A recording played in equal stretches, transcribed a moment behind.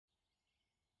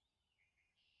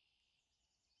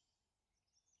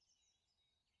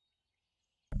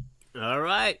All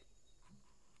right.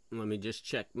 Let me just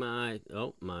check my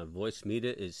voice meter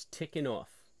is ticking off.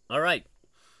 All right.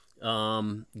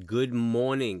 Good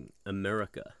morning,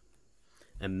 America,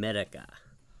 and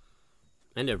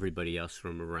everybody else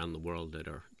from around the world that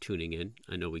are tuning in.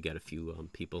 I know we got a few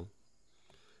people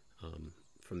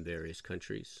from various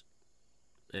countries,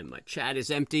 and my chat is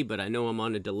empty, but I know I'm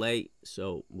on a delay,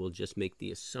 so we'll just make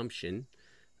the assumption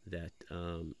that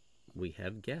we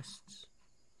have guests.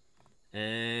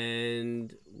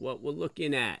 And what we're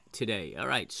looking at today. All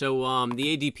right, so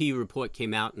the ADP report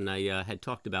came out, and I had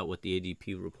talked about what the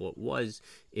ADP report was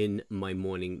in my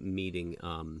morning meeting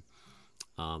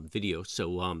video.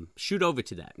 So shoot over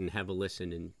to that and have a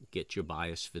listen and get your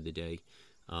bias for the day.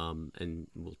 And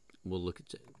we'll look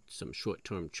at some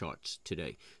short-term charts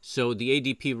today. So the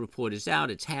ADP report is out.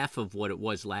 It's half of what it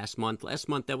was last month. Last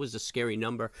month, that was a scary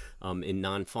number in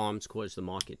non-farms, caused the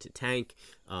market to tank.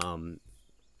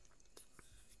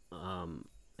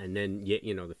 And then,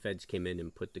 the feds came in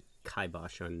and put the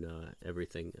kibosh on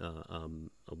everything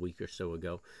a week or so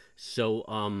ago.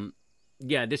 So,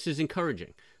 this is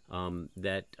encouraging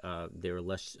that there are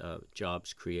less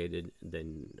jobs created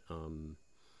than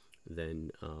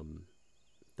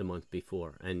the month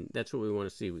before. And that's what we want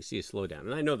to see. We see a slowdown.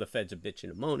 And I know the feds are bitching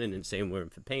and moaning and saying we're in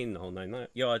for pain, the whole 9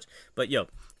 yards. But,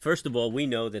 first of all, we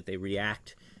know that they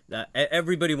react.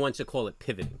 Everybody wants to call it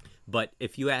pivoting. But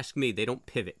if you ask me, they don't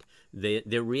pivot.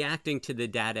 They're reacting to the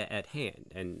data at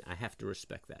hand, and I have to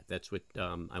respect that. That's what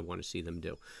I want to see them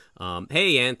do.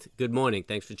 Hey, Anth, good morning.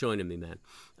 Thanks for joining me, man.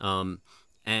 I'm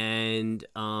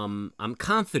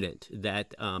confident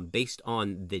that based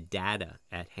on the data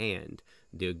at hand,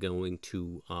 they're going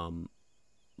to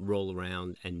roll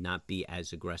around and not be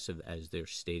as aggressive as they're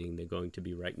stating they're going to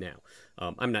be right now.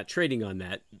 I'm not trading on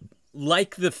that.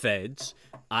 Like the feds,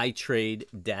 I trade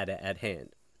data at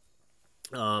hand.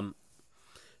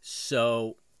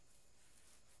 So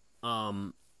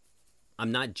I'm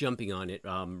not jumping on it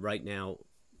right now.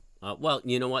 Well,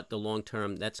 you know what? The long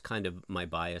term, that's kind of my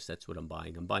bias. That's what I'm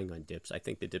buying. I'm buying on dips. I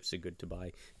think the dips are good to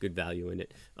buy, good value in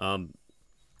it.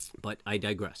 But I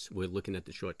digress. We're looking at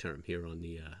the short term here on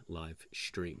the live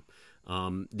stream.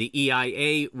 The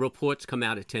EIA reports come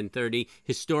out at 10:30.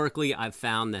 Historically, I've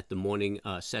found that the morning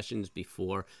sessions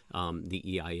before the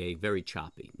EIA, very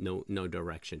choppy, no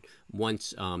direction.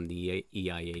 Once the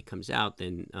EIA comes out,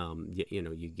 then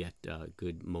you get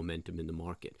good momentum in the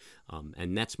market,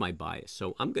 and that's my bias.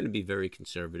 So I'm going to be very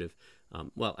conservative.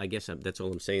 Well, I guess that's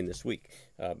all I'm saying this week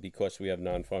because we have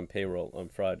non-farm payroll on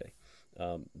Friday.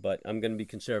 But I'm going to be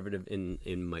conservative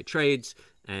in my trades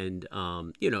and,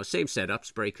 same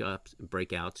setups,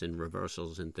 breakouts and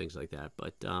reversals and things like that.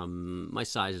 But my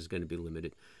size is going to be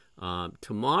limited.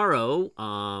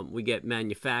 Tomorrow, we get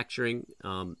manufacturing,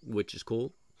 which is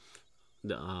cool.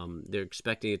 They're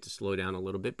expecting it to slow down a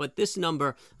little bit, but this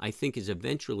number I think is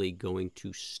eventually going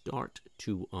to start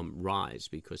to rise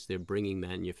because they're bringing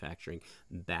manufacturing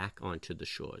back onto the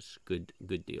shores. Good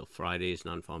deal. Friday is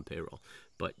non-farm payroll,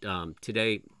 but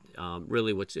today,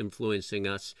 really, what's influencing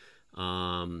us?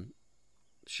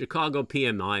 Chicago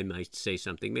PMI might say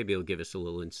something. Maybe it'll give us a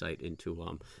little insight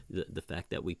into the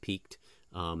fact that we peaked,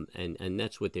 and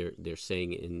that's what they're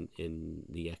saying in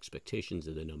the expectations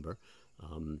of the number.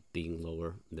 Being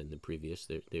lower than the previous.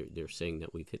 They're saying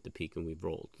that we've hit the peak and we've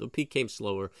rolled. The peak came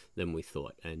slower than we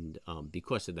thought, and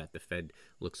because of that, the Fed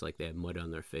looks like they have mud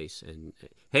on their face. And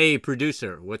hey,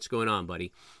 producer, what's going on,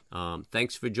 buddy?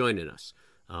 Thanks for joining us.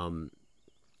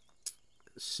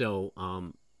 So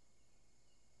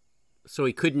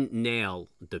he couldn't nail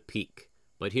the peak,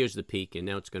 but here's the peak, and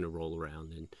now it's going to roll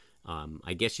around. And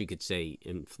I guess you could say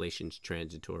inflation's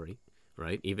transitory.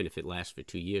 Right? Even if it lasts for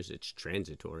 2 years, it's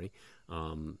transitory.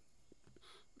 And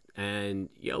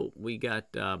we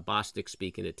got Bostic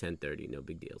speaking at 10:30. No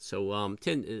big deal. So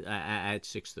at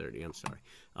 6:30. I'm sorry.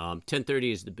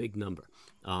 10:30 is the big number.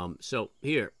 So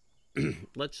here,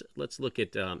 let's look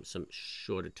at some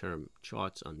shorter term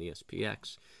charts on the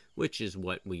SPX, which is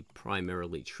what we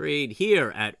primarily trade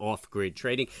here at Off Grid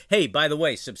Trading. Hey, by the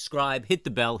way, subscribe, hit the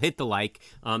bell, hit the like.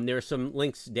 There are some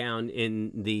links down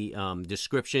in the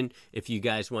description. If you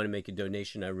guys want to make a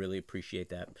donation, I really appreciate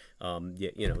that.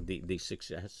 The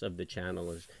success of the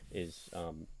channel is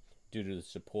due to the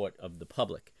support of the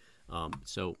public.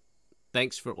 So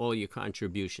thanks for all your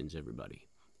contributions, everybody.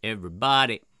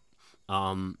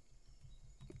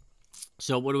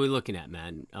 So what are we looking at,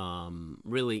 man?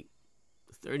 Really,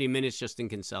 30 minutes just in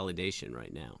consolidation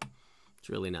right now. It's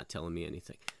really not telling me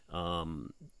anything.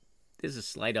 There's a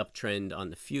slight uptrend on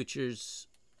the futures.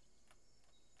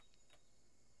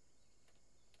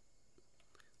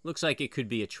 Looks like it could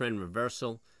be a trend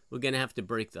reversal, we're going to have to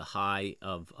break the high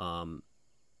of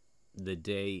the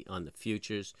day on the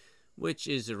futures, which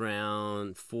is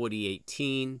around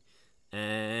 40.18.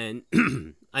 And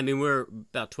I mean, we're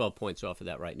about 12 points off of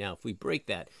that right now. If we break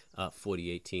that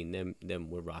 40.18, then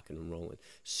we're rocking and rolling.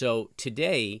 So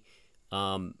today,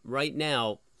 right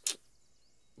now,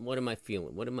 what am I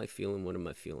feeling? What am I feeling? What am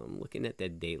I feeling? I'm looking at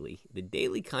that daily. The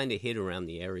daily kind of hit around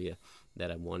the area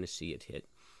that I want to see it hit.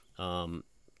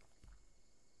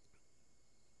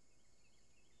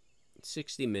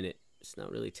 60-minute, it's not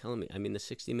really telling me. I mean, the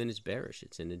 60-minute is bearish.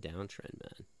 It's in a downtrend,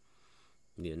 man.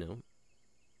 You know?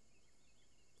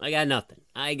 I got nothing.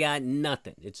 I got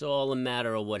nothing. It's all a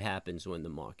matter of what happens when the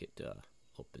market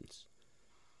opens.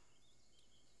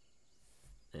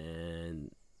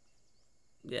 And,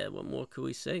 yeah, what more could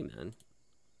we say, man?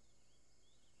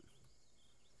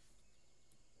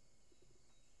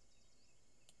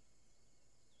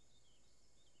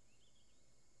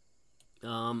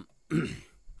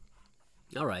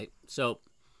 All right, so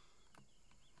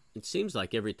it seems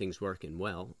like everything's working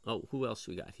well. Oh, who else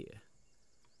we got here?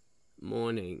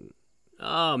 Morning.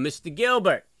 Oh, Mr.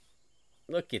 Gilbert.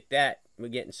 Look at that. We're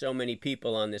getting so many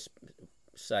people on this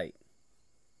site.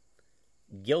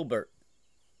 Gilbert.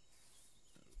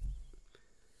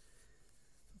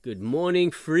 Good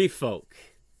morning, free folk.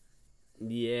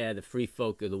 Yeah, the free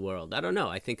folk of the world. I don't know.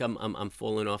 I think I'm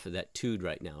falling off of that tude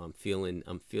right now. I'm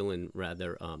feeling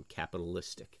rather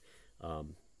capitalistic.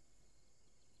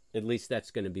 At least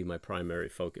that's going to be my primary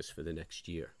focus for the next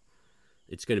year.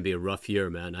 It's going to be a rough year,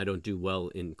 man. I don't do well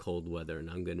in cold weather, and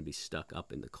I'm going to be stuck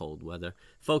up in the cold weather.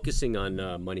 Focusing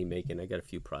on money making. I got a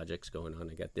few projects going on.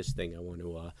 I got this thing I want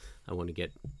to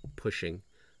get pushing.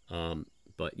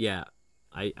 But yeah,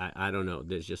 I don't know.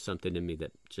 There's just something in me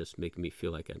that just makes me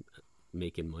feel like I'm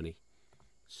making money.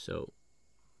 So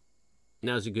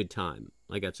now's a good time.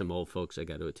 I got some old folks I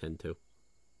got to attend to.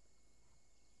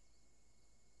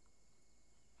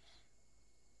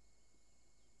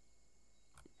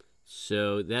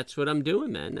 So that's what I'm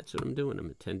doing, man. That's what I'm doing. I'm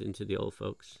attending to the old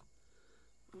folks.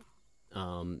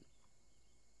 And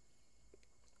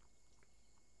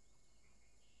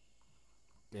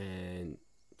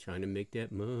trying to make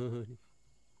that money.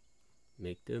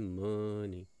 Make the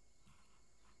money.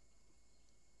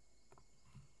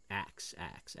 Axe.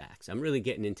 I'm really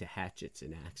getting into hatchets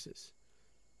and axes.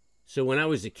 So when I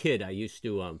was a kid, I used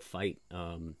to fight,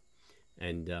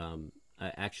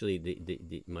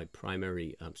 actually, my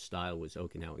primary style was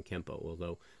Okinawan Kempo.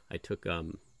 Although I took,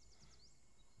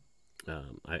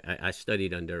 I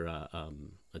studied under a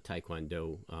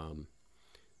Taekwondo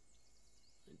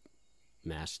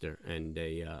master, and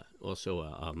also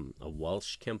a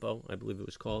Welsh Kempo, I believe it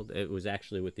was called. It was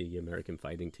actually with the American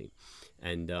fighting team,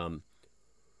 and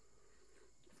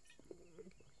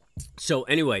so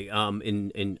anyway,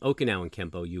 in Okinawan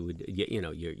Kempo, you would,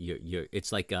 your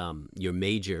it's like your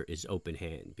major is open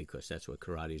hand, because that's what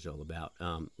karate is all about.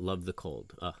 Love the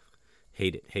cold.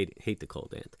 Hate the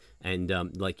cold,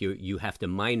 and like you have to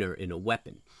minor in a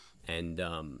weapon, and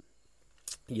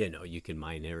you can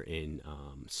minor in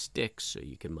sticks, or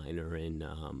you can minor in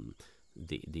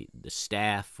the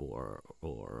staff, or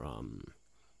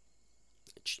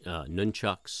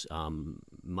nunchucks.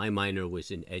 My minor was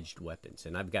in edged weapons,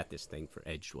 and I've got this thing for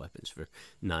edged weapons, for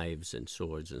knives and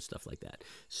swords and stuff like that.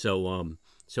 So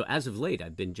as of late,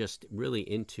 I've been just really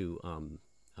into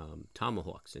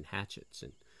tomahawks and hatchets,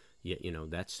 and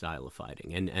that style of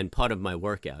fighting. And part of my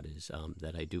workout is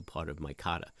that I do part of my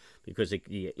kata, because it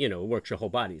works your whole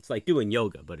body. It's like doing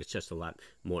yoga, but it's just a lot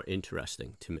more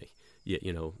interesting to me.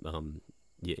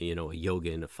 A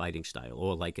yoga in a fighting style,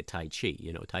 or like a Tai Chi.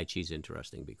 Tai Chi is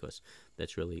interesting because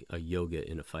that's really a yoga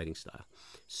in a fighting style.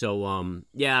 So,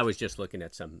 yeah, I was just looking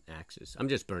at some axes. I'm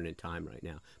just burning time right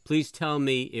now. Please tell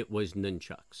me it was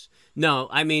nunchucks. No,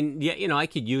 I mean, yeah, I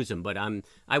could use them, but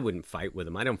I wouldn't fight with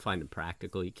them. I don't find them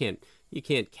practical. You can't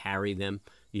carry them.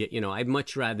 I'd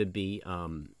much rather be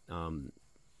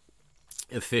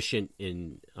efficient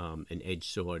in an edge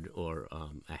sword, or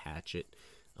a hatchet,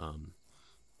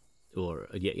 or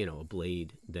a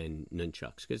blade, than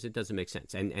nunchucks, because it doesn't make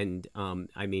sense. And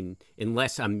I mean,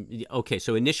 unless so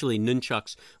initially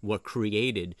nunchucks were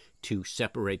created to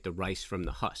separate the rice from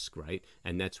the husk, right?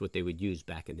 And that's what they would use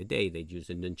back in the day. They'd use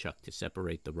a nunchuck to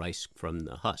separate the rice from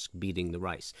the husk, beating the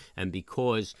rice. And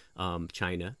because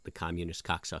China, the communist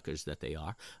cocksuckers that they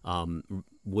are,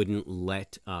 wouldn't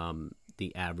let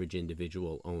the average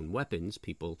individual own weapons.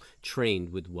 People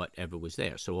trained with whatever was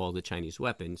there. So all the Chinese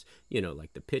weapons,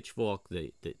 like the pitchfork,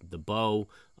 the bow,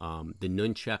 the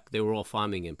nunchuck, they were all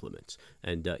farming implements.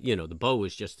 And, the bow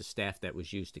was just a staff that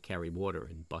was used to carry water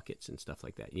in buckets and stuff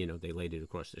like that. They laid it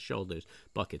across the shoulders,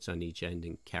 buckets on each end,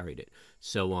 and carried it.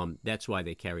 So that's why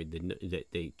they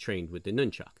they trained with the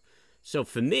nunchuck. So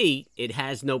for me, it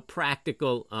has no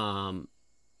practical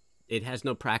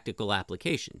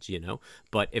applications,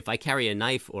 But if I carry a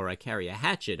knife or I carry a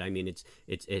hatchet, I mean,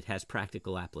 it has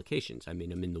practical applications. I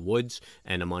mean, I'm in the woods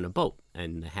and I'm on a boat,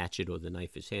 and the hatchet or the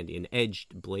knife is handy. An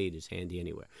edged blade is handy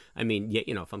anywhere. I mean,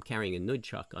 if I'm carrying a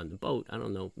nunchuck on the boat, I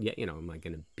don't know. Am I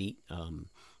going to beat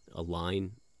a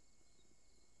line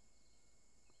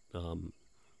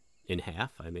in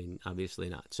half? I mean, obviously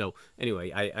not. So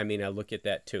anyway, I mean, I look at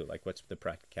that too. Like, what's the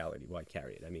practicality? Why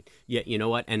carry it? I mean, you know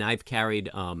what? And I've carried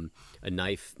a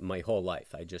knife my whole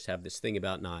life. I just have this thing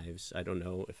about knives. I don't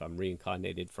know if I'm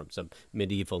reincarnated from some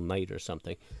medieval knight or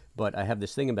something, but I have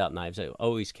this thing about knives. I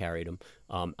always carried them.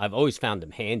 I've always found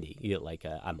them handy.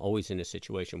 I'm always in a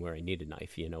situation where I need a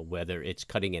knife, whether it's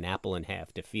cutting an apple in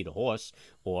half to feed a horse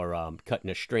or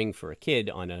cutting a string for a kid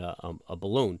on a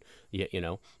balloon,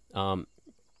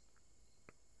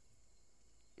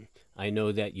 I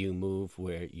know that you move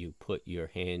where you put your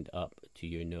hand up to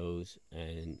your nose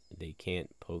and they can't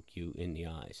poke you in the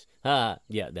eyes.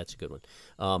 Yeah, that's a good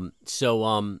one.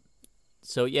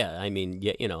 So yeah, I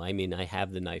mean, I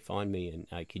have the knife on me and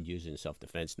I could use it in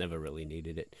self-defense. Never really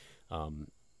needed it.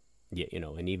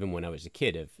 And even when I was a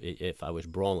kid, if I was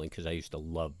brawling, because I used to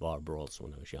love bar brawls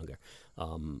when I was younger,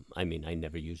 I mean, I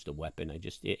never used a weapon.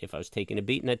 If I was taking a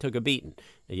beating, I took a beating.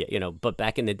 But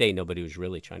back in the day, nobody was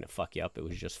really trying to fuck you up. It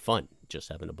was just fun, just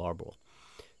having a bar brawl.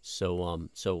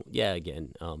 So yeah,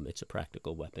 again, it's a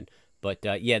practical weapon. But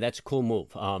yeah, that's a cool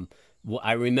move.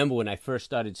 I remember when I first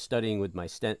started studying with my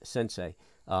sensei.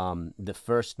 The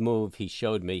first move he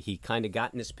showed me, he kind of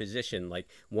got in this position, like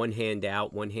one hand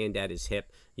out, one hand at his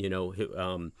hip,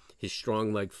 his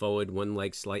strong leg forward, one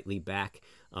leg slightly back.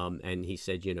 And he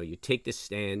said, you take this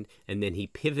stand, and then he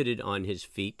pivoted on his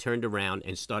feet, turned around,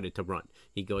 and started to run.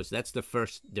 He goes, that's the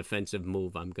first defensive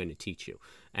move I'm going to teach you.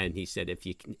 And he said,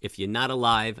 if you're not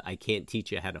alive, I can't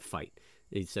teach you how to fight.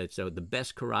 He said, so the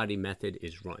best karate method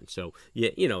is run. So,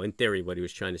 yeah, in theory, what he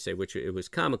was trying to say, which it was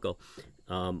comical,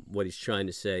 what he's trying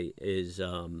to say is,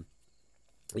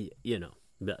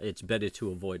 it's better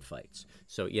to avoid fights.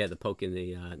 So, yeah, the poke in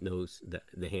the nose,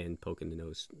 the hand poking the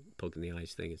nose, poking the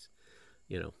eyes thing is,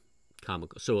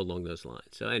 comical. So along those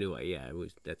lines. So anyway, yeah,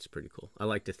 that's pretty cool. I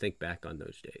like to think back on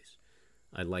those days.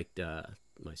 I liked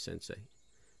my sensei.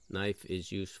 Knife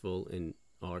is useful in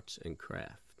arts and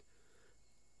craft.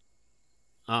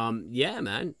 Yeah,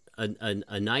 man,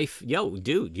 a knife,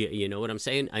 dude, you know what I'm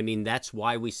saying? I mean, that's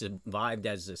why we survived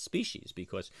as a species,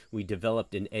 because we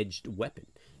developed an edged weapon,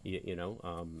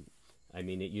 I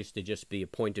mean, it used to just be a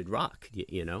pointed rock,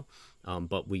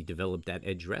 but we developed that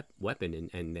edge weapon,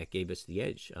 and that gave us the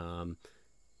edge.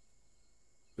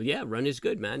 Yeah, run is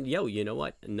good, man. You know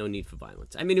what? No need for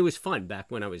violence. I mean, it was fun back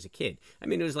when I was a kid. I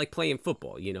mean, it was like playing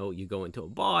football. You go into a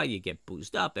bar, you get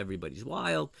boozed up, everybody's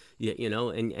wild,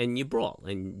 and you brawl,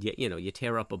 and you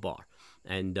tear up a bar,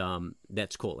 and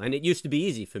that's cool. And it used to be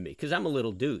easy for me because I'm a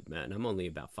little dude, man. I'm only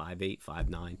about 5'8",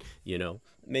 5'9",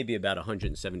 maybe about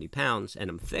 170 pounds,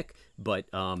 and I'm thick. But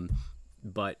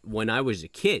when I was a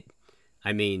kid,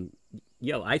 I mean,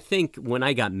 I think when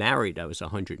I got married, I was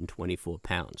 124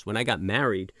 pounds. When I got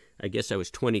married, I guess I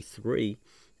was 23,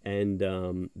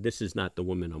 and this is not the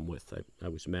woman I'm with. I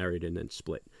was married and then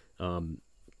split.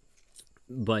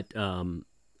 But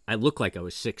I looked like I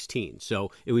was 16,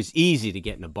 so it was easy to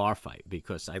get in a bar fight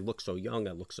because I look so young,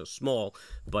 I look so small.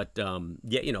 But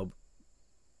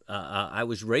I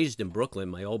was raised in Brooklyn.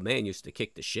 My old man used to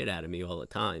kick the shit out of me all the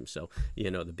time. So,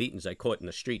 the beatings I caught in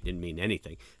the street didn't mean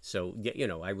anything. So,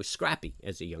 I was scrappy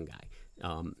as a young guy.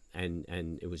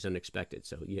 And it was unexpected.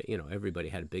 So, everybody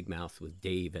had a big mouth with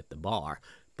Dave at the bar.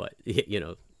 But,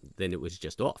 then it was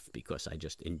just off because I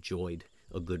just enjoyed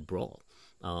a good brawl.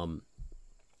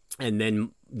 And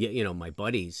then, my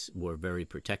buddies were very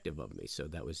protective of me. So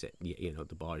that was it.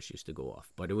 The bars used to go off.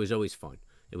 But it was always fun.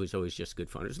 It was always just good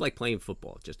fun. It was like playing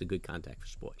football, just a good contact for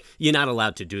sport. You're not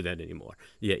allowed to do that anymore.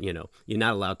 You're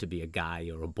not allowed to be a guy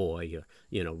or a boy or,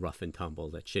 rough and tumble.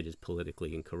 That shit is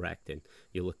politically incorrect, and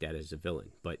you're looked at as a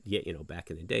villain. But,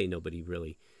 back in the day, nobody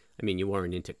really, I mean, you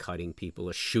weren't into cutting people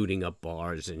or shooting up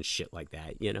bars and shit like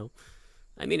that,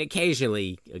 I mean,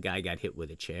 occasionally a guy got hit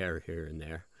with a chair here and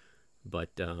there.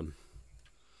 But,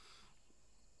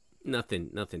 Nothing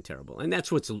terrible, and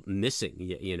that's what's missing.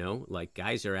 You know, like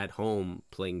guys are at home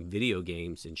playing video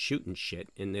games and shooting shit,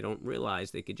 and they don't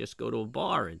realize they could just go to a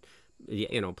bar and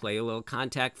play a little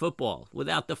contact football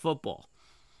without the football.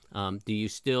 Do you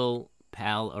still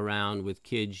pal around with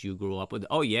kids you grew up with?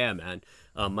 Oh yeah, man.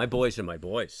 My boys are my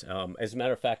boys. As a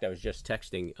matter of fact, I was just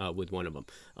texting with one of them.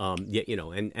 Yeah,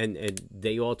 and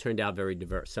they all turned out very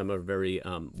diverse. Some are very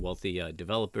wealthy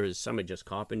developers. Some are just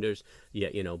carpenters. Yeah,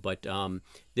 but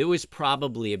there was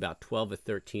probably about 12 or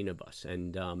 13 of us,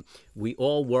 and we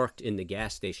all worked in the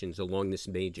gas stations along this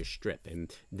major strip.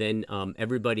 And then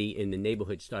everybody in the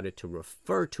neighborhood started to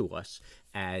refer to us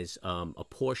as a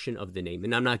portion of the name.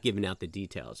 And I'm not giving out the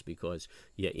details because,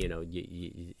 I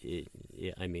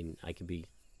mean, I could be,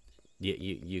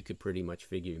 you could pretty much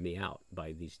figure me out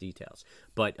by these details.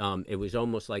 But it was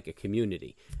almost like a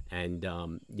community, and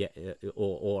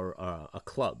or a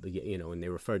club, and they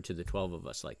referred to the 12 of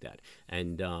us like that.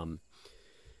 And I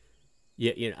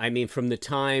mean, from the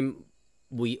time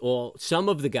some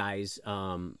of the guys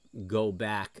go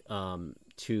back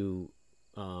to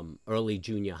early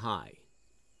junior high,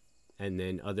 and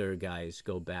then other guys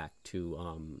go back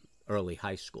to early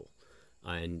high school.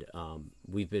 And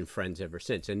we've been friends ever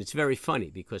since. And it's very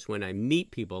funny because when I meet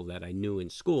people that I knew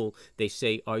in school, they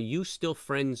say, "Are you still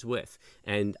friends with?"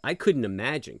 And I couldn't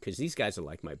imagine, because these guys are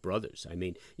like my brothers. I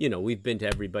mean, we've been to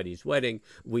everybody's wedding.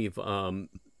 We've, I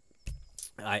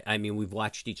mean, we've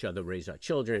watched each other raise our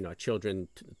children. Our children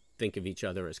think of each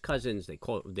other as cousins.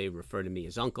 They refer to me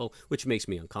as uncle, which makes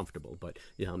me uncomfortable, but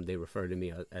they refer to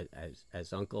me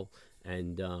as uncle.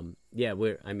 And I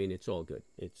mean, it's all good.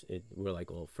 We're like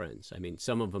all friends. I mean,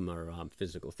 some of them are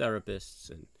physical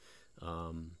therapists, and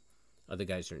other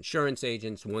guys are insurance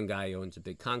agents. One guy owns a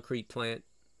big concrete plant.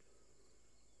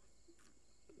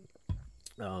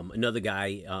 Another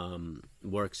guy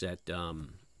works at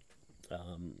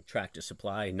Tractor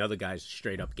Supply. Another guy's a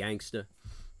straight up gangster.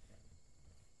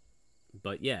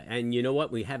 But yeah, and you know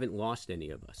what? We haven't lost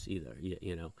any of us either.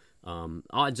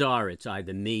 Odds are it's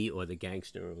either me or the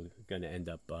gangster who are going to end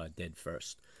up dead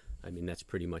first. I mean, that's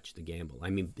pretty much the gamble. I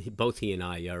mean, both he and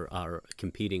I are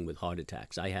competing with heart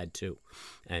attacks. I had two,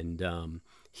 and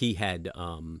he had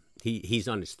he's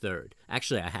on his third.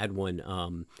 Actually, I had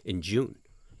one in June,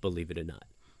 believe it or not.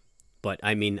 But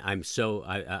I mean, I'm so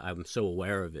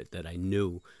aware of it that I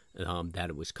knew that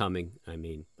it was coming. I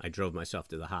mean, I drove myself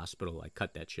to the hospital. I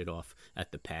cut that shit off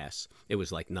at the pass. It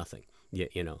was like nothing.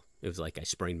 It was like I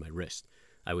sprained my wrist.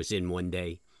 I was in one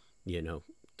day,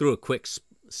 through a quick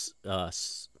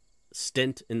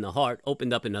stint in the heart,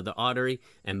 opened up another artery,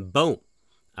 and boom,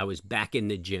 I was back in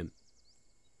the gym.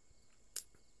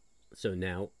 So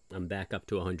now I'm back up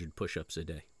to 100 push-ups a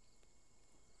day.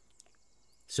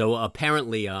 So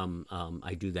apparently,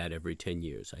 I do that every 10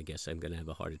 years. I guess I'm going to have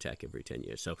a heart attack every 10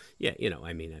 years. So yeah,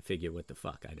 I mean, I figure, what the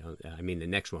fuck? I mean, the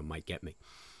next one might get me.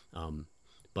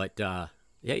 But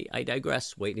hey, I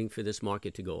digress. Waiting for this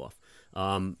market to go off.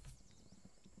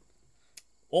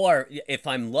 Or if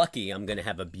I'm lucky, I'm going to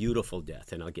have a beautiful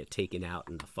death, and I'll get taken out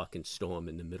in a fucking storm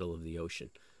in the middle of the ocean.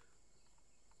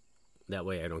 That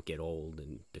way I don't get old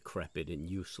and decrepit and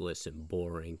useless and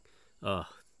boring.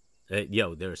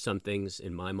 There are some things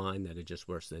in my mind that are just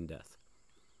worse than death.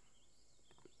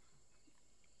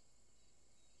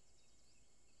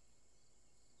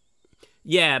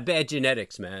 Yeah, bad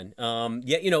genetics, man. I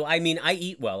mean, I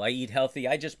eat well. I eat healthy.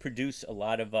 I just produce a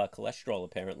lot of cholesterol,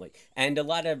 apparently, and a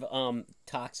lot of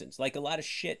toxins. Like a lot of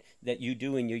shit that you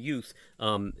do in your youth,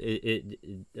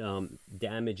 it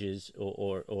damages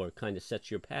or kind of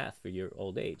sets your path for your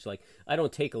old age. Like, I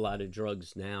don't take a lot of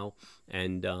drugs now,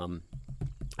 and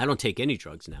I don't take any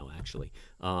drugs now, actually,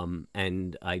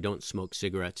 and I don't smoke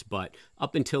cigarettes. But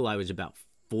up until I was about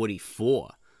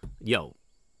 44,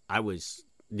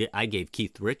 I gave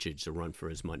Keith Richards a run for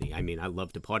his money. I mean, I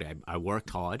love to party. I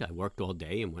worked hard. I worked all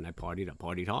day, and when I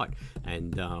partied hard.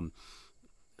 And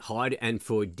hard and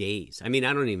for days. I mean,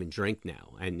 I don't even drink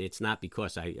now, and it's not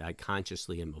because I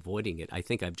consciously am avoiding it. I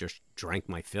think I've just drank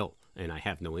my fill, and I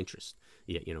have no interest.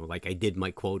 Like I did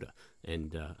my quota,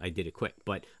 and I did it quick.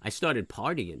 But I started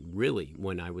partying, really,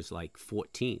 when I was like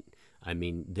 14. I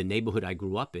mean, the neighborhood I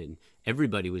grew up in,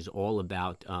 everybody was all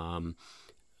about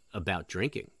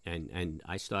drinking, and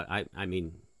I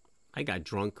mean, I got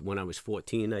drunk when I was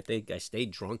 14. I think I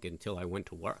stayed drunk until I went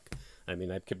to work. I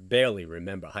mean, I could barely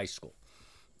remember high school.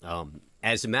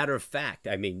 As a matter of fact,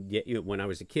 I mean, when I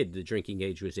was a kid, the drinking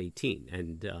age was 18,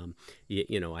 and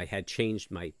I had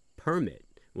changed my permit,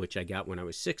 which I got when I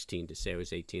was 16, to say I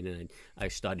was 18, and I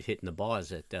started hitting the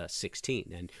bars at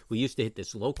 16. And we used to hit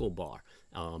this local bar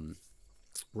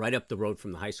right up the road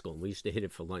from the high school, and we used to hit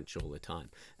it for lunch all the time.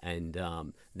 And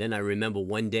then I remember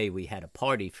one day we had a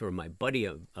party for my buddy,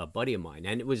 a buddy of mine,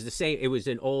 and it was the same. It was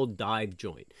an old dive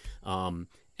joint,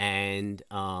 and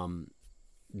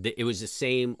it was the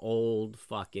same old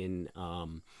fucking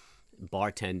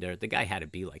bartender. The guy had to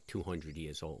be like 200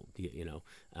 years old,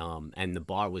 and the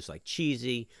bar was like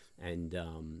cheesy, and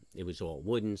it was all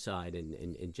wood inside,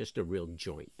 and just a real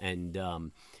joint.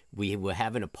 And we were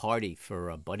having a party for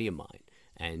a buddy of mine,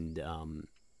 and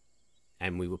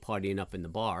we were partying up in the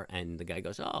bar, and the guy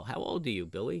goes, "Oh, how old are you,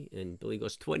 Billy?" And Billy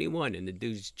goes, 21. And the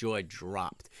dude's jaw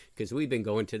dropped, because we've been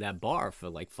going to that bar for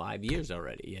like 5 years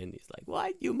already. And he's like,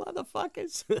 "What, you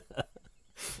motherfuckers?"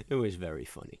 It was very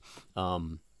funny.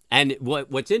 And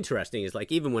what's interesting is,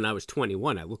 like, even when I was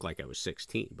 21, I looked like I was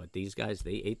 16. But these guys,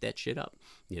 they ate that shit up,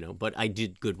 But I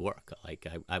did good work. Like,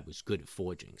 I was good at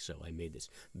forging, so I made this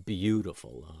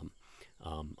beautiful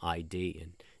ID.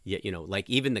 And yet, like,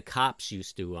 even the cops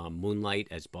used to moonlight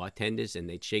as bartenders, and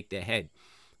they'd shake their head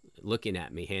looking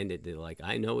at me, they're like,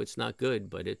 "I know it's not good,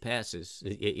 but it passes,"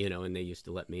 and they used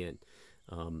to let me in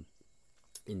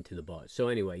into the bar. So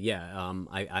anyway, yeah,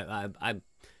 I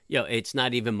it's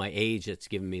not even my age that's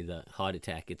giving me the heart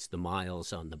attack. It's the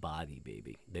miles on the body,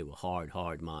 baby. They were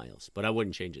hard miles. But I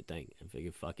wouldn't change a thing. I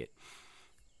figured, fuck it.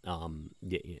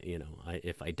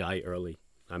 If I die early,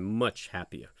 I'm much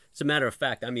happier. As a matter of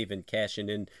fact, I'm even cashing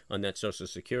in on that Social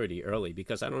Security early,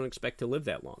 because I don't expect to live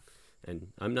that long.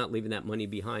 And I'm not leaving that money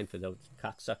behind for those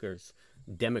cocksuckers,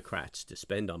 Democrats, to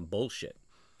spend on bullshit.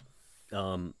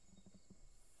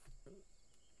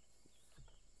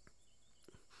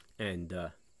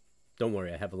 Don't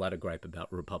worry, I have a lot of gripe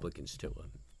about Republicans too.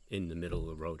 I'm in the middle of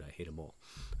the road. I hate them all.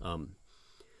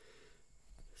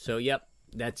 So, yep,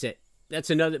 that's it.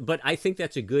 That's another, but I think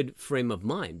that's a good frame of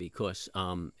mind, because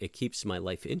it keeps my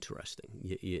life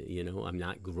interesting. I'm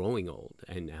not growing old,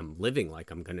 and I'm living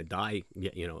like I'm going to die,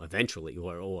 eventually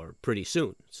or pretty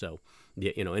soon. So,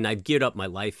 and I've geared up my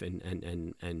life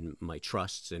and my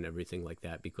trusts and everything like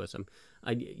that, because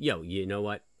you know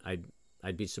what?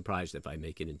 I'd be surprised if I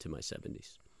make it into my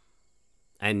 70s.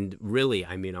 And really,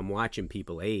 I mean, I'm watching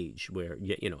people age where,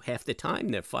 half the time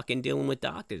they're fucking dealing with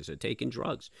doctors or taking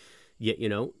drugs.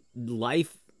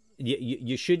 Life,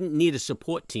 you shouldn't need a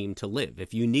support team to live.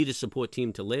 If you need a support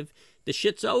team to live, the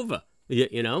shit's over.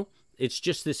 It's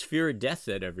just this fear of death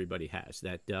that everybody has,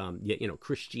 that,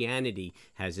 Christianity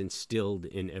has instilled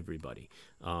in everybody,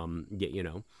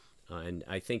 and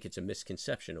I think it's a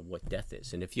misconception of what death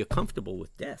is. And if you're comfortable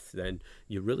with death, then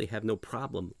you really have no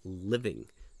problem living.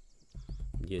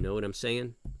 You know what I'm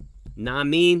saying? Nah, I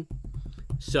mean.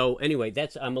 So anyway,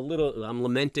 I'm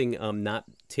lamenting not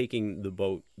taking the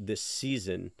boat this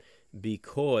season,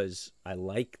 because I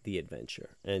like the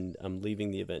adventure and I'm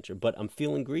leaving the adventure. But I'm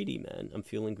feeling greedy, man. I'm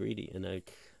feeling greedy, and I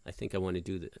think I want to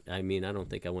do that. I mean, I don't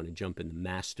think I want to jump in the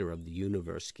Master of the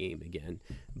Universe game again,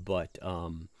 but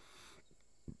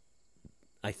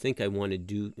I think I want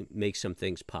to make some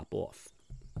things pop off.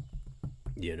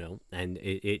 And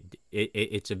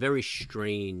it's a very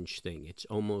strange thing. It's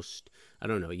almost, I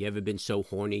don't know, you ever been so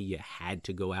horny you had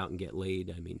to go out and get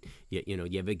laid? I mean,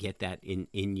 you ever get that in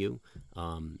you?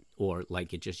 Or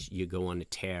like you go on a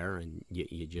tear and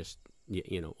you just,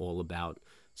 all about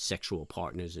sexual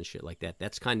partners and shit like that.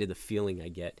 That's kind of the feeling I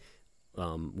get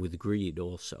with greed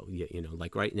also.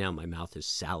 Like right now my mouth is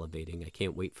salivating. I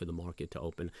can't wait for the market to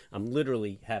open. I'm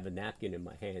literally have a napkin in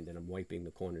my hand and I'm wiping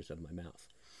the corners of my mouth.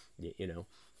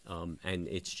 And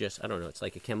it's just, I don't know, it's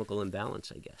like a chemical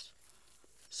imbalance, I guess.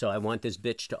 So I want this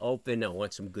bitch to open. I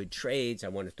want some good trades. I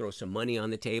want to throw some money on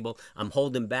the table. I'm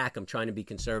holding back. I'm trying to be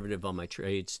conservative on my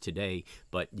trades today,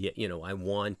 but I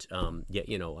want,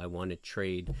 I want to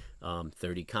trade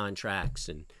 30 contracts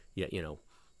and,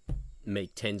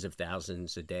 make tens of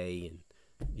thousands a day.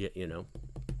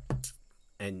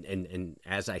 And, and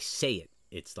as I say it,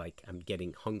 it's like I'm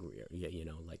getting hungrier.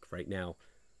 Like right now,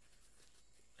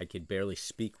 I could barely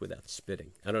speak without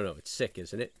spitting. I don't know. It's sick,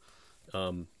 isn't it?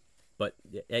 But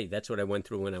hey, that's what I went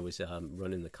through when I was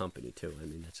running the company too. I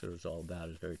mean, that's what it was all about. It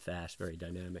was very fast, very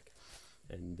dynamic,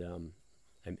 and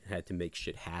I had to make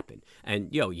shit happen. And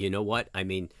you know what? I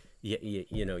mean, you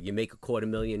make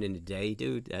 $250,000 in a day,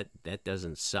 dude. That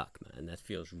doesn't suck, man. That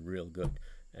feels real good.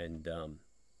 And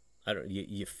I don't.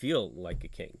 You feel like a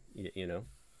king.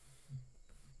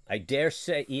 I dare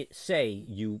say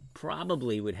you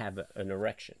probably would have an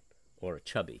erection or a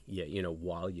chubby,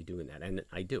 while you're doing that. And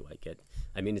I do.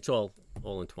 I mean, it's all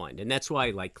entwined. And that's why,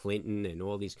 like Clinton and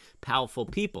all these powerful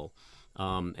people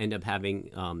end up having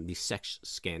these sex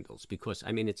scandals, because,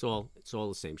 I mean, it's all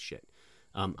the same shit.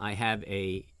 I have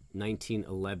a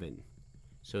 1911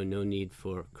 So no need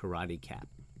for karate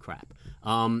crap.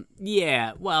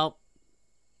 Yeah, well,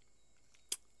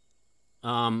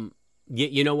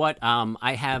 you know what?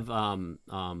 I have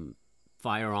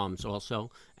firearms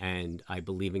also, and I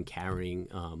believe in carrying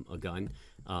a gun.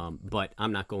 But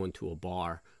I'm not going to a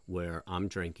bar where I'm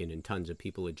drinking and tons of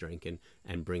people are drinking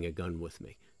and bring a gun with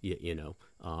me. You know,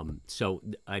 so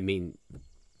I mean,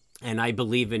 and I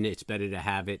believe in it's better to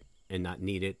have it and not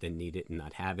need it than need it and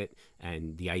not have it.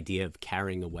 And the idea of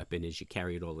carrying a weapon is you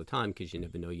carry it all the time because you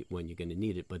never know when you're going to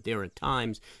need it. But there are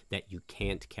times that you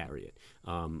can't carry it.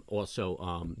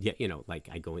 Yeah, you know, like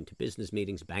I go into business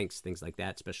meetings, banks, things like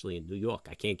that, especially in New York.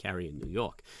 I can't carry in New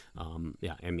York.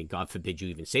 Yeah, I mean, God forbid you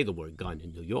even say the word gun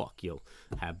in New York. You'll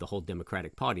have the whole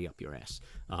Democratic Party up your ass.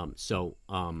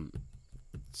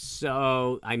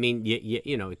 So, I mean,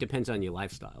 you know, it depends on your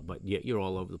lifestyle, but you're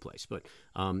all over the place. But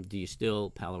do you still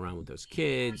pal around with those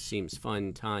kids? Seems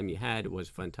fun time you had. It was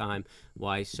a fun time.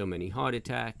 Why so many heart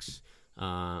attacks?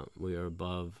 We are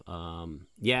above.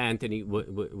 Yeah, Anthony,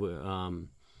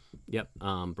 yep,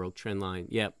 broke trend line.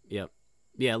 Yep. Yeah,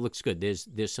 it looks good.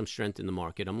 There's some strength in the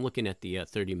market. I'm looking at the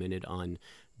 30-minute on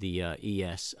the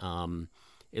ES.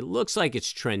 It looks like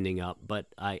it's trending up, but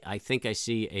I think I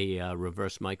see a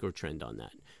reverse micro trend on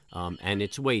that. And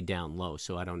it's way down low,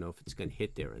 so I don't know if it's going to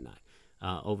hit there or not.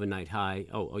 Overnight high.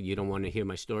 Oh, you don't want to hear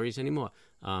my stories anymore?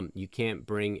 You can't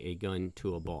bring a gun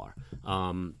to a bar.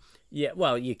 Yeah,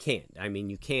 well, you can't. I mean,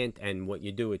 you can't, and what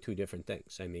you do are two different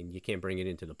things. I mean, you can't bring it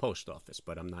into the post office,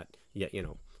 but I'm not, you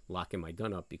know, locking my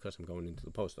gun up because I'm going into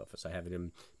the post office. I have it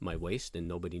in my waist, and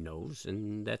nobody knows,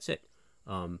 and that's it.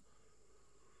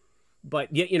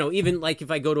 But you know, even like if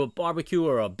I go to a barbecue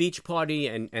or a beach party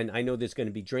and I know there's going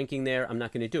to be drinking there, I'm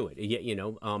not going to do it. You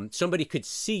know, somebody could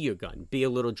see your gun, be a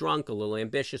little drunk, a little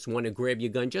ambitious, want to grab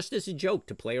your gun just as a joke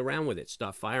to play around with it,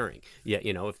 start firing. Yeah,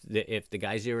 you know, if the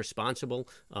guy's irresponsible,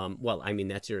 well, I mean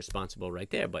that's irresponsible right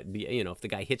there. But you know, if the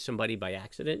guy hits somebody by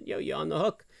accident, you're on the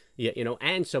hook. Yeah, you know,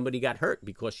 and somebody got hurt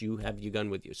because you have your gun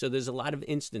with you. So there's a lot of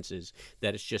instances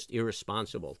that it's just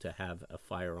irresponsible to have a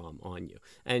firearm on you.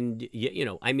 And, you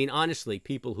know, I mean, honestly,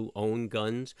 people who own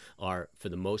guns are, for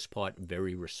the most part,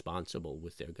 very responsible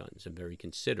with their guns and very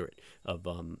considerate of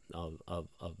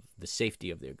the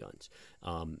safety of their guns.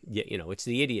 Yeah, you know, it's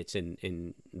the idiots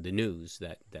in the news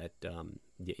that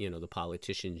you know, the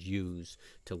politicians use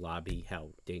to lobby how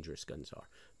dangerous guns are.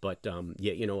 But,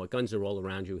 yeah, you know what, guns are all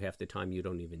around you half the time you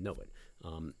don't even know it.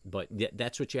 But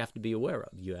that's what you have to be aware of.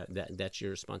 That's your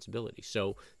responsibility.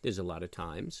 So there's a lot of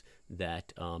times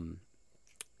that,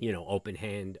 you know, open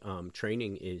hand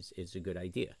training is a good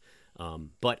idea.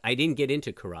 But I didn't get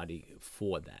into karate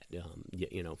for that,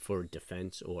 you know, for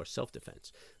defense or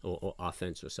self-defense or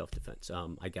offense or self-defense.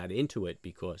 I got into it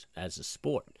because as a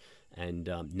sport, and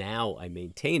now I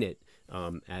maintain it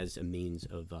as a means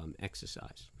of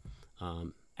exercise.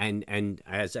 And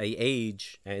as I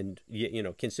age and, you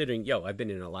know, considering, I've been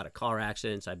in a lot of car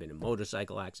accidents, I've been in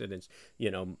motorcycle accidents,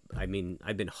 you know, I mean,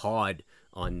 I've been hard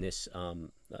on this,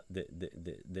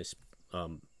 this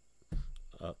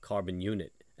carbon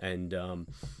unit. And I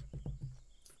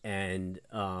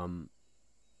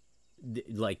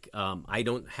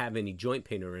don't have any joint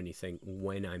pain or anything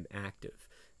when I'm active.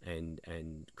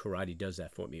 And karate does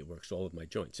that for me. It works all of my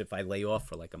joints. If I lay off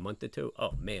for like a month or two,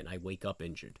 oh man, I wake up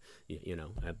injured, you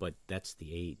know, but that's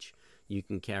the age. You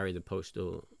can carry the post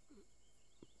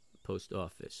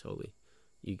office, Holy.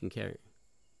 You can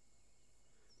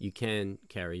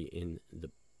carry in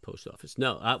the post office.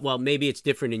 No, well, maybe it's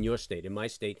different in your state. In my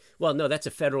state, well, no, that's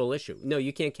a federal issue. No,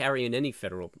 you can't carry in any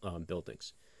federal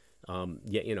buildings. Yeah,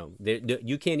 you know,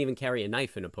 you can't even carry a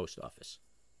knife in a post office.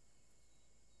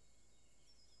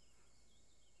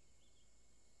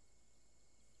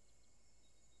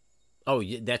 Oh,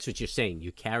 that's what you're saying.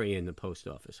 You carry in the post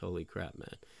office. Holy crap,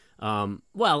 man.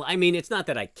 Well, I mean, it's not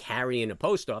that I carry in a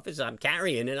post office. I'm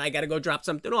carrying and I got to go drop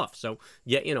something off. So,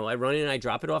 yeah, you know, I run in, I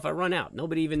drop it off, I run out.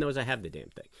 Nobody even knows I have the damn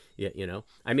thing. Yeah, you know.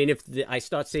 I mean, if I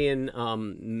start seeing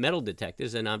metal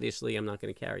detectors, then obviously I'm not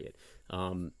going to carry it.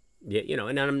 Yeah, you know,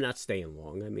 and I'm not staying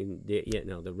long. I mean,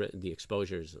 the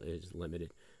exposure is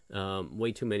limited.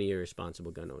 Way too many irresponsible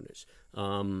gun owners.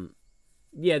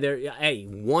 Yeah,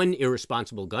 one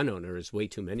irresponsible gun owner is way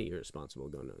too many irresponsible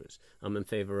gun owners. I'm in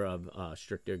favor of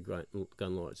stricter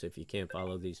gun laws. If you can't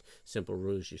follow these simple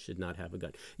rules, you should not have a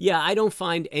gun. Yeah, I don't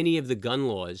find any of the gun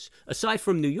laws, aside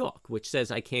from New York, which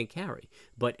says I can't carry,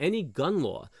 but any gun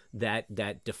law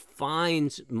that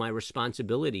defines my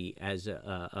responsibility as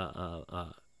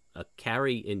a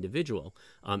carry individual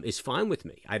is fine with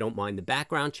me. I don't mind the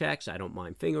background checks. I don't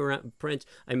mind fingerprints.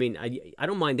 I mean, I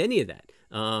don't mind any of that.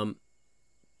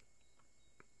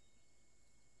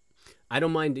 I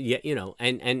don't mind, yeah,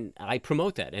 and I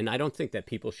promote that, and I don't think that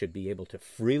people should be able to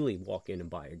freely walk in and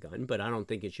buy a gun, but I don't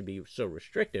think it should be so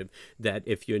restrictive that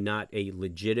if you're not a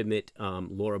legitimate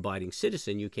law-abiding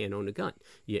citizen, you can't own a gun.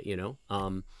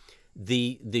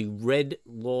 The red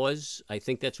laws, I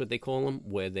think that's what they call them,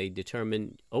 where they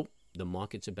determine, oh, the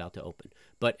market's about to open.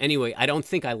 But anyway, I don't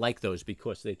think I like those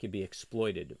because they could be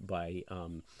exploited by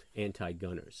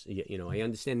anti-gunners. I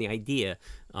understand the idea,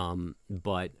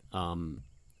 but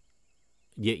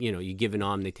you give an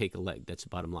arm, they take a leg. That's the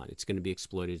bottom line. It's going to be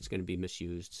exploited. It's going to be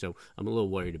misused. So I'm a little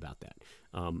worried about that.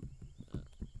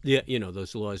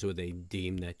 Those laws where they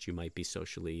deem that you might be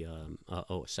socially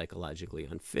psychologically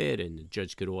unfit, and the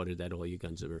judge could order that all your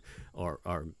guns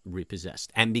are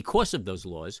repossessed. And because of those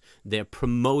laws, they're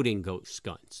promoting ghost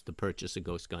guns, the purchase of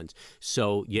ghost guns.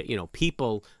 So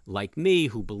people like me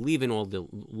who believe in all the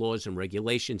laws and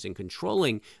regulations and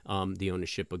controlling the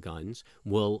ownership of guns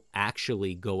will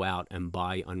actually go out and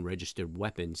buy unregistered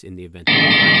weapons in the event that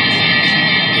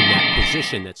in that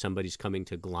position that somebody's coming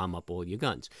to glom up all your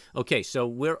guns. Okay, so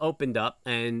we're opened up,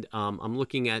 and I'm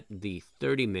looking at the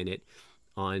 30-minute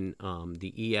on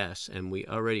the ES, and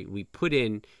we put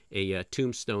in a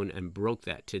tombstone and broke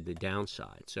that to the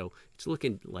downside. So it's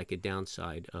looking like a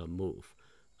downside move.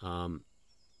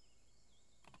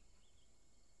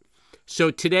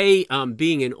 So today,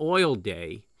 being an oil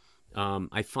day,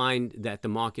 I find that the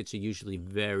markets are usually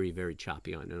very, very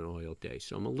choppy on an oil day.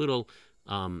 So I'm a little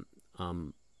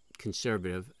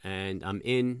conservative, and I'm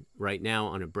in right now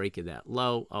on a break of that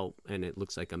low. Oh, and it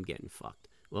looks like I'm getting fucked.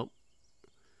 Well,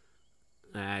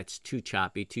 it's too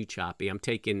choppy. I'm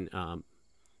taking,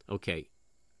 okay,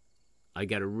 I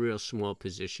got a real small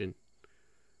position.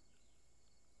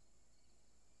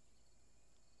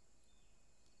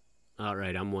 All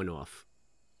right, I'm one off,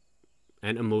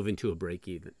 and I'm moving to a break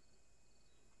even.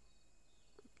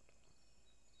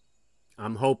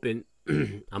 I'm hoping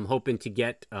to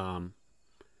get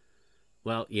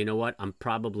well, you know what? I'm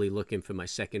probably looking for my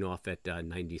second off at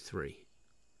 93.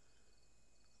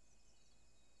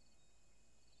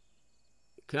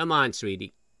 Come on,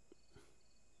 sweetie.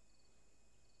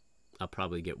 I'll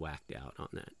probably get whacked out on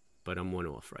that, but I'm one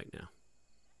off right now.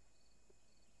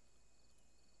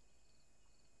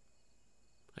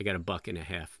 I got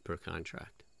 $1.50 per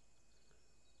contract.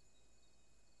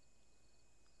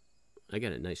 I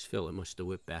got a nice fill. It must have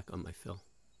whipped back on my fill.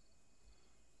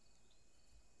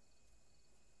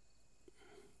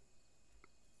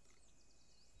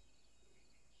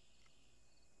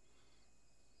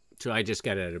 So I just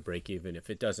got it at a break even.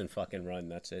 If it doesn't fucking run,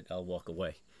 that's it. I'll walk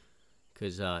away.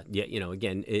 Because,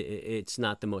 again, it's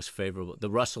not the most favorable.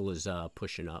 The Russell is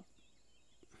pushing up.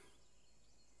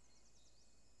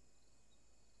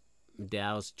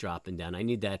 Dow's dropping down. I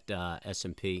need that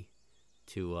S&P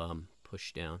to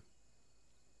push down.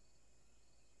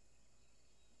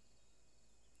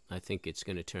 I think it's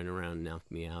going to turn around and knock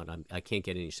me out. I can't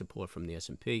get any support from the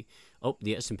S&P. Oh,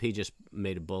 the S&P just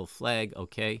made a bull flag.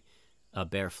 Okay. A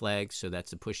bear flag, so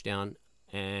that's a push down,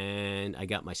 and I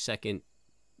got my second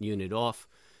unit off.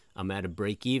 I'm at a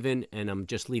break even, and I'm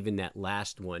just leaving that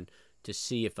last one to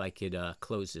see if I could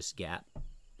close this gap.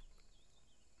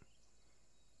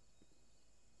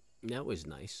 That was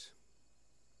nice.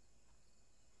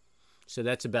 So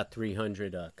that's about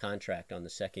 300 contract on the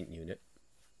second unit.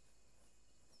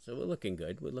 So we're looking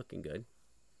good.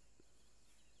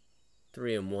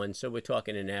 3 and 1, so we're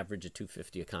talking an average of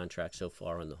 $250 a contract so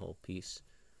far on the whole piece.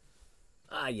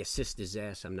 Ah, your sister's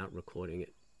ass. I'm not recording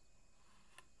it.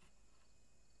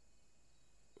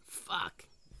 Fuck.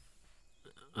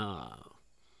 Oh.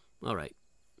 All right.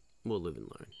 We'll live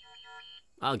and learn.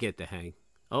 I'll get the hang.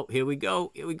 Oh, here we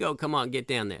go. Come on, get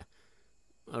down there.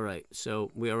 All right.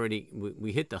 So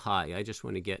we hit the high. I just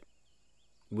want to get.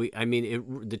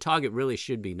 The target really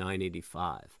should be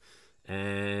 985,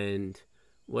 and.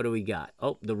 What do we got?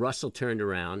 Oh, the Russell turned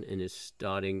around and is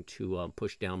starting to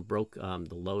push down, broke the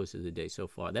lows of the day so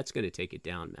far. That's going to take it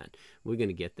down, man. We're going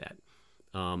to get that.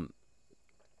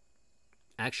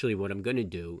 Actually, what I'm going to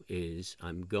do is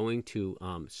I'm going to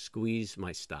squeeze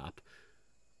my stop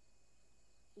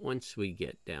once we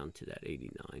get down to that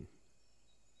 89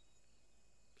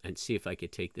 and see if I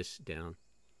could take this down.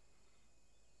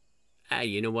 Ah,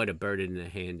 you know what? A bird in the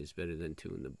hand is better than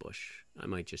 2 in the bush. I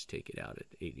might just take it out at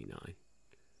 89.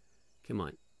 Come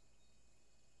on.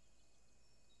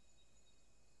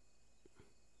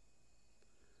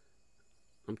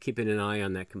 I'm keeping an eye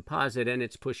on that composite, and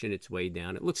it's pushing its way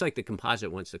down. It looks like the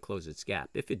composite wants to close its gap.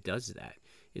 If it does that,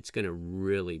 it's going to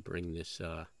really bring this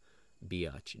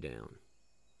biatch down.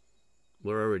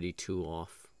 We're already 2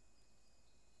 off.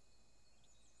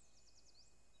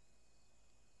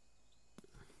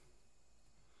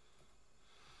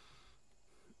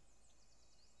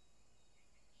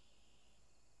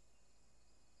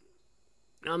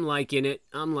 I'm liking it.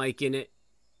 I'm liking it.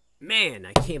 Man,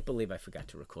 I can't believe I forgot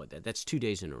to record that. That's 2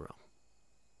 days in a row.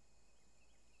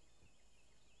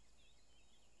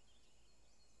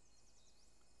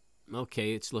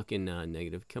 Okay, it's looking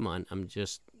negative. Come on, I'm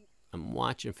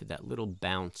watching for that little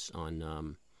bounce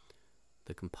on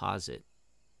the composite,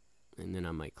 and then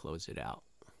I might close it out.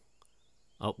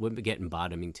 Oh, we're getting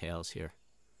bottoming tails here.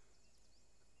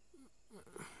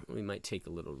 We might take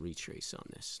a little retrace on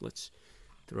this. Let's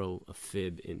throw a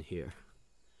fib in here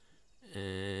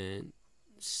and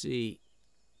see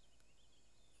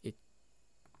it.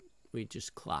 We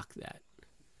just clock that.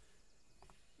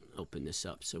 Open this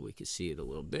up so we can see it a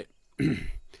little bit.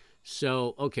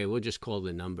 So, okay, we'll just call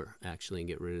the number actually and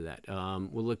get rid of that.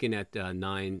 We're looking at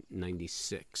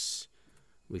 996.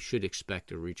 We should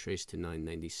expect a retrace to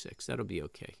 996. That'll be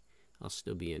okay. I'll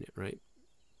still be in it, right?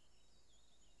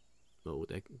 Oh,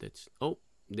 oh,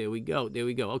 there we go. There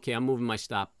we go. Okay, I'm moving my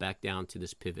stop back down to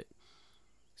this pivot.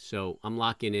 So I'm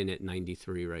locking in at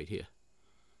 93 right here.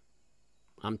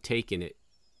 I'm taking it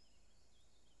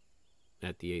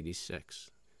at the 86.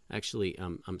 Actually,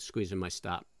 I'm squeezing my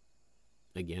stop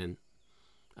again.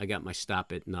 I got my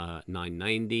stop at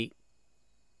 990.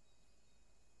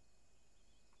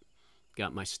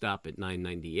 Got my stop at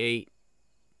 998.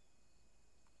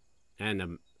 And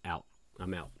I'm out.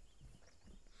 I'm out.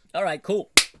 All right,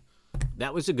 cool.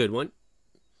 That was a good one.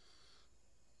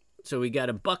 So we got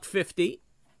 $1.50.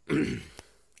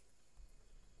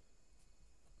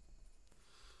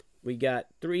 We got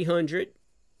 300.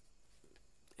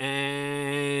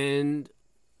 And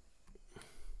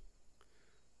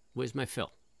where's my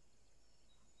fill?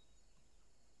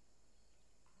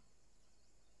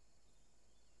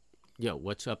 Yo,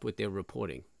 what's up with their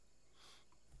reporting?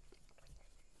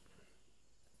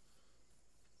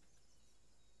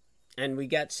 And we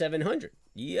got 700.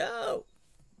 Yo.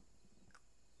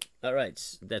 All right,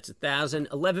 that's 1,000,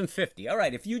 1150. All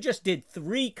right, if you just did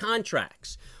 3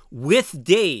 contracts with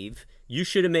Dave, you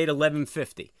should have made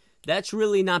 1150. That's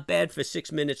really not bad for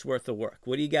 6 minutes worth of work.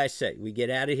 What do you guys say? We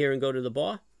get out of here and go to the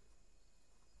bar?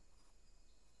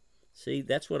 See,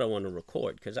 that's what I want to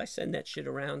record, because I send that shit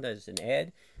around as an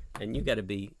ad, and you got to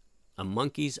be a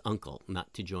monkey's uncle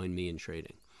not to join me in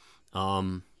trading.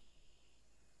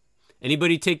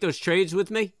 Anybody take those trades with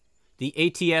me? The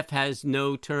ATF has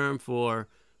no term for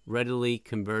readily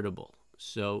convertible,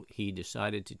 so he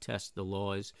decided to test the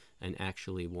laws and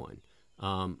actually won.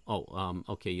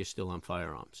 Okay, you're still on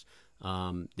firearms.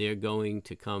 They're going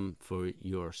to come for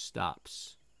your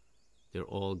stops. They're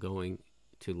all going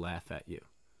to laugh at you.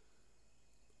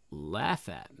 Laugh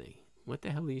at me? What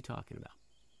the hell are you talking about?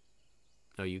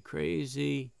 Are you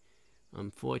crazy?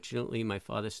 Unfortunately, my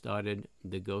father started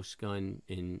the ghost gun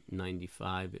in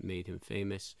 '95. It made him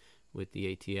famous with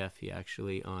the ATF. He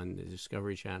actually, on the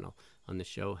Discovery Channel, on the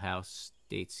show How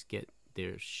States Get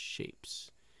Their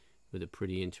Shapes, with a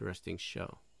pretty interesting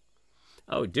show.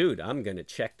 Oh, dude, I'm going to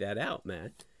check that out,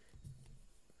 man.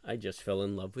 I just fell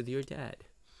in love with your dad.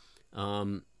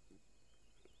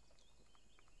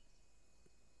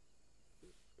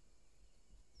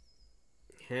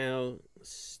 How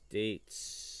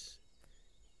states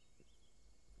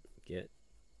get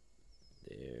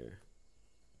their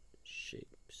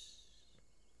shapes.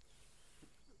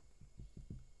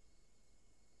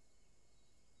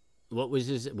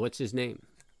 What's his name?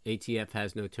 ATF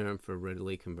has no term for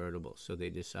readily convertible, so they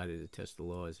decided to test the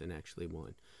laws and actually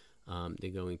won.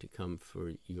 They're going to come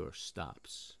for your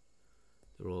stops.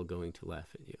 They're all going to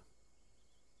laugh at you.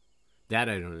 That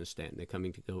I don't understand. They're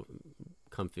coming to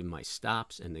come for my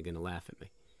stops, and they're going to laugh at me.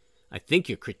 I think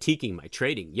you're critiquing my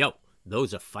trading. Yo,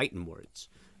 those are fighting words.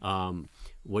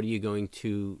 What are you going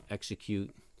to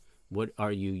execute? What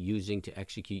are you using to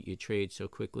execute your trade so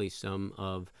quickly? Some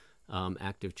of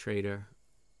active trader,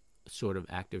 sort of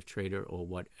active trader, or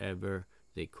whatever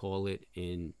they call it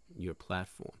in your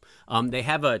platform. They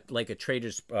have a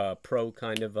Traders Pro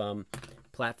kind of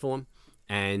platform,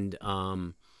 and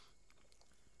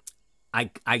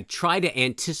I try to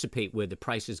anticipate where the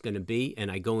price is going to be,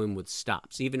 and I go in with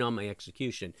stops. Even on my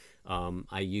execution,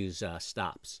 I use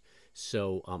stops.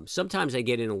 So sometimes I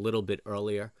get in a little bit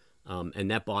earlier,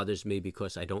 and that bothers me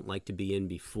because I don't like to be in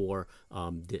before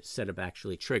the setup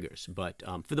actually triggers. But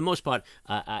for the most part,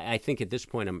 I think at this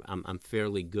point I'm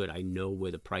fairly good. I know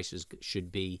where the prices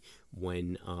should be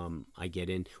when I get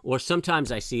in. Or sometimes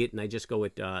I see it and I just go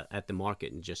at the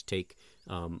market and just take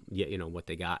what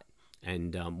they got.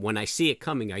 And when I see it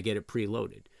coming, I get it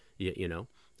preloaded.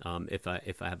 If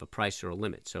I have a price or a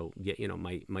limit. So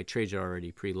my trades are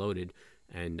already preloaded,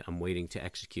 and I'm waiting to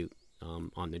execute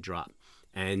on the drop.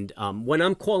 And when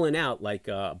I'm calling out like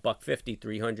buck 50,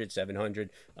 300, 700,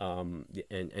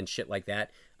 and shit like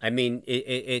that, I mean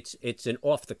it's an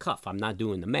off the cuff. I'm not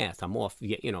doing the math. I'm off.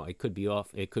 You know, it could be off.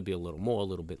 It could be a little more, a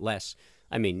little bit less.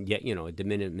 I mean, yeah, you know, a de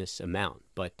minimis amount.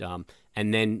 But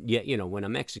and then yeah, you know, when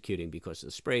I'm executing because of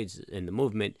the sprays and the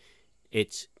movement,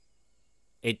 it's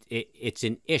it's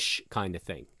an ish kind of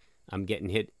thing. I'm getting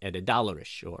hit at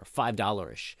 $1-ish or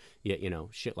 $5-ish, you know,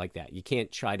 shit like that. You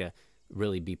can't try to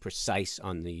really be precise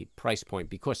on the price point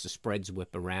because the spreads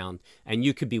whip around, and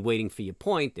you could be waiting for your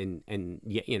point, and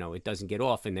you know, it doesn't get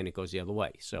off, and then it goes the other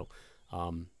way. So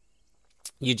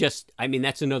you just, I mean,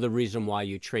 that's another reason why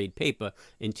you trade paper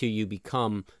until you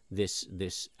become this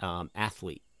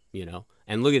athlete, you know.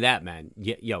 And look at that, man.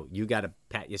 Yo, you got to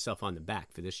pat yourself on the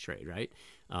back for this trade, right?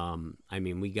 I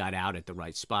mean, we got out at the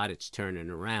right spot. It's turning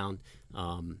around.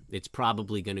 It's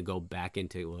probably going to go back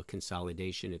into a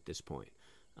consolidation at this point.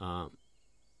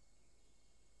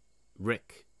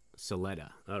 Rick Saletta.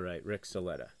 All right, Rick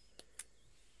Saletta.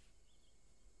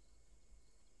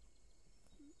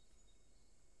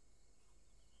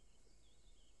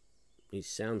 He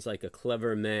sounds like a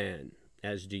clever man,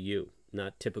 as do you.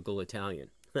 Not typical Italian.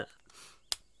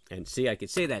 And see, I could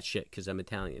say that shit because I'm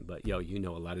Italian, but yo, you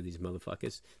know, a lot of these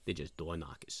motherfuckers, they're just door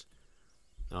knockers.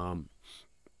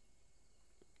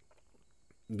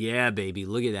 Yeah, baby,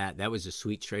 look at that. That was a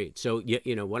sweet trade. So,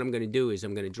 you know, what I'm going to do is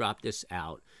I'm going to drop this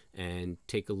out and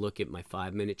take a look at my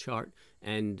 5-minute chart.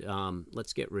 And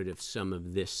let's get rid of some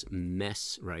of this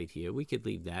mess right here. We could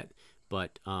leave that.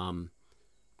 But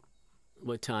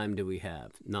what time do we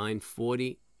have?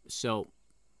 9:40. So,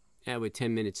 yeah, we're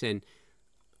 10 minutes in.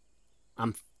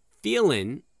 I'm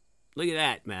feeling, look at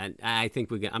that, man. I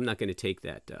think I'm not going to take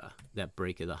that that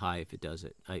break of the high if it does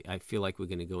it. I feel like we're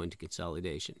going to go into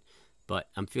consolidation. But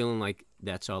I'm feeling like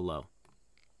that's our low.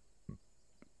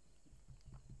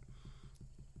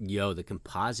 Yo, the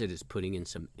composite is putting in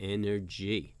some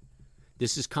energy.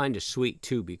 This is kind of sweet,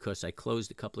 too, because I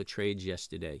closed a couple of trades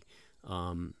yesterday.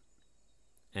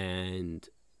 And,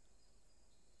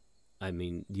 I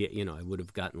mean, yeah, you know, I would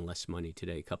have gotten less money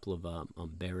today. A couple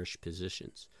of bearish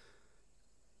positions.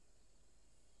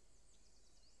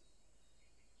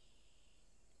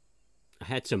 I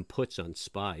had some puts on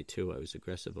SPY, too. I was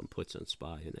aggressive on puts on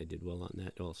SPY, and I did well on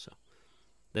that also.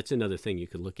 That's another thing you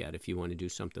could look at if you want to do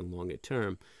something longer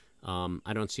term.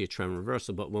 I don't see a trend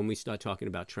reversal, but when we start talking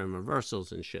about trend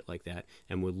reversals and shit like that,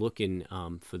 and we're looking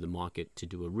for the market to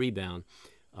do a rebound,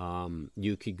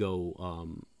 you could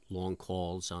go long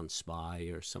calls on SPY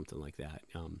or something like that,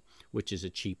 which is a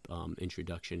cheap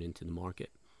introduction into the market.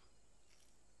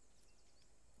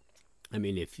 I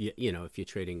mean, if you're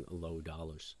trading low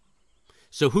dollars.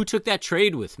 So who took that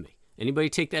trade with me? Anybody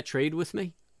take that trade with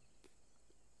me?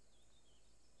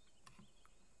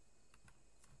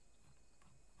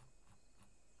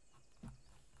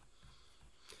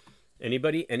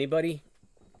 Anybody? Anybody?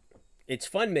 It's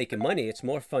fun making money. It's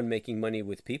more fun making money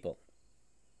with people.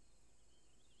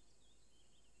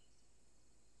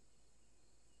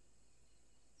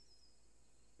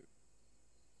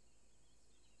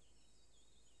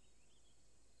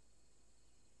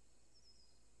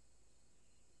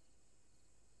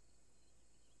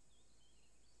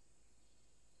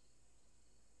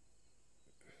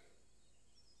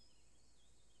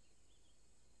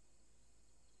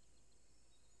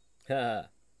 The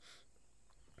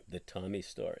Tommy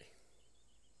story.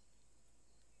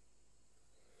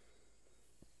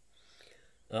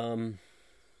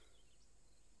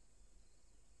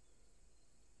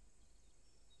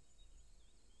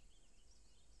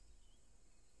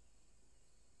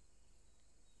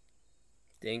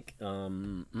 Think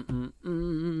no.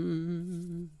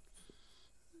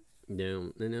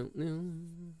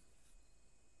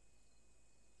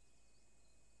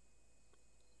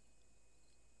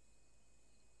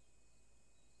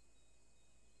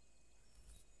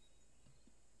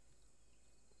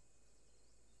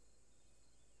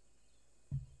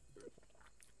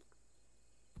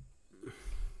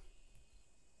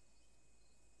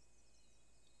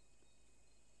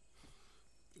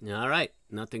 All right,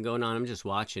 nothing going on. I'm just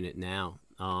watching it now.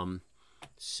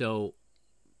 So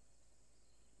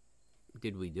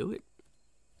did we do it?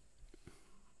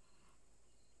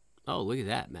 Oh, look at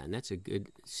that, man. That's a good.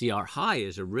 See, our high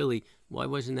is a really. Why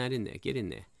wasn't that in there? Get in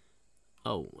there.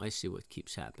 Oh, I see what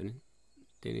keeps happening.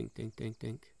 Ding, ding, ding, ding,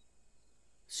 ding.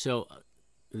 So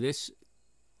this.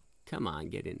 Come on,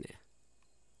 get in there.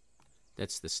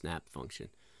 That's the snap function.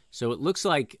 So it looks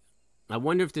like. I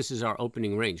wonder if this is our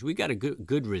opening range. We got a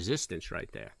good resistance right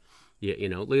there. Yeah, you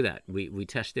know, look at that. We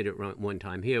tested it one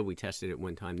time here. We tested it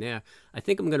one time there. I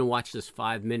think I'm going to watch this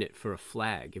 5 minute for a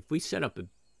flag. If we set up a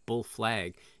bull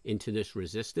flag into this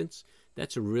resistance,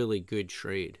 that's a really good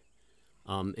trade.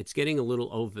 It's getting a little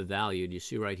overvalued. You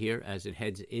see right here as it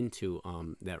heads into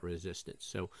that resistance.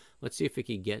 So let's see if it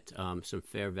can get some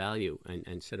fair value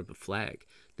and set up a flag.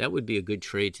 That would be a good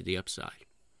trade to the upside.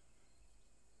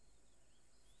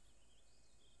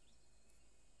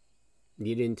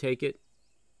 You didn't take it?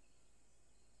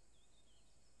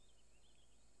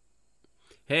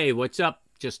 Hey, what's up?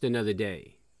 Just another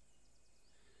day.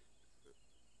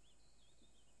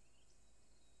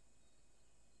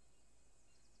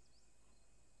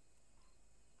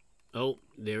 Oh,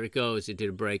 there it goes. It did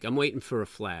a break. I'm waiting for a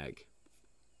flag.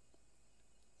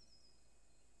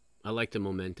 I like the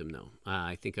momentum, though.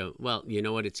 I think, well, you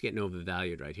know what? It's getting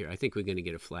overvalued right here. I think we're going to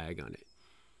get a flag on it.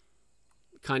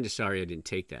 Kind of sorry I didn't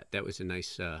take that. That was a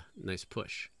nice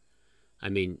push. I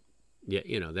mean, yeah,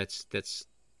 you know, that's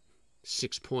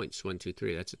 6 points. 1, 2,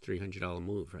 3. That's a $300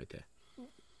 move right there.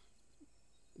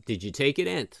 Did you take it,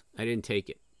 Ant? I didn't take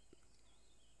it.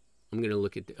 I'm going to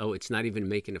look at oh, it's not even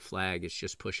making a flag. It's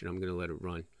just pushing. I'm going to let it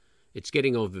run. It's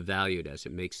getting overvalued as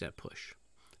it makes that push.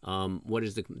 What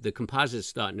is the composite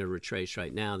starting to retrace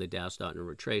right now? The Dow's starting to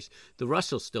retrace. The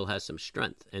Russell still has some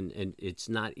strength, and it's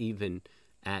not even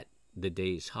at the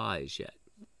day's highs yet.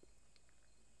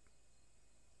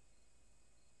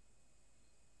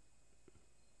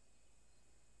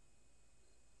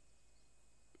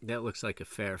 That looks like a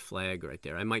fair flag right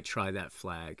there. I might try that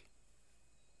flag.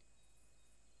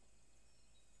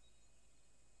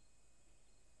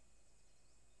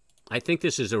 I think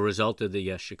this is a result of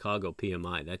the Chicago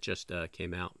PMI. That just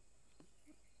came out.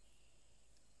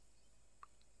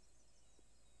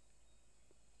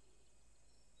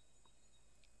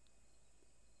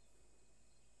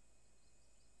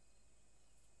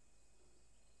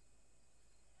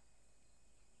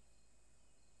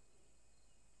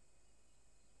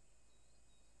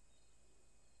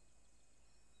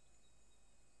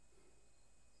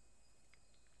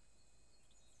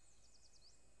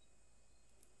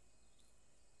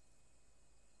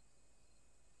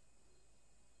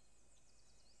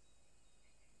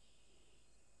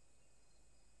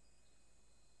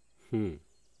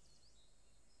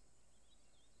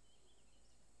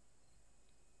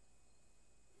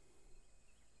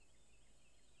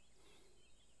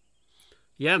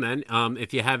 Yeah, man.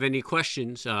 If you have any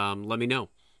questions, let me know.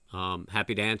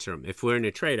 Happy to answer them. If we're in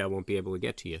a trade, I won't be able to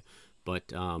get to you.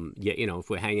 But yeah, you know, if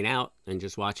we're hanging out and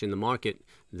just watching the market,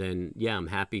 then yeah, I'm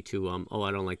happy to. Oh,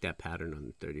 I don't like that pattern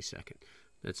on the 30-second.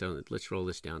 Let's roll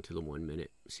this down to the 1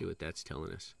 minute. See what that's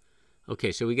telling us.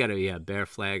 Okay, so we got a bear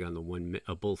flag on the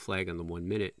a bull flag on the 1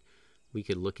 minute. We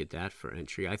could look at that for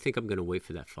entry. I think I'm going to wait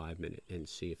for that 5 minute and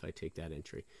see if I take that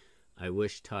entry. I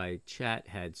wish Thai chat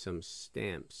had some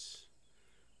stamps.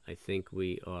 I think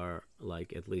we are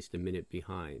like at least a minute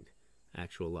behind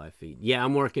actual live feed. Yeah,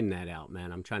 I'm working that out,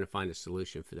 man. I'm trying to find a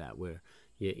solution for that where,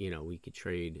 you know, we could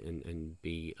trade and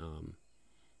be, look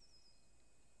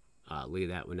at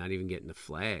that. We're not even getting the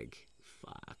flag.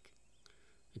 Fuck.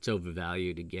 It's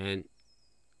overvalued again.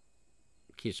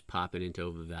 Keeps popping into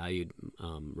overvalued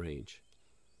range.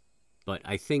 But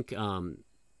I think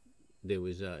there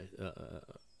was a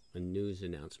news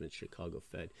announcement, Chicago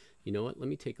Fed. You know what? Let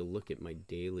me take a look at my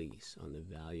dailies on the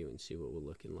value and see what we're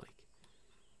looking like.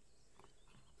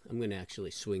 I'm going to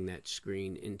actually swing that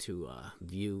screen into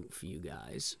view for you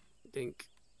guys. I think.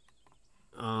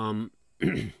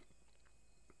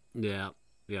 Yeah.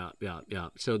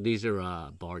 So these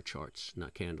are bar charts,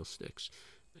 not candlesticks.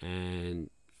 And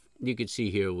you can see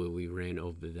here where we ran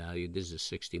overvalued. This is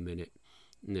a 60-minute.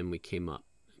 And then we came up.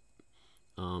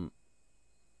 I'm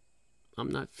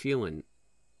not feeling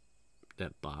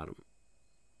that bottom.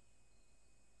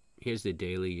 Here's the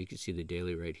daily. You can see the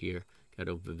daily right here. Got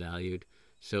overvalued.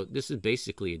 So this is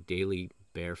basically a daily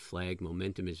bear flag.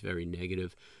 Momentum is very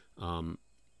negative. So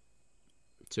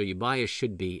your bias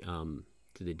should be to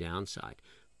the downside.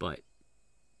 But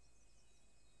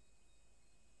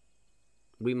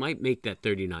we might make that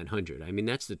 3,900. I mean,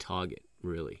 that's the target,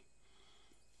 really.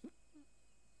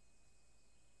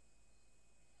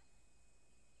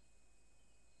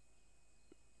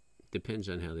 Depends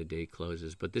on how the day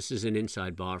closes. But this is an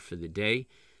inside bar for the day.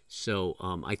 So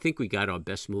I think we got our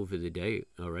best move of the day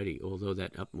already, although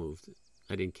that up move,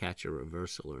 I didn't catch a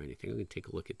reversal or anything. I'm going to take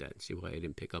a look at that and see why I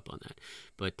didn't pick up on that.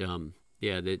 But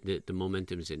yeah, the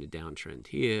momentum is in a downtrend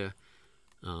here,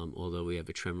 although we have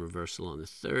a trend reversal on the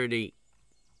 30.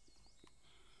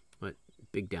 But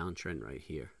big downtrend right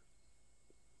here.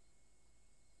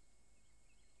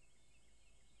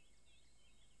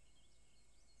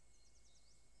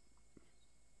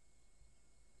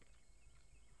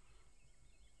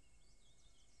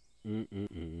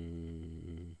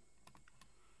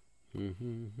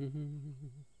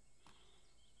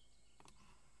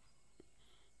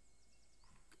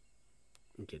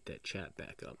 Get that chat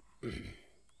back up. It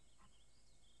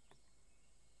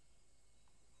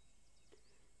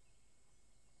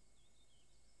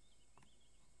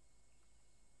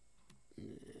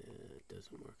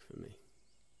doesn't work for me.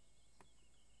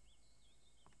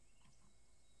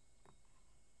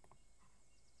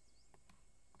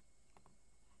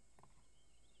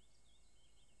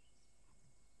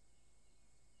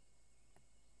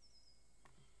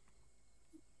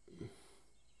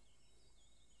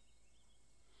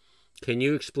 Can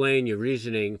you explain your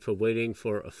reasoning for waiting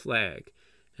for a flag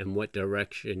and what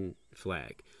direction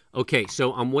flag? Okay,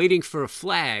 so I'm waiting for a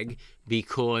flag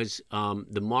because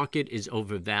the market is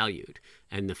overvalued,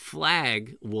 and the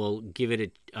flag will give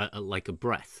it like a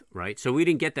breath, right? So we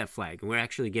didn't get that flag, and we're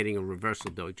actually getting a reversal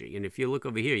doji. And if you look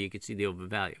over here, you can see the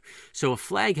overvalue. So a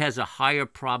flag has a higher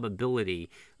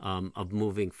probability of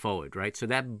moving forward, right? So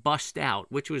that bust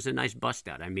out, which was a nice bust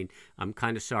out. I mean, I'm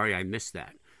kind of sorry I missed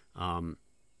that.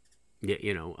 Yeah,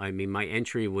 you know, I mean, my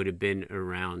entry would have been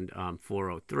around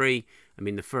 403. I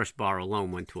mean, the first bar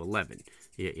alone went to 11.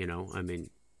 You know, I mean,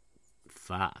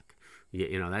 fuck.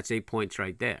 You know, that's 8 points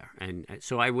right there. And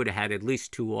so I would have had at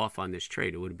least 2 off on this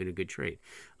trade. It would have been a good trade.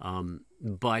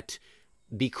 But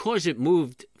because it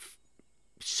moved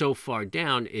so far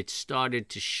down, it started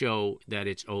to show that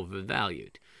it's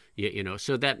overvalued. You know,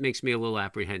 so that makes me a little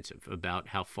apprehensive about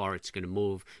how far it's going to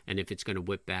move and if it's going to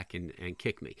whip back and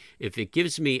kick me. If it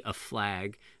gives me a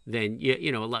flag, then,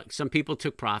 you know, some people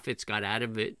took profits, got out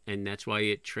of it, and that's why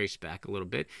it traced back a little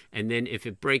bit. And then if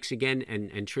it breaks again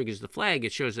and triggers the flag,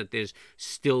 it shows that there's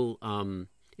still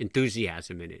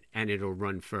enthusiasm in it, and it'll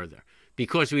run further.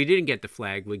 Because we didn't get the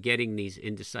flag, we're getting these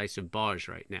indecisive bars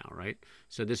right now, right?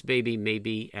 So this baby may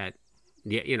be at,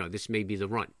 you know, this may be the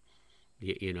run.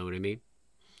 You know what I mean?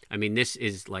 I mean, this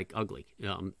is like ugly.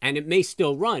 And it may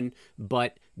still run,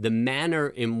 but the manner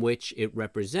in which it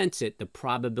represents it, the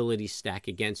probabilities stack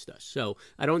against us. So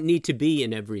I don't need to be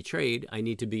in every trade. I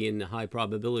need to be in the high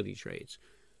probability trades.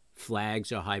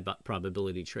 Flags are high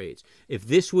probability trades. If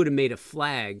this would have made a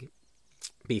flag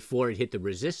before it hit the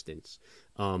resistance,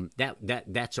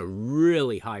 that's a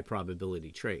really high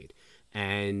probability trade.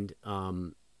 And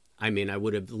I mean, I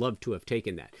would have loved to have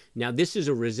taken that. Now, this is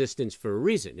a resistance for a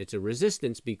reason. It's a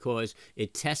resistance because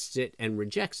it tests it and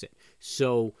rejects it.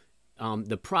 So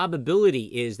the probability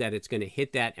is that it's going to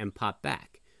hit that and pop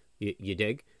back. You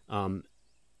dig?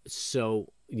 So,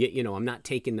 you know, I'm not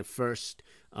taking the first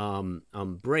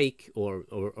break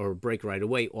or break right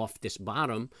away off this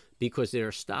bottom because there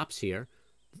are stops here.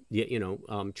 You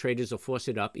know, traders will force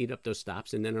it up, eat up those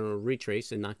stops, and then it'll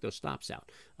retrace and knock those stops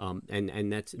out. And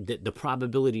that's the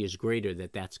probability is greater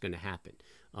that that's going to happen.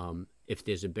 If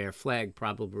there's a bear flag,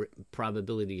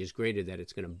 probability is greater that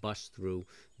it's going to bust through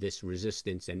this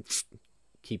resistance and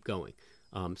keep going.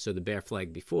 So the bear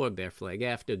flag before, bear flag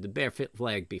after. The bear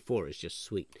flag before is just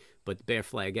sweet, but the bear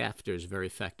flag after is very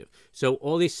effective. So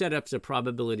all these setups are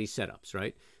probability setups,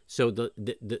 right? So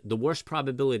the worst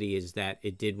probability is that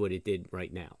it did what it did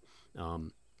right now.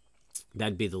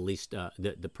 That'd be the least.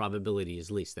 The probability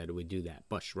is least that it would do that,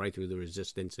 bust right through the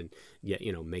resistance and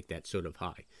you know, make that sort of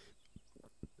high.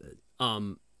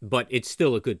 But it's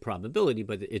still a good probability,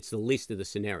 but it's the least of the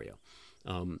scenario.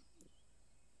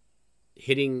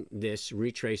 Hitting this,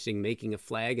 retracing, making a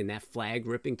flag, and that flag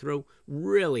ripping through,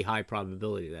 really high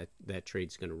probability that that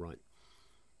trade's going to run.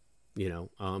 You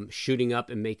know, shooting up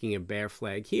and making a bear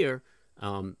flag here,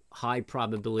 high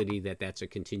probability that that's a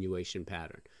continuation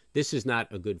pattern. This is not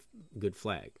a good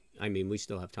flag. I mean, we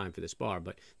still have time for this bar,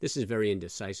 but this is very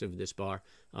indecisive, this bar.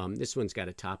 This one's got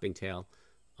a topping tail.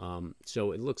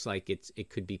 So it looks like it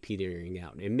could be petering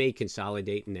out. It may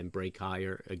consolidate and then break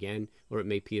higher again, or it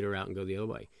may peter out and go the other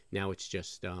way. Now it's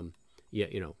just, yeah,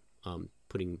 you know,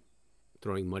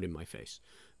 throwing mud in my face.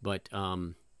 But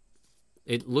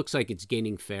it looks like it's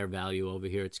gaining fair value over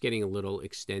here. It's getting a little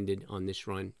extended on this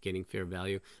run, getting fair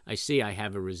value. I see I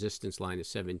have a resistance line of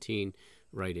 17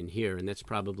 right in here, and that's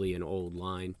probably an old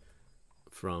line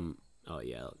from, oh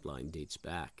yeah, line dates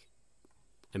back.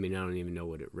 I mean, I don't even know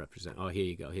what it represents. Oh, here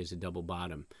you go. Here's a double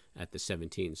bottom at the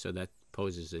 17. So that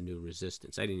poses a new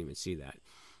resistance. I didn't even see that.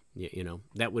 You know,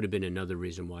 that would have been another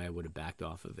reason why I would have backed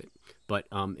off of it. But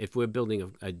if we're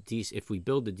building if we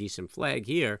build a decent flag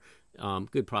here,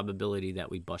 good probability that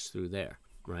we bust through there,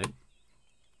 right?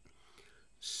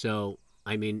 So,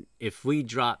 I mean, if we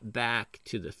drop back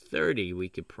to the 30, we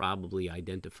could probably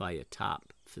identify a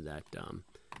top for that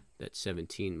that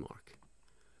 17 mark.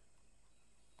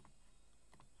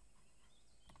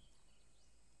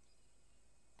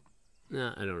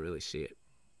 No, I don't really see it.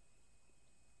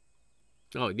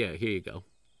 Oh, yeah, here you go.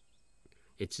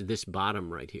 It's this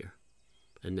bottom right here,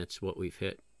 and that's what we've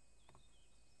hit.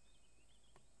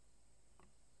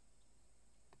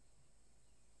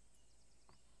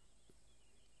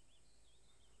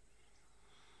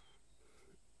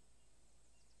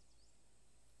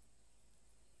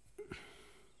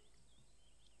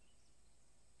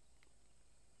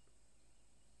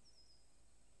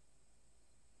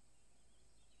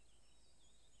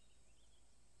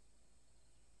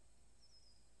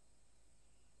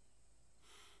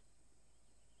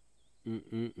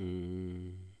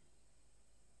 Mm-mm-mm.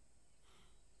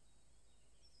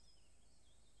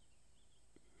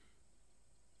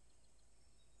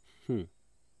 Hmm.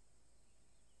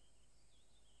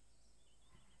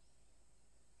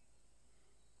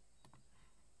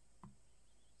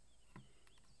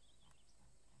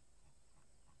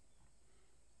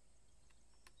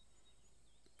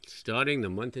 Starting the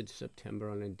month of September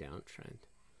on a downtrend.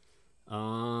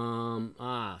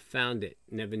 Found it.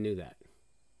 Never knew that.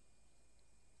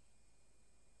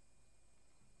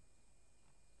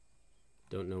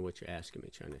 Don't know what you're asking me,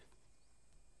 trying to.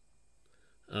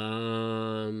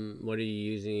 What are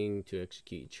you using to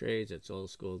execute trades? That's old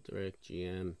school direct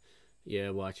GM.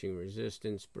 Yeah, watching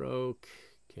resistance broke.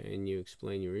 Can you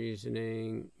explain your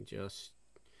reasoning? Just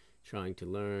trying to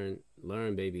learn.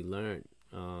 Learn, baby, learn.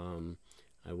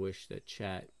 I wish that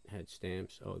chat had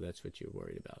stamps. Oh, that's what you're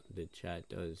worried about. The chat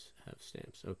does have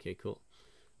stamps. Okay, cool.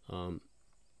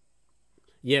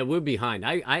 Yeah, we're behind.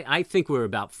 I think we're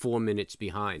about 4 minutes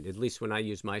behind. At least when I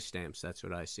use my stamps, that's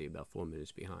what I see, about 4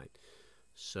 minutes behind.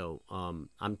 So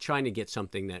I'm trying to get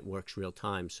something that works real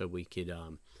time so we could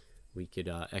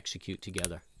execute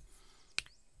together.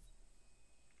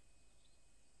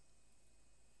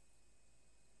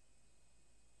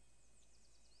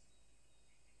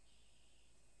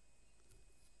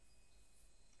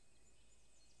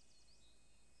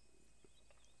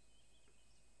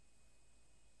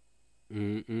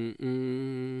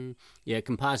 Mm-mm-mm. Yeah,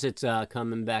 composites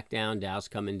coming back down. Dow's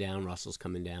coming down. Russell's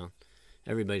coming down.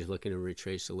 Everybody's looking to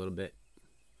retrace a little bit.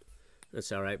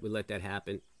 That's all right. We let that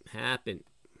happen.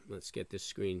 Let's get this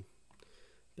screen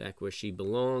back where she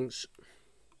belongs.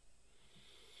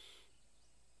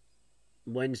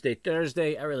 Wednesday,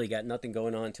 Thursday. I really got nothing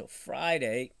going on until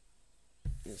Friday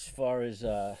as far as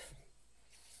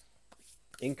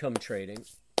income trading.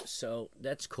 So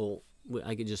that's cool.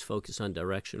 I could just focus on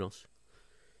directionals.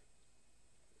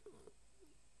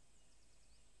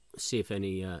 See if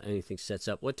anything sets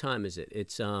up. What time is it?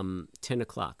 It's 10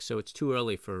 o'clock. So it's too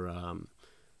early for a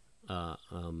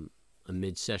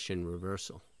mid-session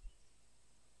reversal.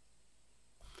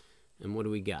 And what do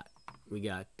we got? We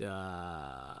got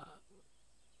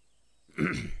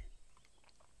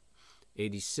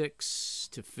 86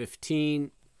 to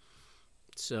 15.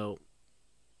 So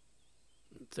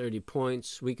 30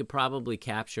 points. We could probably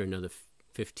capture another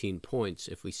 15 points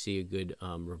if we see a good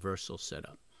reversal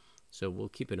setup. So we'll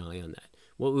keep an eye on that.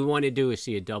 What we want to do is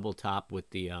see a double top with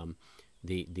the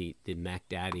Mac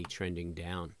Daddy trending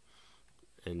down,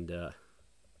 and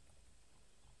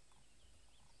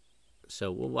so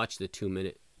we'll watch the 2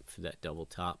 minute for that double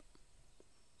top,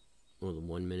 or the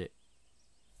 1 minute.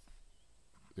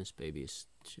 This baby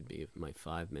should be my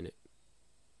 5 minute.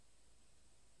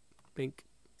 Bink.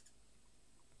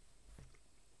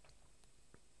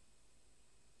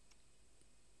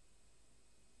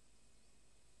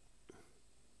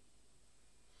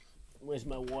 Where's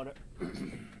my water?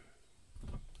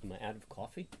 Am I out of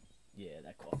coffee? Yeah,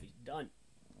 that coffee's done.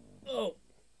 Oh!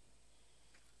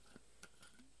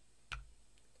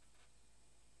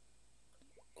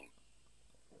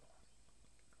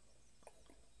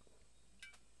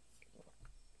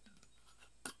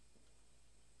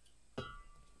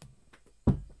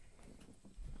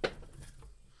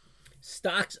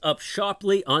 Stocks up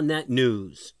sharply on that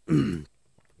news.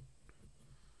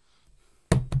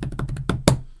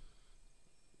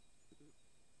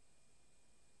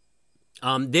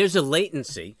 There's a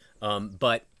latency,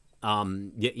 but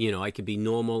I could be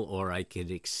normal or I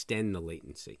could extend the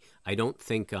latency. I don't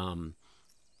think,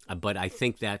 but I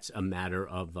think that's a matter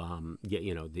of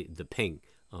the ping.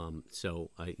 I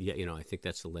think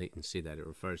that's the latency that it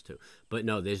refers to. But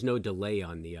no, there's no delay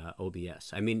on the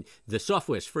OBS. I mean, the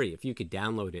software is free. If you could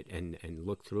download it and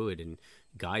look through it and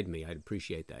guide me, I'd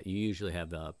appreciate that. You usually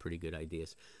have pretty good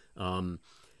ideas.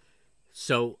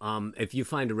 So if you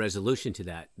find a resolution to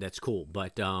that, that's cool.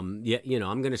 But I'm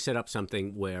going to set up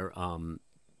something where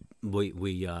we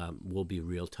will be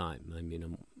real time. I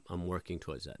mean, I'm working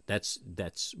towards that. That's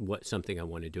something I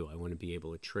want to do. I want to be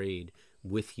able to trade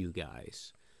with you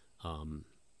guys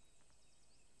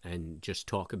and just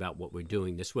talk about what we're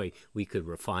doing. This way we could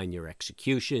refine your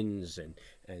executions, and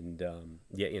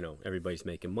yeah, everybody's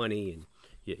making money, and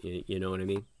you know what I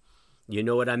mean. You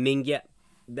know what I mean? Yeah,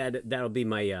 that'll be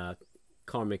my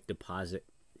karmic deposit.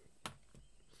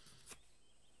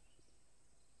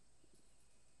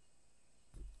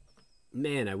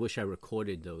 Man, I wish I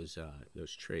recorded those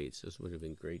trades. Those would have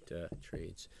been great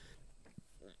trades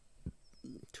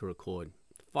to record.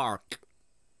 Fark.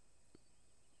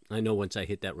 I know once I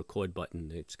hit that record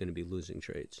button, it's going to be losing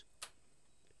trades.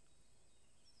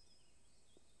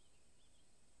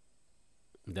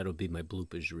 That'll be my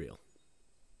bloopers reel.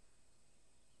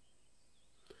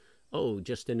 Oh,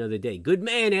 just another day. Good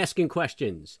man asking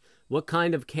questions. What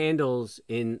kind of candles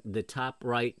in the top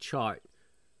right chart?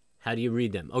 How do you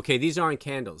read them? Okay, these aren't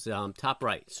candles. Top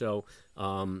right. So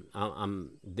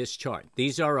this chart.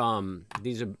 These are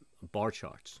bar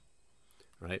charts,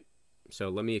 right? So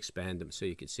let me expand them so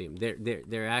you can see them.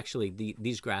 They're actually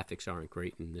these graphics aren't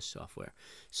great in this software.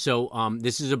 So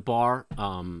this is a bar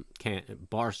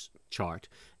chart,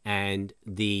 and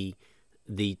the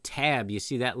tab. You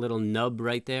see that little nub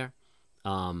right there,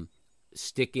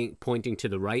 pointing to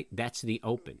the right. That's the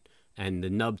open, and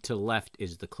the nub to the left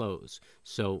is the close.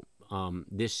 So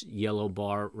this yellow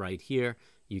bar right here,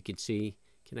 you can see.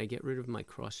 Can I get rid of my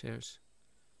crosshairs?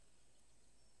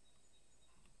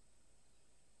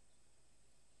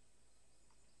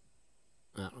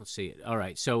 I don't see it. All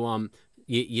right. So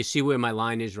you see where my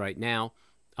line is right now.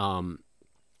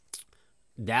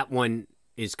 That one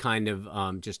is kind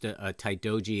of just a tight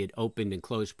doji. It opened and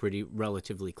closed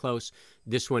relatively close.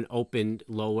 This one opened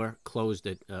lower, closed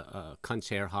at cunt's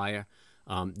hair higher.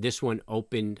 This one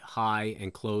opened high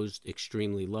and closed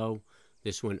extremely low.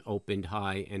 This one opened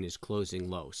high and is closing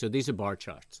low. So these are bar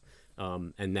charts,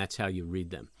 and that's how you read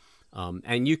them.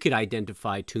 And you could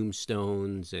identify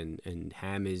tombstones and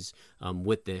hammers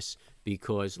with this,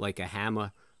 because like a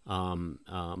hammer,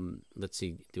 let's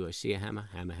see, do I see a hammer?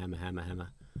 Hammer.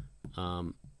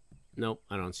 Nope,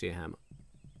 I don't see a hammer.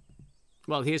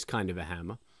 Well, here's kind of a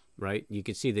hammer, right? You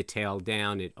can see the tail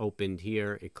down. It opened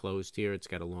here, it closed here. It's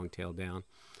got a long tail down.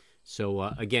 So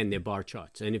again, they're bar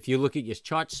charts. And if you look at your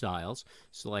chart styles,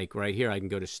 so like right here, I can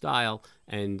go to style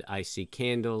and I see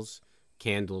candles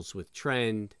with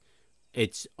trend.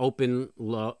 It's open,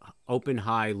 low, open,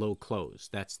 high, low, close.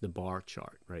 That's the bar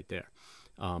chart right there.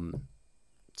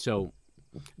 So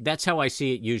that's how I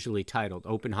see it usually titled: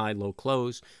 open, high, low,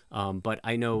 close. But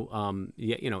I know,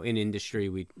 in industry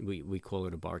we call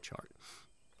it a bar chart.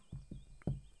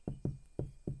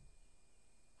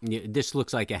 Yeah, this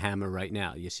looks like a hammer right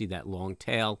now. You see that long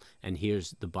tail, and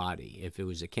here's the body. If it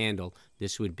was a candle,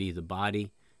 this would be the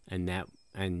body, and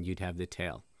you'd have the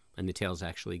tail. And the tail's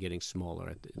actually getting smaller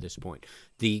at this point.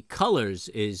 The colors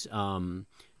is kind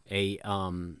of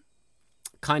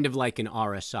like an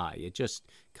RSI. It just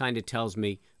kind of tells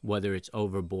me whether it's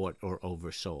overbought or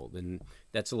oversold. And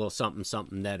that's a little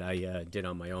something that I did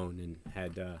on my own, and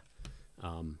had a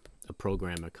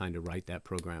programmer kind of write that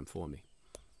program for me.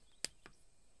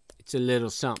 It's a little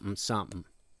something.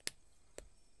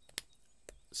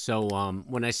 So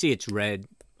when I see it's red,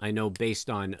 I know based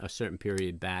on a certain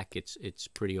period back, it's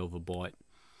pretty overbought.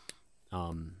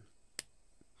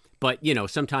 But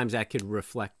sometimes that could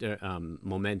reflect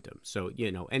momentum. So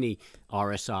any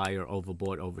RSI or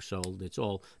overbought, oversold, it's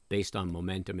all based on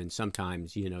momentum. And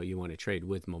sometimes you want to trade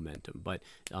with momentum. But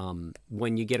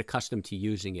when you get accustomed to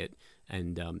using it,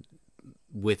 and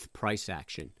with price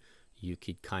action, you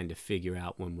could kind of figure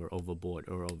out when we're overbought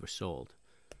or oversold.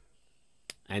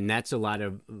 And that's a lot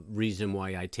of reason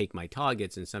why I take my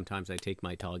targets, and sometimes I take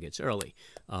my targets early,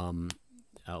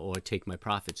 or take my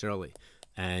profits early,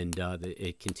 and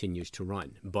it continues to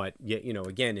run. But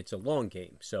again, it's a long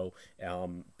game. So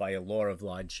by a law of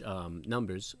large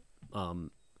numbers,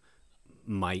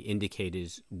 my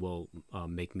indicators will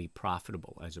make me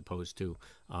profitable, as opposed to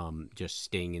just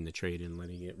staying in the trade and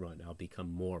letting it run. I'll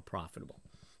become more profitable.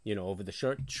 Over the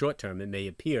short term, it may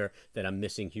appear that I'm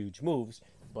missing huge moves,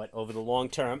 but over the long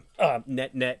term,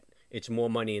 net, it's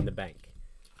more money in the bank.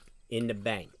 In the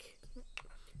bank.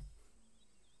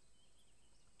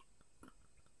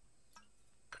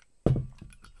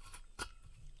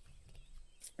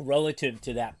 Relative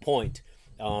to that point,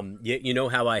 you know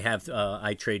how I have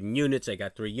I trade in units. I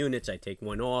got 3 units. I take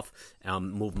one off,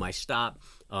 move my stop.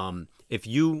 If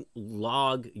you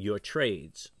log your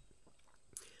trades,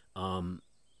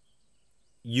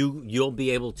 you'll be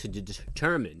able to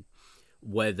determine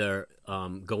whether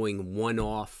going one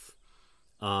off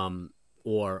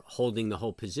or holding the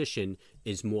whole position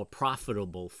is more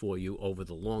profitable for you over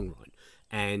the long run.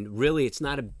 And really, it's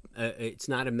not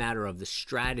a matter of the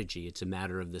strategy; it's a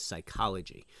matter of the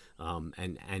psychology,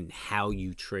 and how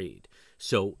you trade.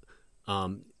 So,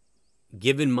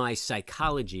 given my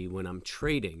psychology when I'm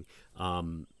trading,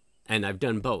 and I've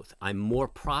done both, I'm more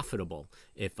profitable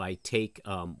if I take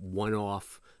one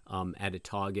off at a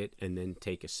target and then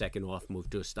take a second off, move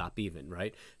to a stop even,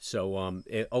 right? So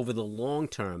over the long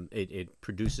term, it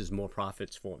produces more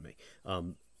profits for me.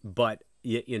 But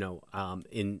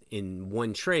in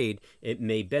one trade, it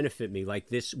may benefit me. Like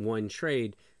this one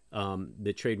trade,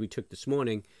 the trade we took this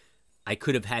morning, I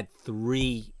could have had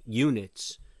 3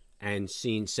 units and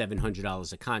seen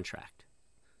 $700 a contract.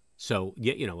 So,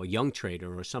 a young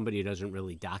trader or somebody who doesn't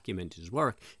really document his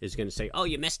work is going to say, "Oh,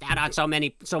 you missed out on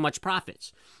so much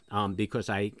profits," because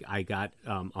I got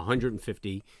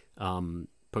 150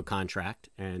 per contract,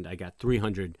 and I got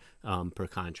 300 per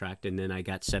contract, and then I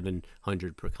got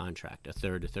 700 per contract, a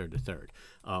third.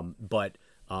 But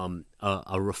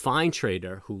a refined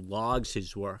trader who logs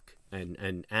his work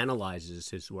and analyzes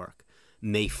his work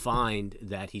may find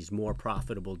that he's more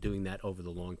profitable doing that over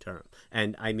the long term.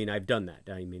 And I mean, I've done that.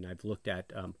 I mean, I've looked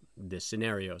at the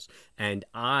scenarios, and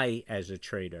I, as a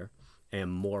trader, am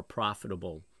more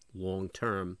profitable long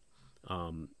term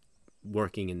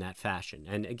working in that fashion.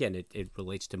 And again, it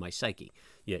relates to my psyche.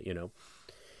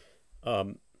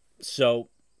 So,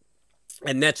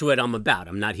 and that's what I'm about.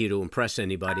 I'm not here to impress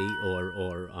anybody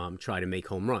or try to make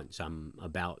home runs. I'm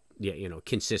about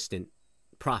consistent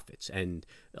profits. And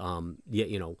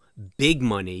big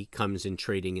money comes in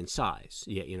trading in size.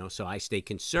 So I stay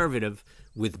conservative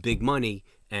with big money,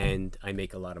 and I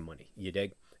make a lot of money. You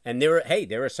dig? And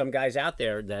there are some guys out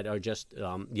there that are just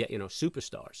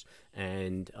superstars,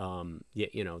 and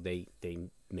they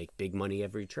make big money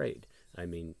every trade. I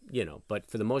mean, but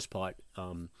for the most part,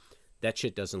 that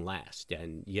shit doesn't last.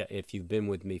 And if you've been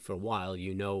with me for a while,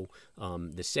 the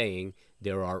saying,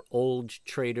 there are old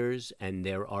traders and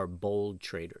there are bold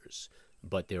traders,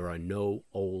 but there are no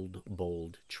old,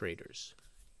 bold traders.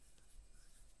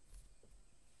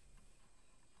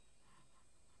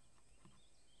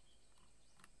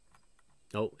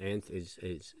 Oh, Anth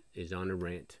is on a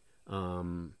rant.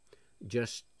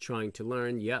 Just trying to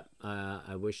learn. Yep.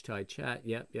 I wish I'd chat.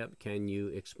 Yep. Can you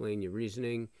explain your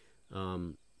reasoning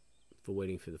for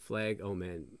waiting for the flag? Oh,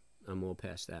 man, I'm all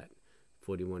past that.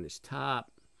 41 is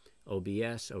top.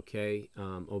 OBS, okay.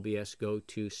 OBS, go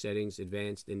to settings,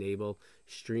 advanced, enable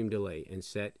stream delay, and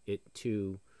set it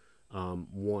to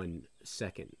 1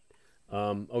 second.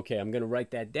 Okay, I'm going to write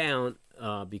that down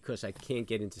because I can't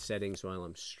get into settings while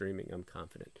I'm streaming. I'm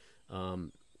confident.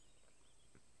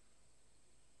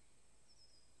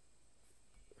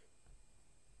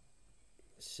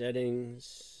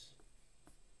 Settings,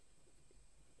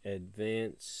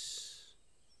 advance,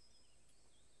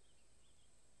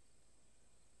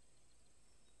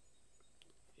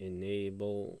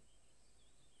 enable,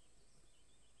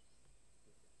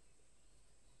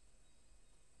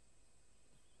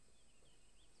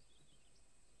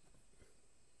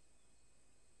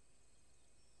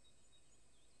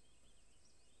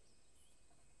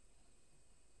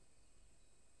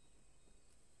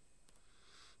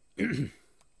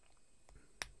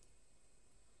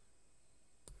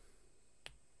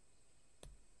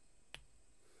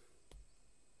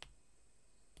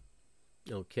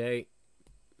 okay.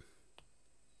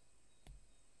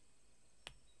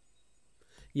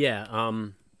 Yeah,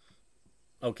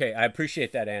 okay, I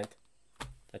appreciate that, Ant.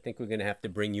 I think we're going to have to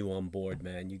bring you on board,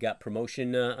 man. You got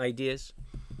promotion ideas?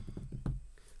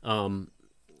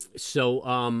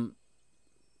 So,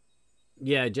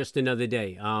 yeah, just another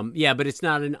day. Yeah, but it's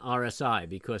not an RSI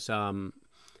because an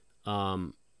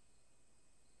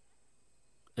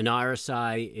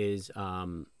RSI is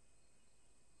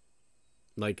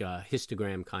like a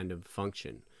histogram kind of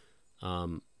function.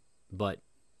 But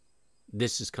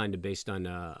this is kind of based on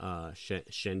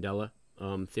Chandela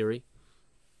theory.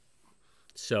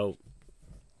 So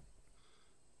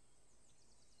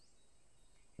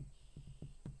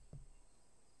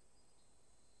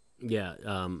yeah,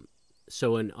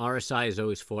 so an RSI is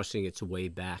always forcing its way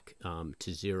back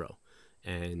to zero,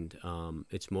 and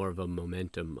it's more of a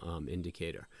momentum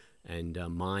indicator. And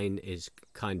mine is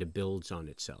kind of builds on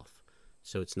itself.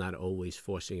 So it's not always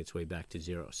forcing its way back to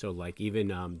zero. So like even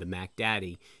the Mac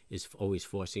Daddy is always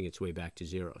forcing its way back to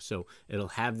zero. So it'll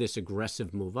have this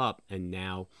aggressive move up, and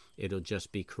now it'll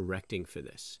just be correcting for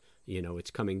this. It's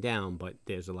coming down, but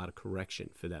there's a lot of correction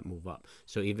for that move up.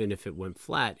 So even if it went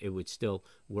flat, it would still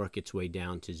work its way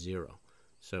down to zero.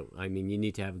 So, I mean, you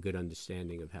need to have a good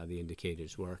understanding of how the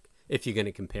indicators work if you're going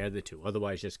to compare the two.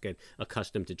 Otherwise, just get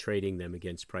accustomed to trading them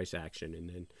against price action, and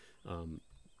then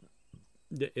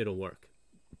it'll work.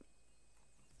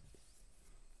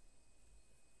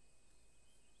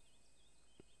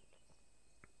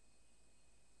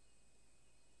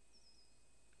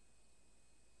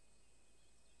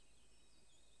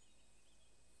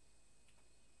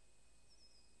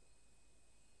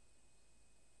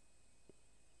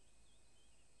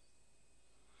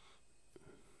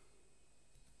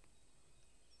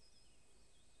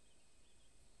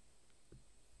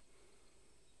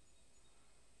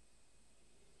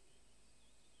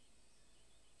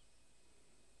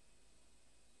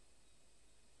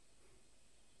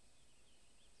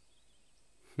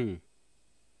 Hmm.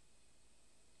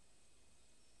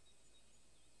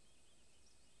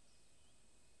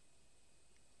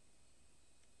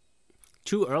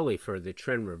 Too early for the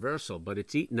trend reversal, but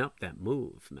it's eaten up that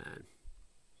move, man.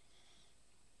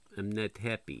 I'm not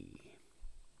happy.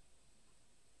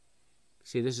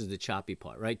 See, this is the choppy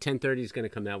part, right? 10:30 is going to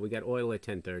come out. We got oil at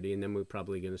 10:30, and then we're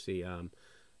probably going to see a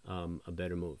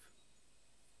better move.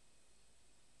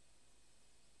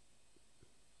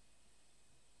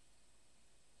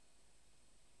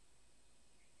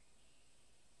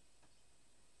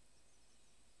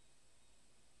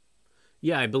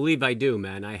 Yeah, I believe I do,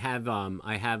 man. I have an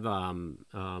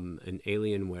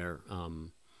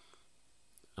Alienware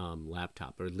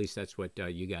laptop, or at least that's what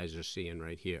you guys are seeing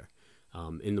right here.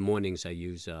 In the mornings, I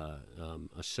use a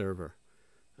server,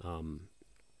 um,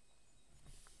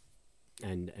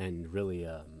 and really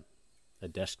a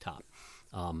desktop.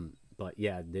 But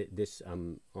yeah, this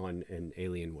on an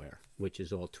Alienware, which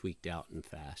is all tweaked out and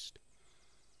fast.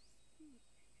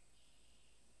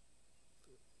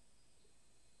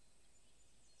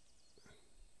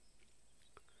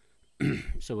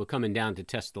 So we're coming down to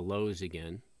test the lows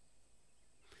again.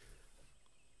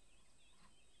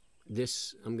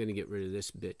 This, I'm going to get rid of this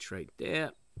bitch right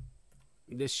there.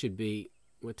 This should be,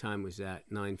 what time was that?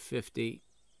 9:50,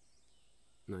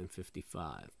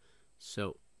 9:55.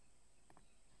 So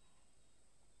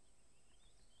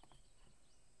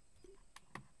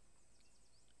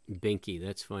Binky,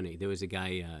 that's funny. There was a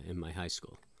guy in my high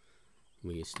school.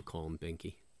 We used to call him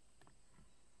Binky.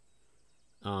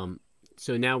 Um,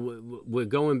 so now we're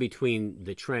going between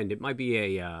the trend. It might be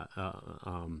a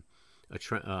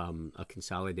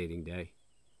consolidating day,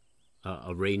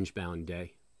 a range bound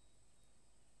day.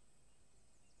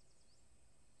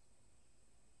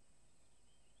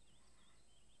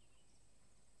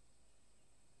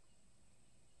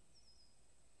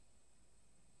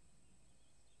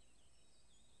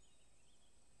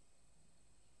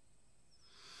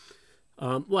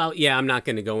 Well, yeah, I'm not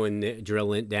going to go and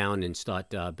drill it down and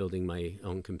start building my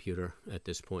own computer at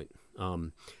this point.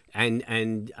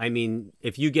 And I mean,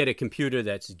 if you get a computer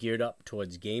that's geared up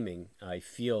towards gaming, I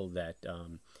feel that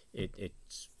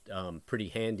it's pretty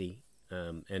handy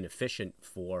and efficient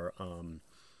for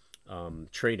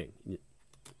trading.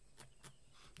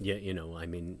 Yeah, I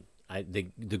mean,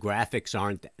 the graphics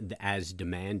aren't as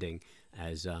demanding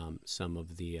as some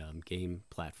of the game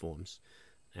platforms,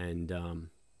 and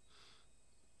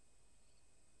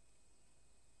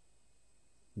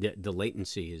the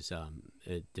latency is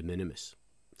de minimis.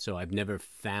 So I've never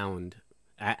found.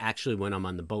 Actually, when I'm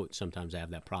on the boat, sometimes I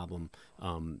have that problem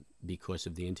because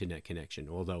of the internet connection.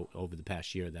 Although over the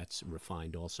past year, that's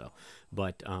refined also.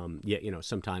 But yeah,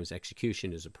 sometimes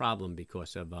execution is a problem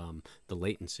because of the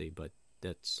latency. But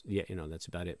that's yeah, that's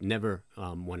about it. Never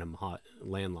when I'm hot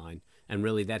landline, and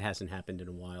really that hasn't happened in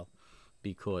a while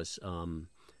because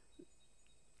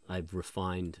I've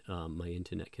refined my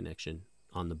internet connection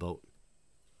on the boat.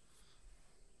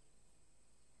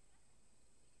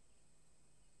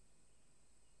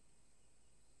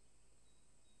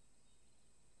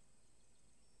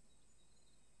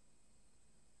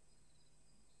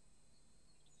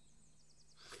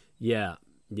 Yeah,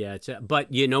 yeah.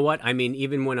 But you know what? I mean,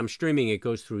 even when I'm streaming, it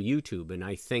goes through YouTube, and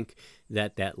I think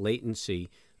that latency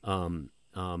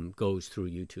goes through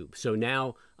YouTube. So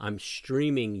now I'm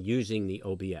streaming using the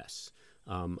OBS.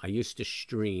 I used to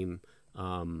stream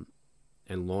and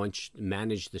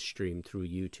manage the stream through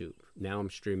YouTube. Now I'm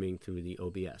streaming through the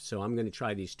OBS. So I'm going to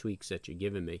try these tweaks that you're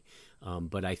giving me,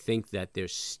 but I think that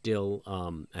there's still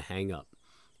a hang up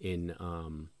in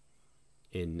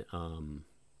in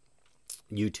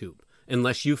YouTube.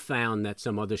 Unless you found that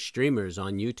some other streamers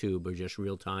on YouTube are just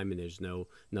real time and there's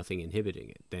nothing inhibiting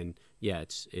it, then yeah,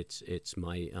 it's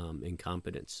my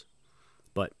incompetence.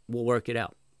 But we'll work it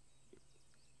out.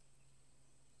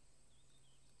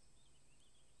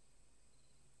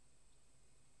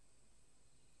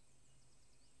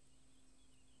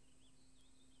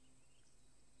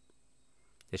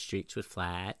 The streets were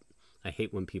flat. I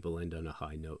hate when people end on a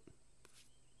high note.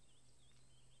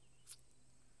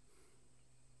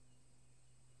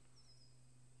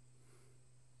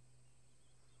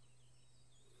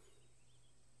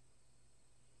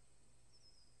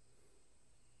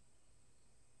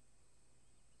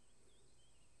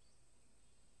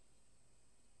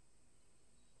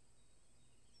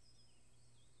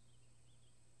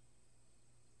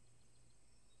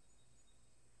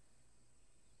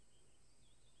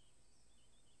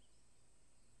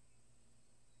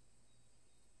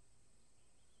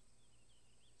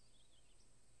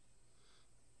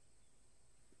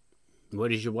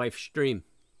 What does your wife stream?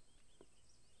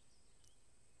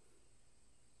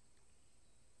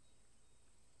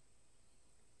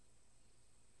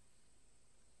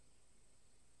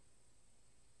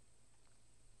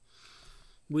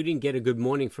 We didn't get a good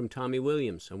morning from Tommy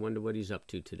Williams. I wonder what he's up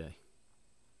to today.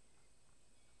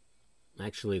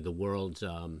 Actually, the world's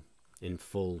in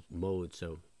full mode,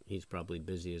 so he's probably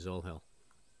busy as all hell.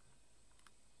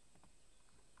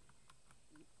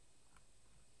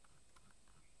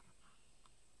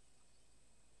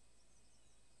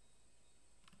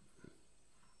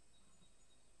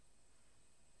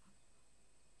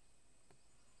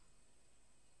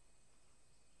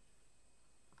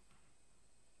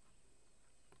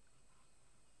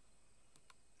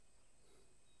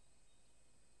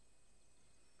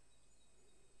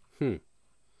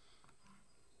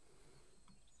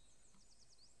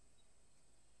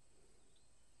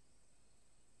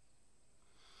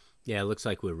 Yeah, it looks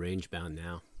like we're range bound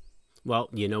now. Well,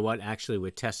 you know what? Actually,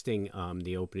 we're testing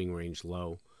the opening range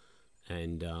low,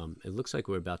 and it looks like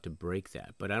we're about to break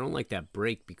that. But I don't like that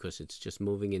break because it's just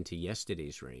moving into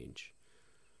yesterday's range.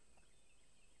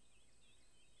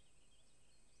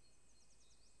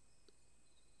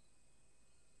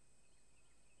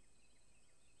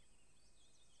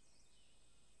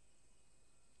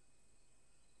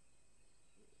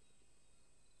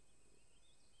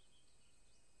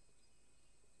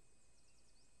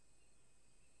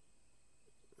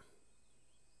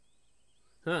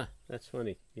 Huh? That's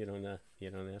funny. You don't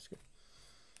ask her.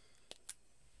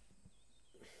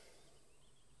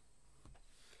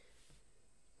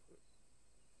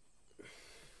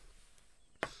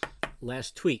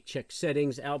 Last tweak. Check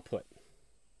settings output.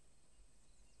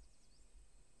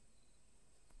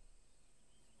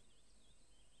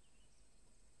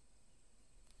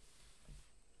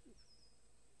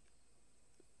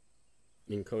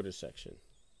 Encoder section.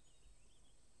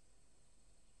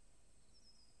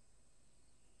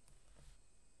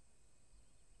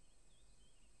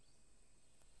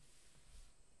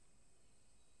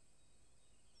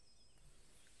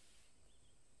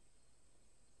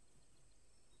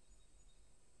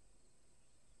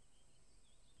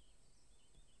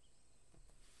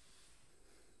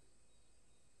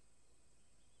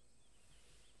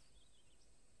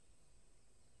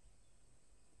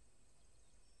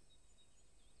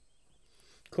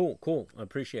 Cool, cool. I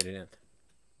appreciate it, Ant.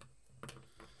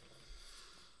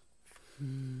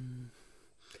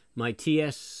 My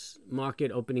TS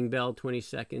market opening bell 20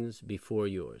 seconds before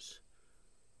yours.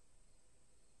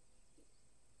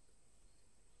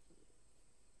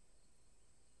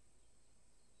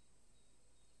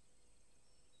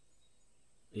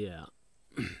 Yeah.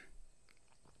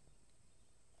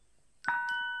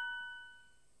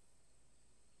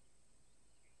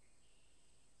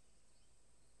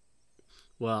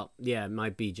 Well, yeah, it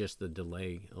might be just the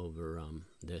delay over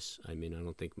this. I mean, I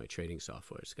don't think my trading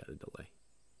software's got a delay.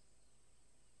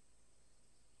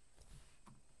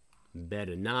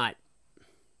 Better not.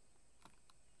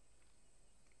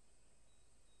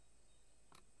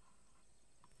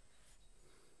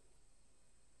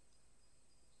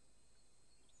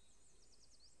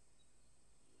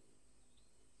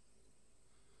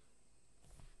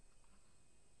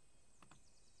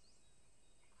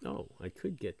 Oh, I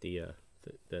could get the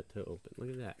that to open. Look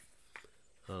at that.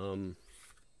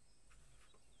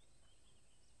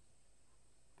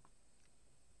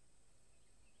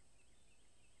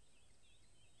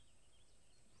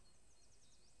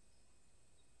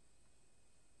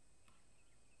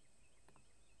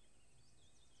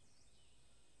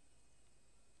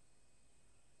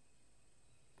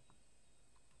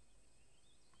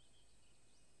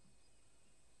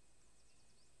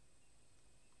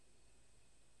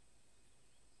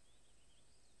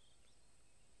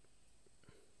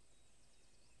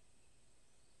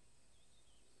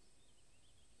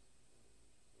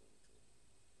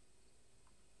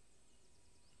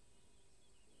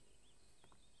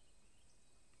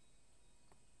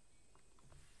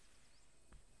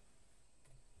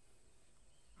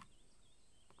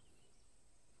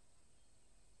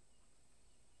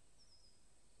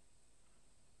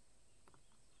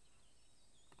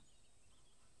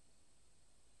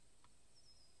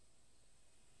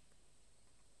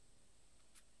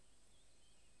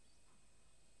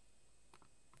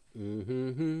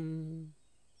 Mm-hmm.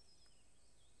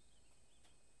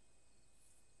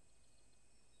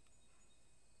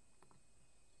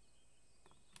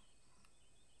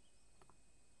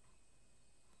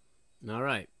 All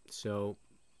right, so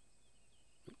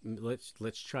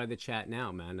let's try the chat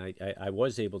now, man. I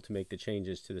was able to make the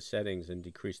changes to the settings and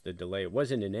decrease the delay. It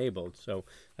wasn't enabled, so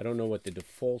I don't know what the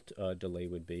default delay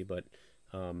would be, but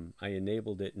I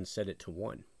enabled it and set it to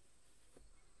 1.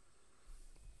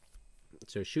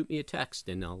 So shoot me a text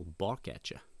and I'll bark at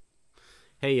you.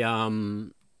 Hey,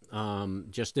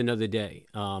 just another day.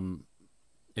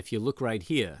 if you look right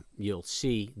here, you'll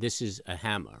see this is a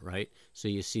hammer, right? So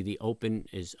you see the open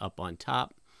is up on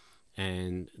top,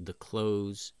 and the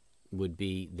close would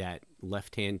be that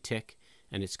left-hand tick,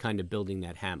 and it's kind of building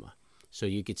that hammer. So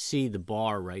you could see the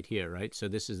bar right here, right? So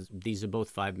these are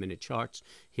both 5-minute charts.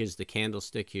 Here's the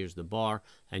candlestick, here's the bar,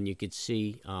 and you could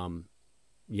see,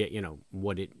 you know,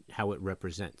 how it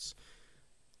represents.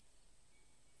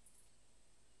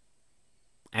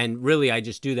 And really, I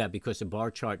just do that because a bar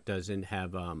chart doesn't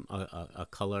have a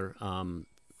color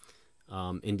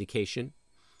indication,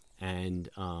 and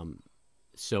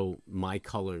so my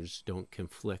colors don't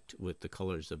conflict with the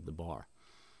colors of the bar.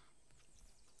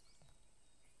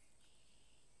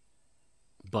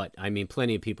 But I mean,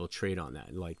 plenty of people trade on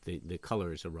that. Like the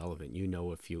color is irrelevant. You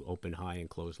know, if you open high and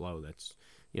close low, that's,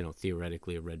 you know,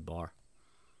 theoretically a red bar.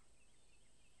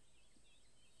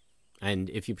 And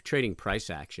if you're trading price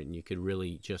action, you could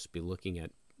really just be looking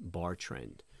at bar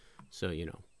trend. So, you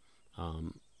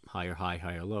know, higher high,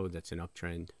 higher low, that's an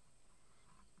uptrend.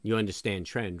 You understand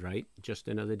trend, right? Just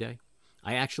another day.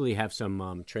 I actually have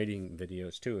some trading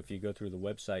videos too. If you go through the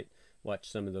website,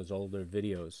 watch some of those older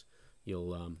videos,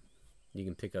 you'll you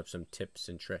can pick up some tips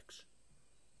and tricks.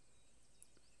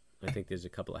 I think there's a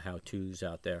couple of how-tos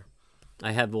out there.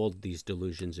 I have all these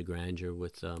delusions of grandeur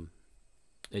with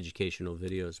educational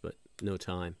videos, but no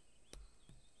time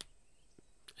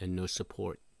and no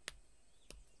support.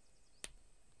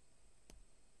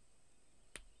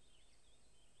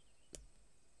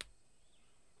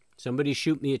 Somebody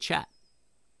shoot me a chat.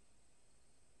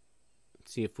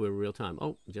 See if we're real time.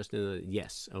 Oh, just another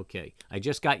yes. Okay. I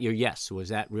just got your yes. Was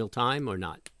that real time or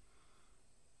not?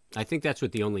 I think that's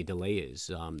what the only delay is,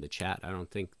 the chat. I don't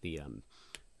think the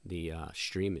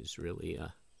stream is really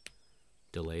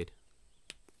delayed.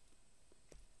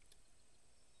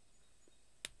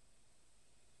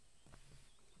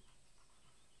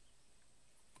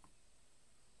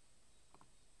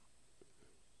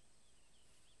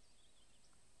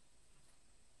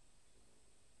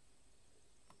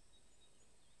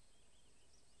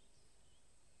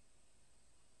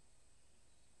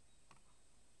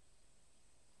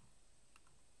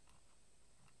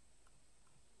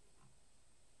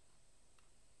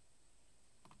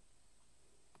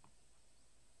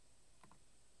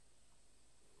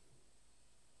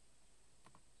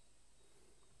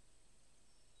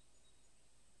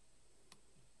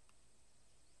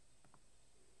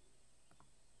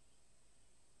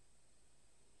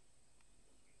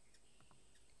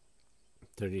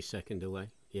 $30-second delay.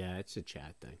 Yeah, it's a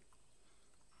chat thing.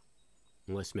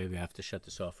 Unless maybe I have to shut the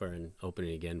software and open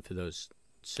it again for those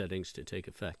settings to take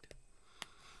effect.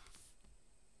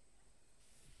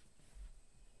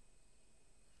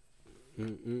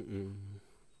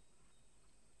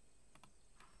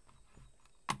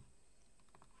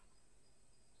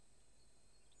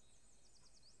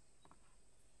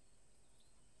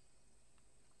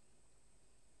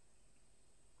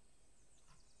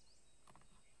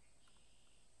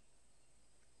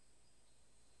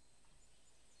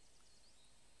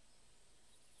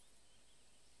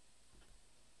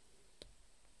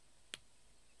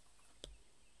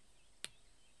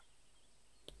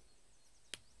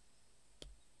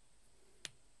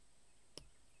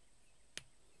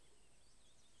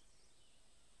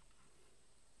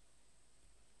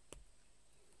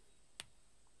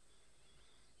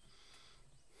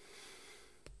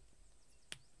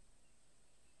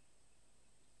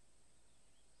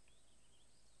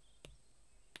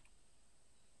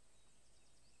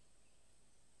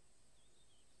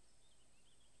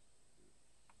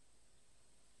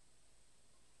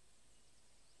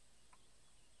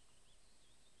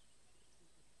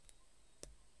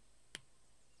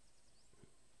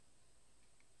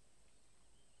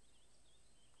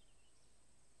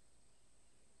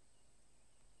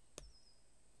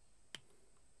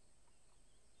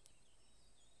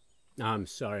 I'm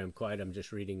sorry, I'm quiet. I'm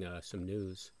just reading some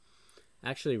news.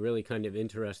 Actually, really kind of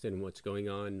interested in what's going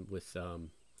on with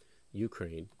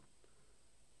Ukraine.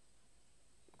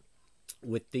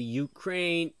 With the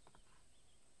Ukraine,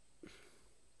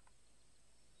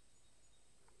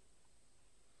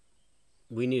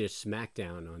 we need a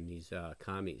smackdown on these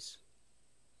commies.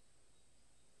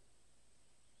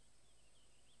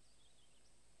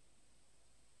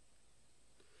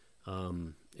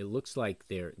 It looks like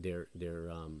they're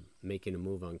making a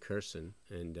move on Kherson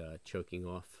and choking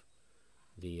off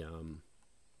the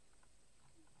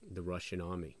Russian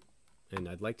army, and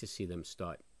I'd like to see them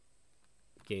start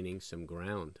gaining some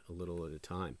ground a little at a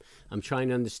time. I'm trying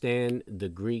to understand the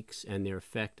Greeks and their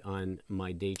effect on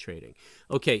my day trading.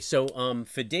 Okay, so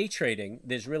for day trading,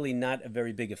 there's really not a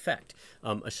very big effect.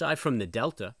 Aside from the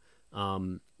delta,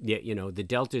 Yeah, the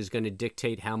delta is going to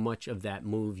dictate how much of that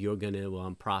move you're going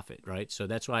to profit, right? So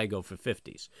that's why I go for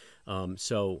 50s.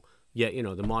 So yeah,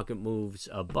 the market moves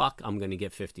a buck, I'm going to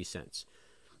get 50 cents.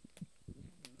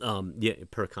 Yeah,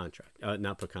 per contract,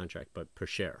 not per contract, but per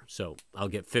share. So I'll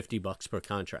get $50 per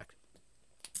contract.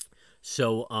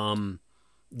 So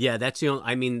yeah, that's the only.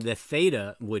 I mean, the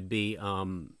theta would be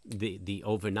the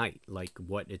overnight, like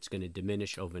what it's going to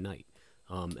diminish overnight,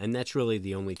 and that's really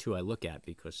the only two I look at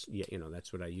because yeah,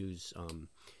 that's what I use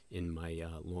in my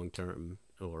long term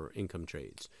or income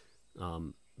trades.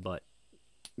 But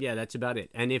yeah, that's about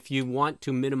it. And if you want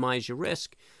to minimize your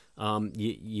risk,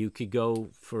 you could go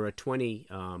for a 20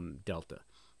 delta,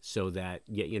 so that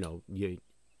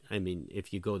I mean,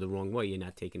 if you go the wrong way, you're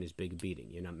not taking as big a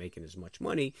beating. You're not making as much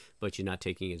money, but you're not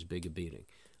taking as big a beating.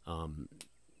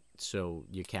 So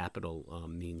your capital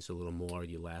means a little more.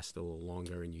 You last a little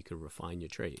longer, and you can refine your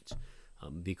trades.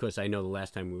 Because I know the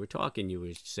last time we were talking, you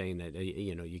were saying that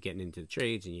you're getting into the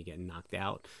trades and you're getting knocked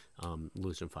out,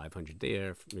 losing 500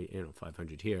 there,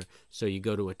 500 here. So you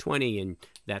go to a 20, and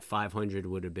that 500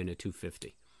 would have been a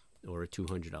 250 or a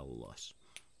 $200 loss.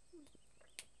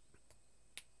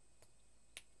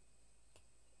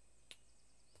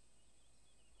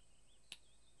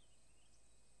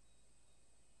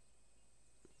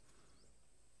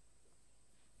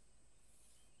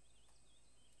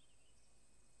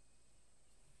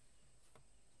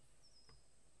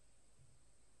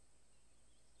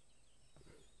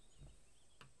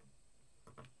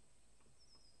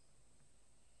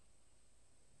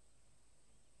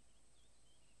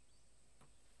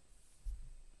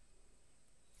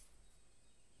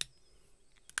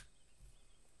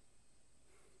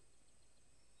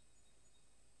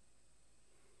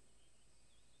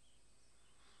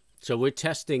 So we're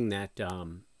testing that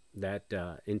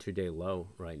intraday low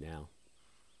right now.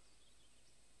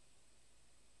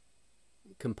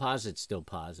 Composite's still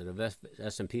positive,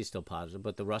 S&P still positive,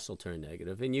 but the Russell turned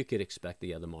negative, and you could expect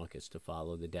the other markets to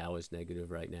follow. The Dow is negative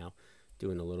right now,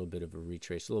 doing a little bit of a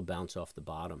retrace, a little bounce off the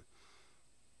bottom.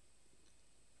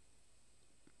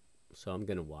 So I'm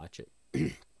going to watch it.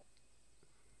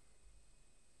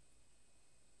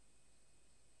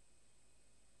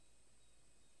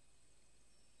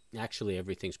 Actually,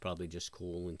 everything's probably just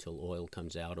cool until oil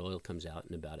comes out. Oil comes out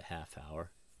in about a half hour,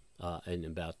 in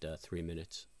about 3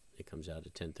 minutes. It comes out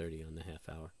at 10:30 on the half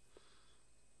hour.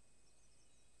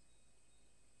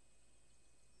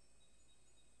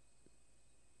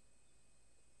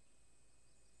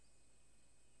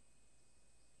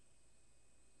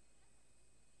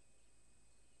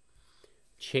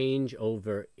 Change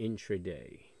over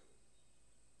intraday.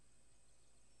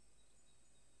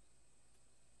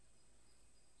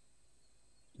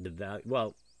 The value,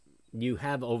 well, you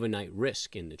have overnight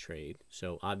risk in the trade.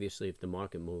 So obviously, if the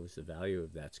market moves, the value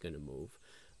of that's going to move.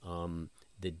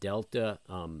 The delta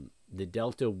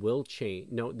will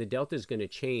change. No, the delta is going to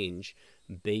change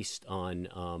based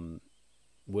on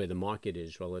where the market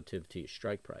is relative to your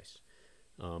strike price.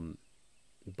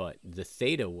 But the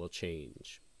theta will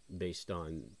change based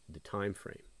on the time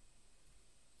frame.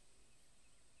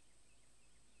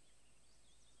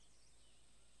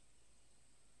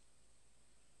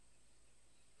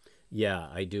 Yeah,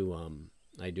 I do.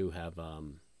 I do have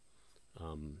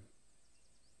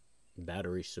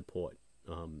battery support,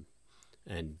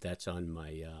 and that's on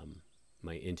my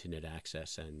my internet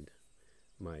access and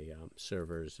my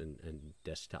servers and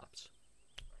desktops.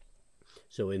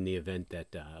 So in the event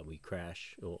that we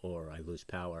crash or I lose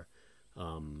power,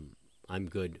 I'm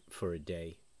good for a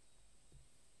day.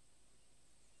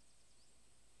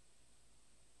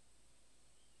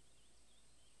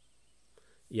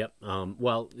 Yep.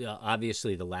 Well,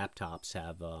 obviously the laptops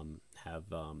have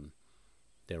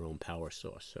their own power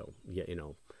source. So yeah,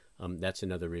 that's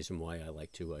another reason why I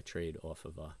like to trade off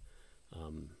of a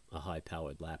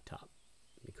high-powered laptop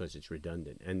because it's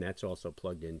redundant, and that's also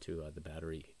plugged into the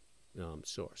battery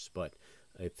source. But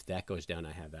if that goes down,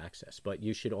 I have access. But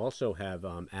you should also have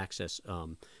access.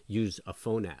 Use a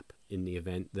phone app in the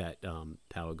event that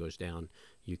power goes down.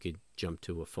 You could jump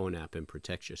to a phone app and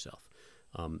protect yourself.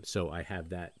 So I have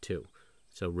that too.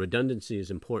 So redundancy is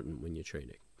important when you're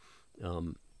trading.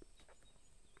 And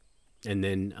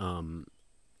then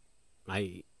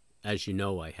as you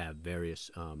know, I have various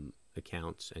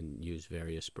accounts and use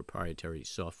various proprietary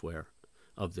software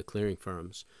of the clearing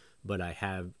firms, but I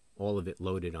have all of it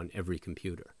loaded on every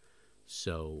computer.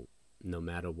 So no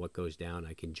matter what goes down,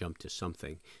 I can jump to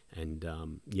something and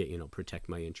protect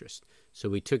my interest. So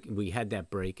we had that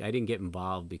break. I didn't get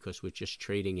involved because we're just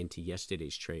trading into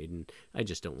yesterday's trade, and I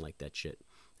just don't like that shit.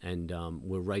 And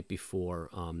we're right before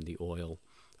the oil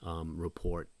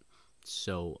report,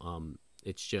 So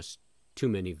it's just too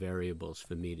many variables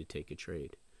for me to take a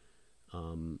trade.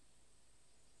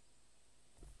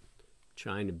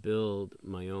 Trying to build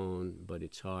my own, but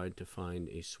it's hard to find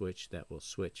a switch that will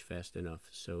switch fast enough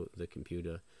so the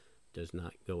computer does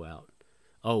not go out.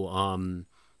 Oh,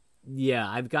 yeah,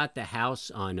 I've got the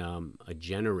house on a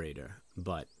generator,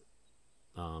 but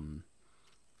I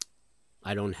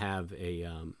don't have a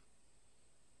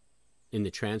in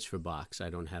the transfer box. I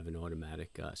don't have an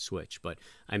automatic switch. But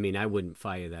I mean, I wouldn't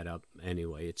fire that up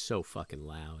anyway. It's so fucking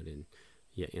loud, and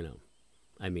yeah, you know.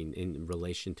 I mean, in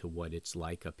relation to what it's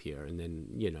like up here, and then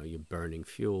you're burning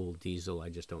fuel, diesel. I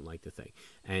just don't like the thing,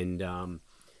 and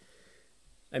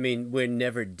I mean, we're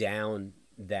never down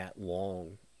that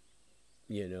long.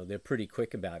 They're pretty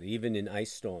quick about it. Even in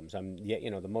ice storms,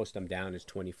 the most I'm down is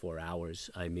 24 hours.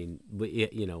 I mean,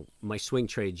 my swing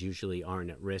trades usually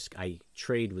aren't at risk. I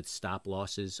trade with stop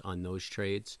losses on those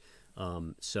trades,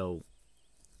 so.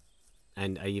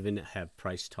 And I even have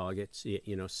price targets,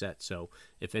 set. So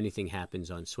if anything happens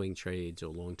on swing trades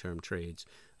or long-term trades,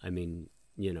 I mean,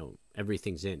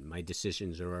 everything's in. My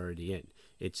decisions are already in.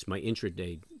 It's my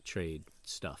intraday trade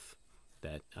stuff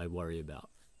that I worry about.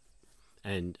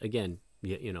 And again,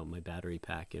 my battery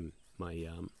pack and my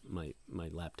my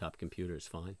laptop computer is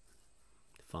fine.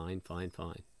 Fine.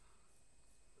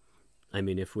 I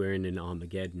mean, if we're in an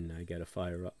Armageddon, I got to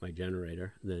fire up my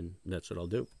generator, then that's what I'll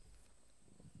do.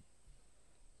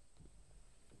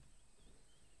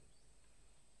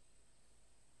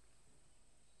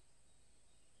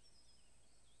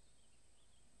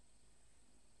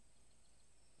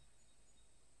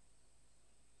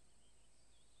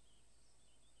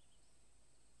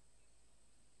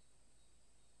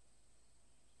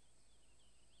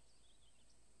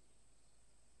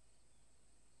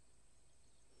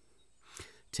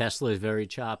 Tesla is very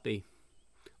choppy.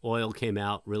 Oil came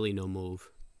out, really no move.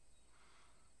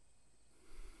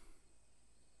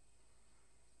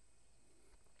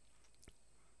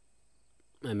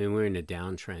 I mean, we're in a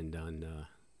downtrend on the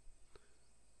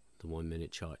 1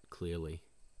 minute chart, clearly.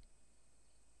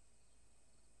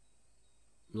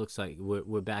 Looks like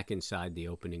we're back inside the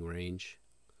opening range.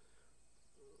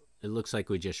 It looks like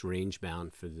we're just range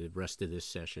bound for the rest of this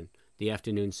session. The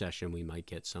afternoon session, we might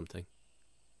get something.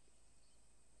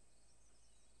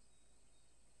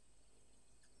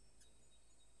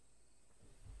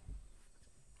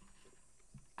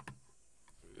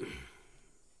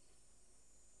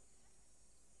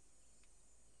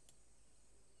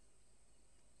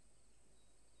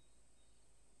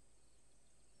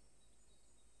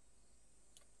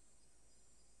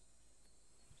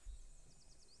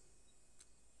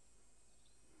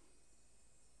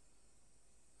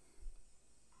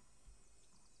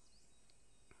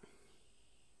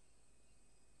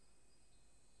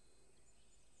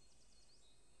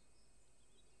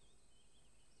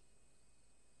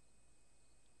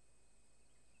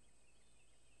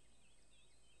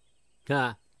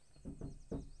 Ah,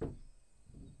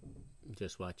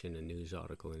 just watching a news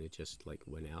article and it just like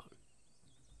went out.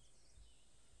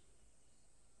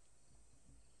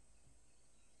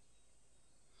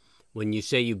 When you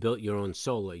say you built your own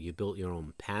solar, you built your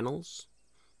own panels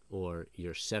or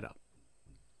your setup?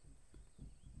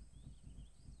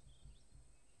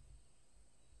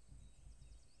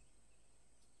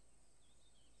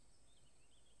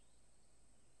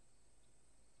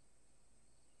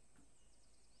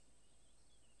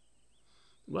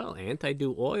 Well, Ant, I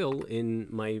do oil in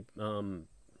my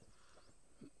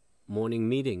morning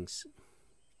meetings.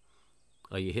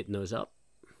 Are you hitting those up?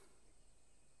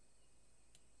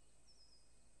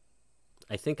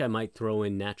 I think I might throw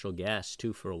in natural gas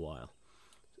too for a while,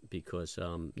 because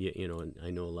I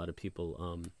know a lot of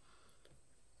people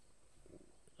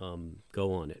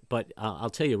go on it. But I'll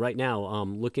tell you right now,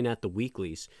 looking at the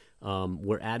weeklies,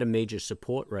 we're at a major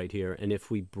support right here, and if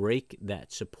we break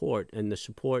that support, and the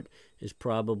support is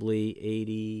probably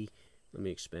 80. Let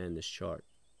me expand this chart.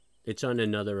 It's on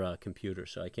another computer,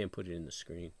 so I can't put it in the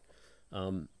screen.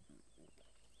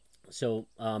 So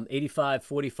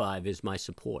 85.45 is my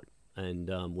support, and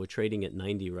we're trading at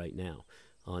 90 right now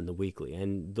on the weekly,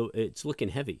 and it's looking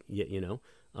heavy,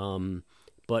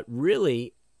 but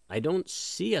really I don't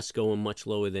see us going much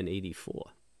lower than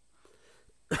 84.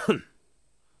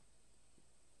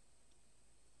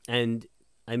 And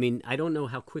I mean, I don't know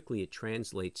how quickly it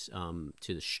translates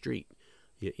to the street.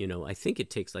 I think it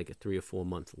takes like a 3 or 4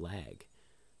 month lag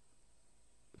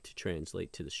to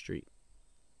translate to the street.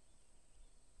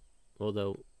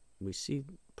 Although we see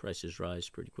prices rise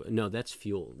pretty quick. No, that's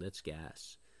fuel. That's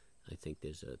gas. I think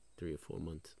there's a 3 or 4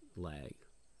 month lag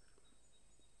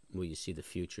where you see the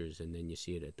futures and then you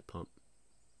see it at the pump.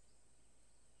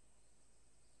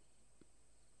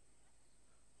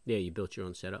 Yeah, you built your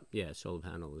own setup. Yeah, solar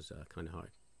panel is kind of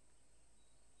hard.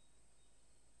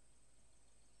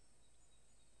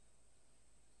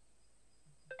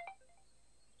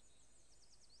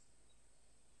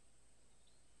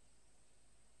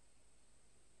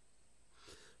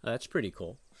 That's pretty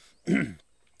cool.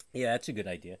 Yeah, that's a good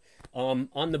idea.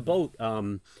 On the boat,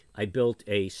 I built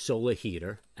a solar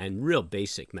heater and real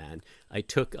basic, man. I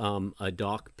took a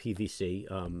dark PVC.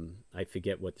 I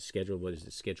forget what the schedule was.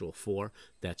 The schedule 4.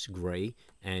 That's gray,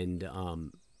 and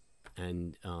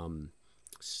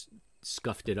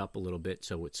scuffed it up a little bit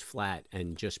so it's flat,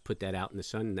 and just put that out in the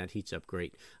sun, and that heats up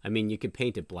great. I mean, you could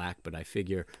paint it black, but I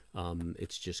figure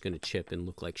it's just going to chip and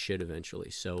look like shit eventually.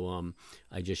 So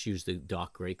I just used the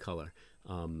dark gray color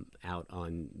out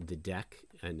on the deck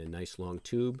and a nice long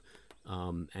tube,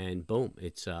 and boom,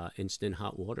 it's instant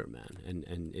hot water, man,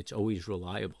 and it's always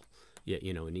reliable. Yeah,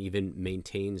 and even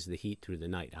maintains the heat through the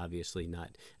night. Obviously,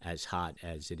 not as hot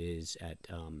as it is at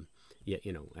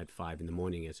at 5 in the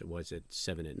morning as it was at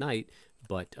 7 at night,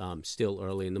 but still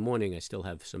early in the morning, I still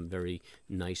have some very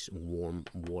nice warm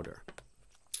water,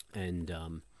 and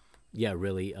yeah,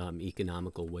 really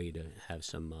economical way to have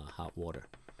some hot water.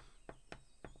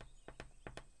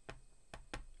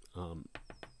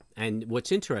 And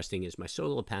what's interesting is my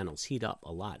solar panels heat up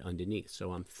a lot underneath.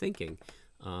 So I'm thinking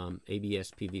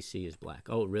ABS PVC is black.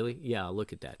 Oh, really? Yeah, I'll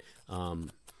look at that.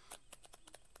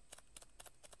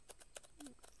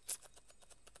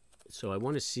 So I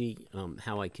want to see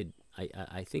how I could,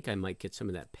 I think I might get some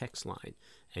of that PEX line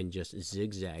and just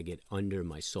zigzag it under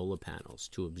my solar panels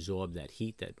to absorb that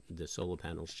heat that the solar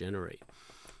panels generate.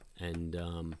 And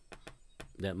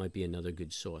that might be another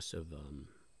good source of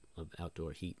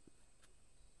outdoor heat.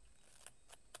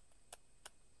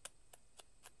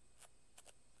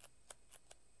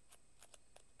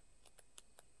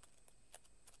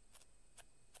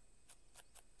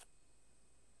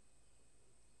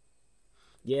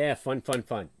 Yeah, fun, fun,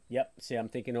 fun. Yep. See, I'm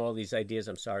thinking all these ideas.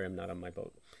 I'm sorry I'm not on my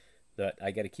boat. But I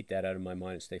got to keep that out of my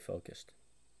mind and stay focused.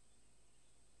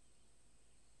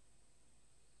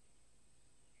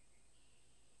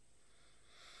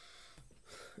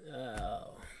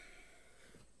 Oh.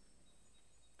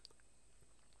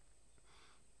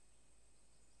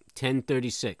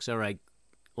 10:36. All right.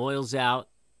 Oil's out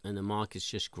and the market's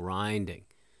just grinding.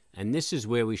 And this is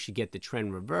where we should get the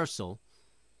trend reversal.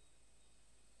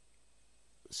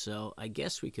 So I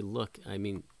guess we could look. I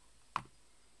mean,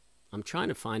 I'm trying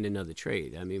to find another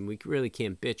trade. I mean, we really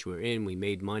can't bitch. We're in. We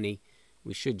made money.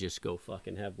 We should just go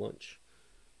fucking have lunch.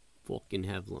 Fucking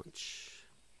have lunch.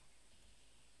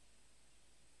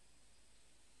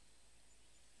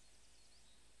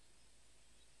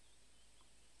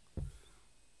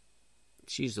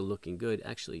 She's looking good.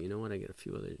 Actually, you know what? I got a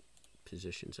few other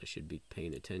positions I should be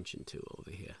paying attention to over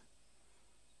here.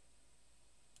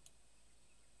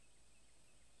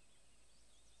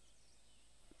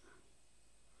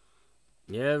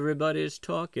 Everybody's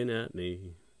talking at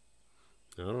me.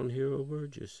 I don't hear a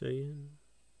word you're saying.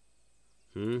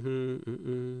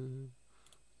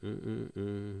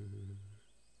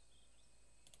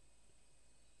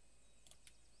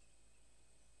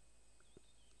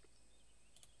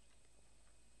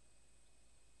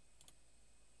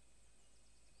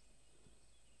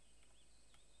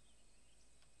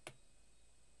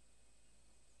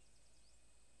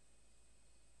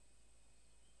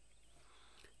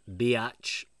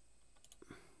 Biatch.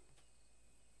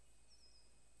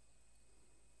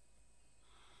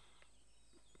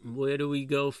 Where do we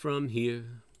go from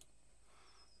here?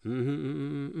 So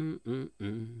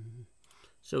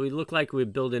we look like we're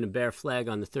building a bear flag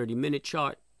on the 30-minute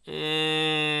chart,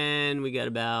 and we got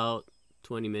about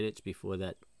 20 minutes before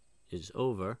that is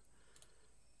over.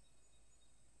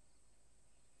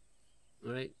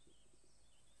 All right.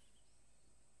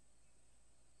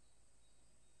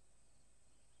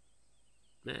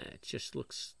 Man, it just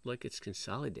looks like it's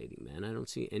consolidating, man. I don't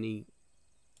see anything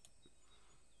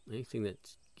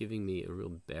that's giving me a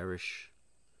real bearish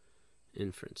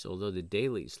inference, although the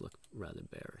dailies look rather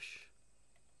bearish.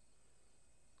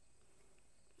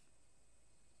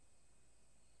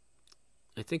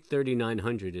 I think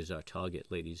 3,900 is our target,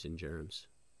 ladies and germs.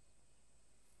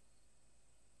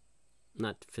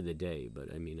 Not for the day,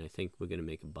 but I mean, I think we're going to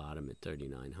make a bottom at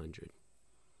 3,900.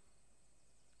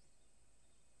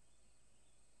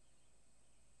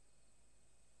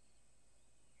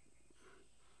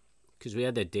 Because we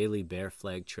had that daily bear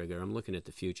flag trigger. I'm looking at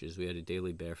the futures. We had a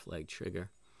daily bear flag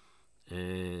trigger.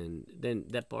 And then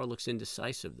that bar looks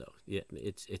indecisive, though. Yeah,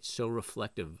 it's so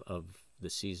reflective of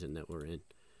the season that we're in.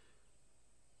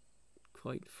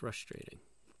 Quite frustrating.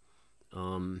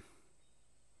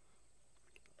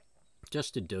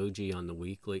 Just a doji on the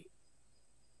weekly.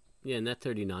 Yeah, and that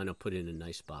 39 will put in a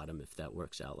nice bottom if that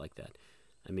works out like that.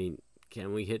 I mean,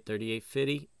 can we hit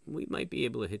 38.50? We might be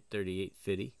able to hit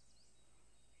 38.50.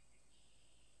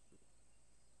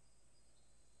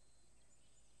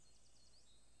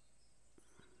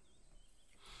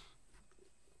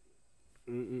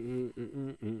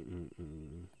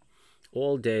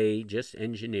 All day, just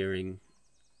engineering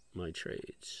my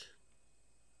trades.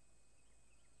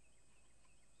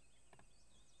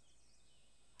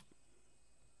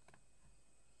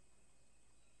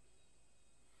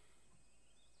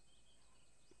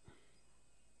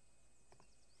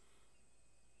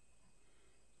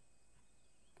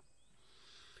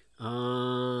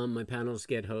 My panels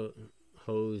get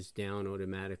hosed down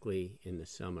automatically in the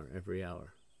summer every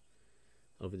hour.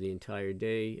 Over the entire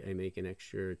day, I make an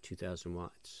extra 2,000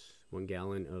 watts. 1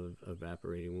 gallon of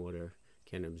evaporating water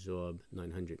can absorb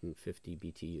 950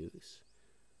 BTUs.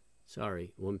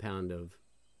 Sorry, 1 pound of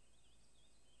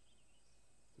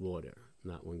water,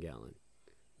 not 1 gallon.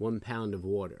 1 pound of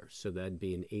water, so that'd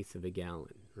be 1/8 of a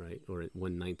gallon, right? Or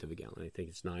 1/9 of a gallon. I think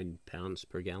it's 9 pounds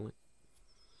per gallon.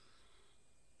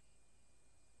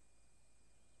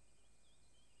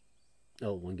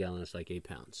 Oh, 1 gallon is like 8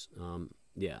 pounds.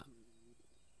 Yeah.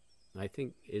 I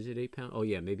think, is it 8 pounds? Oh,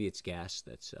 yeah, maybe it's gas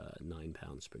that's 9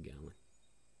 pounds per gallon.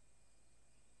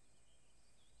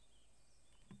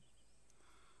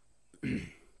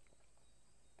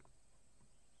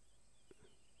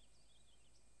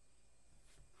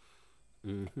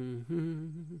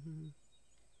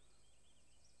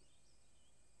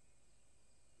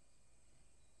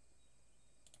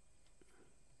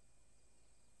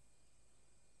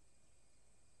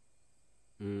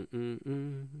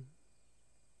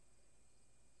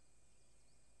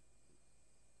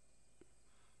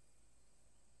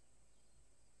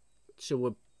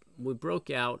 So we broke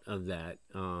out of that.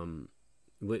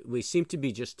 We seem to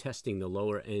be just testing the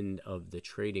lower end of the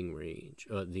trading range,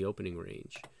 the opening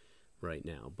range right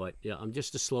now. But yeah, I'm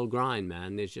just a slow grind,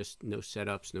 man. There's just no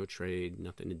setups, no trade,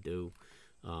 nothing to do.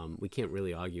 We can't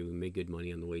really argue. We made good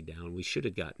money on the way down. We should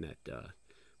have gotten that.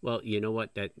 Well, you know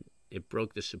what? That it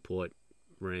broke the support,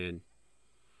 ran.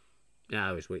 Yeah,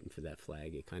 I was waiting for that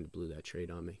flag. It kind of blew that trade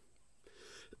on me.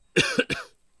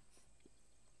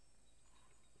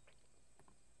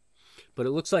 But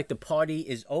it looks like the party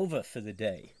is over for the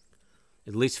day,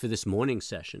 at least for this morning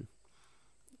session.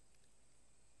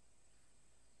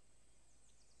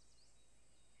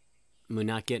 We're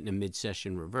not getting a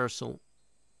mid-session reversal.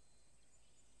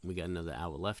 We got another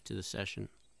hour left to the session.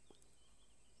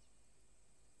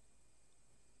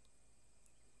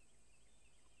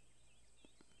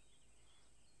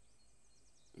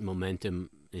 Momentum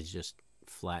is just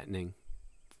flattening.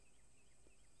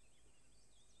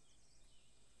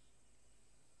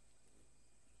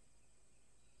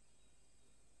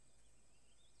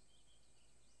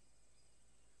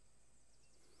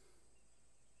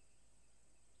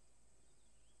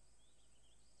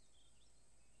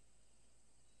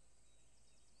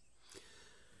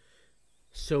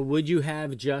 So would you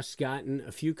have just gotten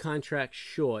a few contracts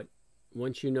short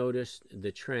once you noticed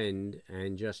the trend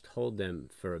and just hold them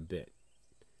for a bit?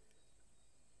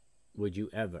 Would you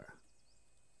ever?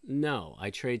 No,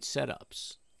 I trade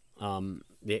setups.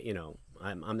 You know,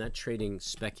 I'm not trading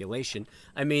speculation.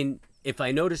 I mean, if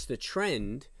I notice the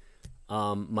trend,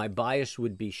 my bias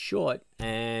would be short,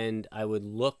 and I would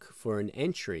look for an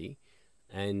entry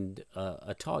and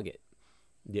a target.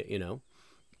 You know,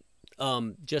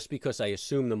 just because I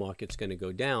assume the market's going to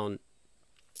go down,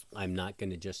 I'm not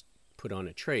going to just put on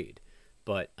a trade.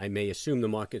 But I may assume the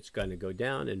market's going to go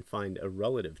down and find a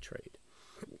relative trade.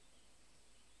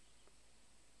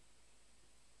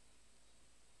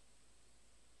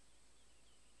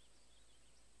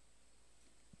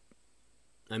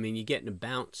 I mean, you're getting a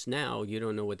bounce now. You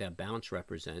don't know what that bounce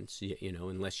represents, you know,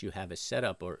 unless you have a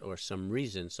setup or some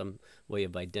reason, some way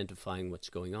of identifying what's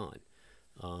going on.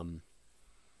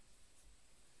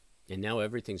 And now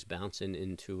everything's bouncing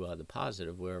into the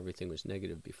positive where everything was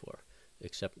negative before,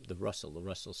 except the Russell. The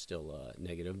Russell's still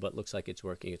negative, but looks like it's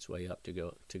working its way up to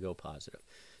go positive.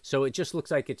 So it just looks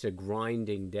like it's a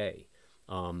grinding day.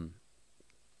 And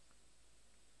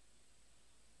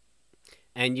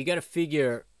you got to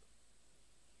figure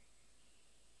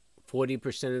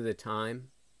 40% of the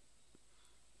time,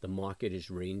 the market is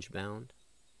range bound.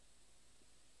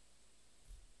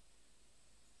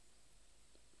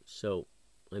 So,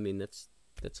 I mean, that's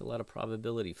a lot of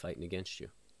probability fighting against you.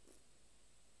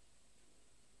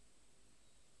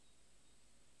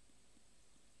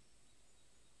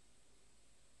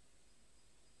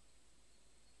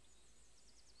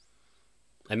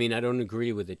 I mean, I don't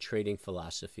agree with the trading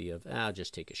philosophy of, I'll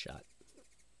just take a shot.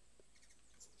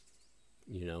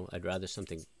 You know, I'd rather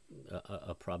something,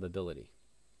 a probability.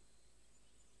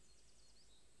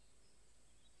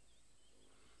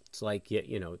 It's like,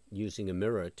 you know, using a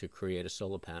mirror to create a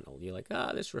solar panel. You're like,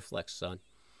 this reflects sun.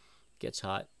 Gets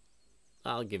hot.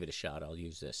 I'll give it a shot. I'll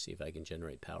use this, see if I can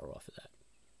generate power off of that.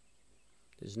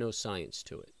 There's no science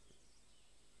to it.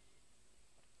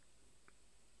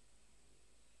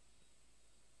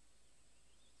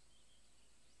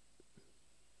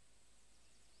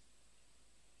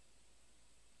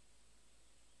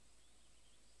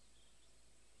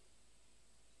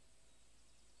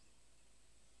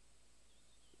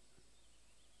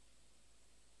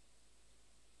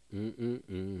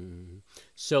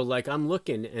 So, like, I'm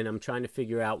looking and I'm trying to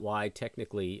figure out why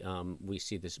technically we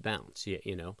see this bounce.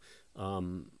 You know,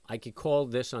 I could call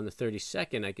this on the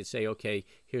 32nd. I could say, okay,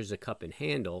 here's a cup and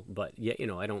handle, but yet, you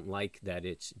know, I don't like that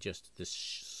it's just this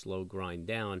slow grind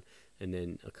down and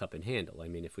then a cup and handle. I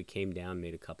mean, if we came down,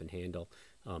 made a cup and handle,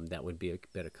 that would be a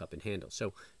better cup and handle.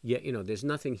 So, yeah, you know, there's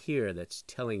nothing here that's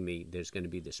telling me there's going to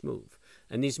be this move.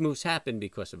 And these moves happen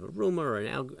because of a rumor or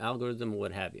an algorithm or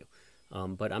what have you.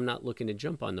 But I'm not looking to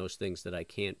jump on those things that I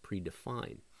can't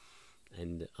predefine.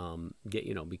 And,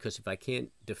 you know, because if I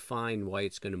can't define why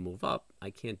it's going to move up, I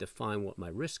can't define what my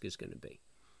risk is going to be.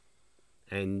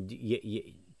 And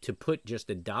to put just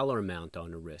a dollar amount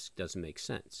on a risk doesn't make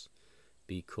sense.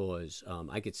 Because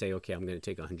I could say, okay, I'm going to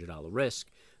take a $100 risk,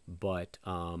 but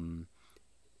I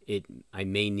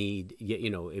may need, you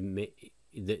know,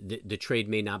 the trade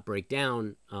may not break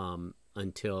down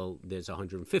until there's a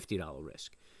 $150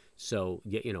 risk. So,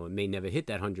 you know, it may never hit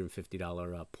that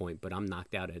 $150 point, but I'm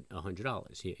knocked out at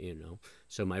 $100, you know.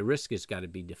 So my risk has got to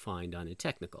be defined on a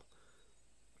technical.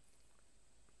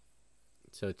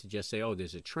 So to just say, oh,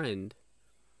 there's a trend,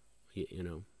 you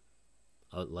know,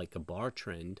 like a bar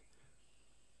trend,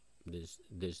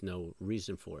 there's no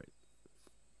reason for it.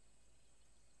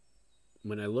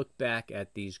 When I look back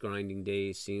at these grinding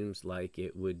days, seems like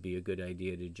it would be a good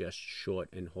idea to just short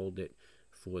and hold it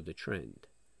for the trend.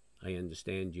 I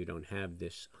understand you don't have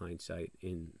this hindsight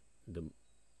in the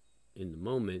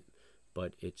moment,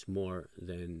 but it's more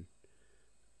than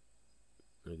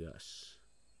a guess.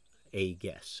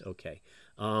 Okay.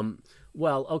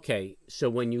 Well, okay. So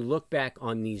when you look back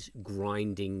on these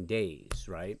grinding days,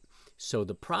 right? So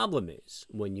the problem is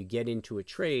when you get into a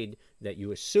trade that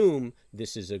you assume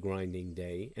this is a grinding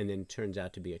day and then it turns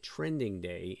out to be a trending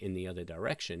day in the other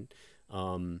direction,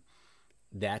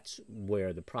 that's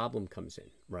where the problem comes in,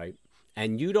 right?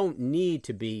 And you don't need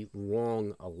to be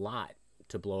wrong a lot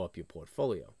to blow up your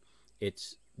portfolio.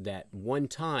 It's that one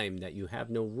time that you have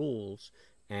no rules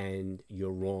and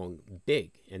you're wrong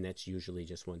big, and that's usually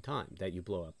just one time that you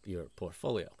blow up your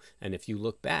portfolio. And if you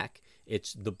look back,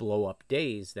 it's the blow up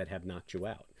days that have knocked you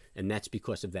out, and that's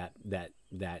because of that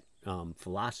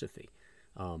philosophy.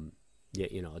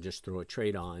 You know, I'll just throw a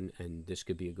trade on, and this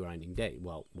could be a grinding day.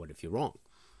 Well, what if you're wrong?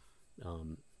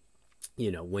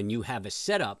 You know, when you have a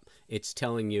setup, it's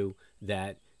telling you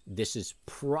that this is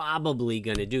probably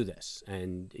going to do this.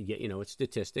 And, you know, it's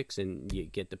statistics, and you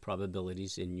get the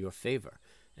probabilities in your favor.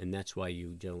 And that's why you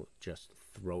don't just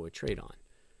throw a trade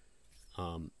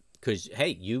on. Because, hey,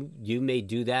 you may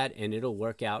do that, and it'll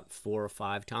work out 4 or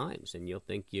 5 times, and you'll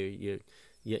think you're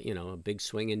you know, a big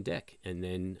swinging dick. And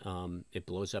then it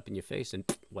blows up in your face and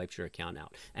wipes your account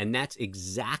out. And that's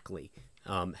exactly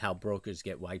how brokers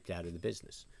get wiped out of the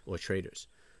business, or traders.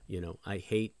 You know, I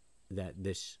hate that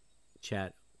this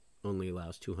chat only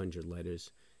allows 200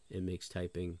 letters. It makes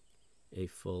typing a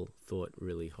full thought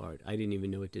really hard. I didn't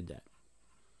even know it did that.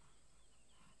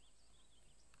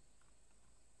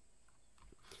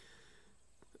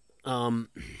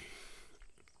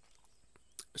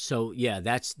 So yeah,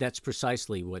 that's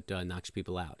precisely what knocks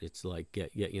people out. It's like,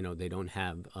 you know, they don't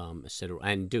have a set of,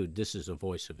 and dude, this is a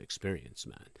voice of experience,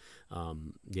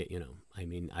 man. You know, I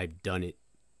mean, I've done it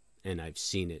and I've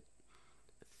seen it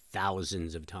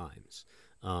thousands of times.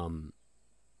 And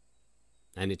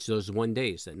it's those 1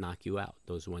 days that knock you out,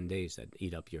 those 1 days that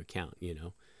eat up your account. You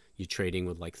know, you're trading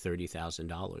with like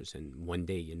 $30,000, and one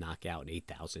day you knock out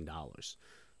 $8,000.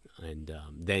 And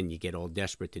then you get all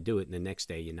desperate to do it, and the next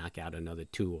day you knock out another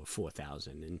 2,000 or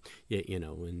 4,000, and you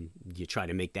know, and you try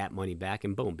to make that money back,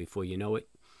 and boom, before you know it,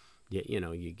 you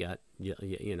know, you got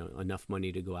you know, enough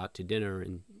money to go out to dinner,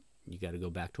 and you got to go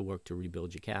back to work to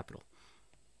rebuild your capital.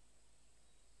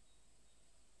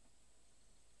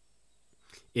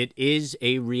 It is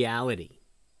a reality,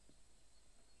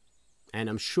 and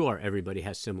I'm sure everybody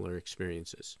has similar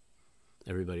experiences.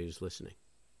 Everybody who's listening.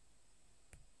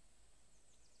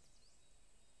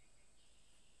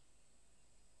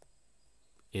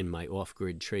 in my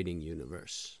off-grid trading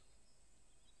universe.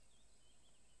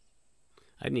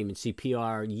 I didn't even see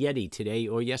PR Yeti today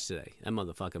or yesterday. That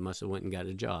motherfucker must have went and got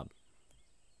a job.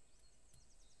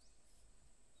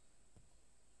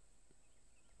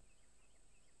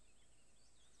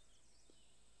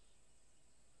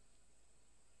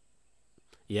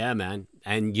 Yeah, man.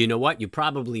 And you know what? You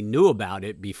probably knew about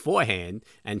it beforehand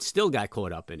and still got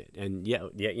caught up in it. And yeah,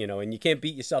 and you can't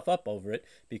beat yourself up over it,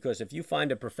 because if you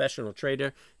find a professional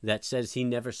trader that says he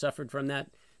never suffered from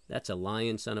that, that's a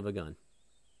lying son of a gun.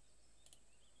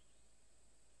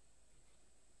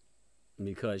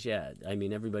 Because, yeah, I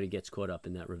mean, everybody gets caught up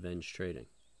in that revenge trading.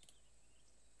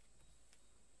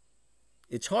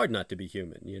 It's hard not to be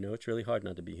human, It's really hard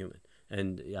not to be human.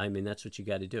 And, I mean, that's what you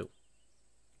got to do.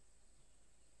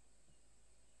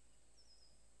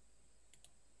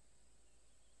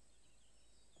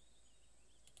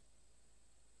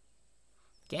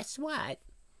 Guess what?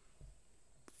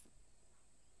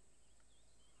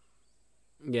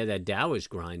 Yeah, that Dow is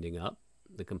grinding up.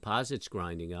 The composite's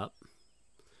grinding up.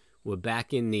 We're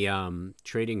back in the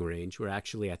trading range. We're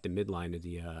actually at the midline of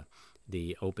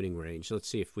the opening range. Let's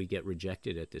see if we get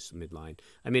rejected at this midline.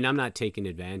 I mean, I'm not taking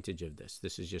advantage of this.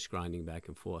 This is just grinding back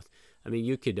and forth. I mean,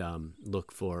 you could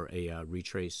look for a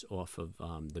retrace off of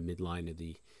the midline of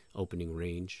the opening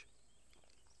range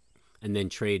and then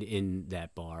trade in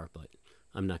that bar, but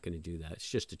I'm not going to do that. It's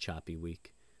just a choppy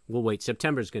week. We'll wait.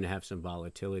 September's going to have some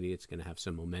volatility. It's going to have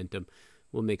some momentum.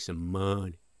 We'll make some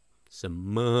money.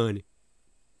 Some money.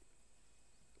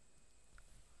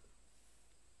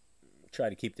 Try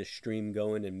to keep the stream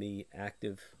going and me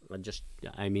active.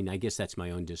 I mean, I guess that's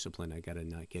my own discipline. I got to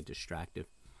not get distracted.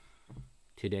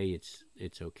 Today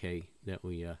it's okay that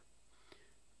we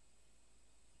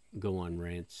go on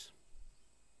rants.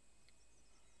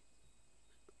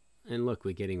 And look,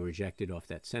 we're getting rejected off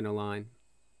that center line.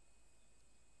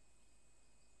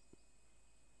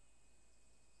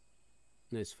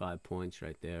 There's 5 points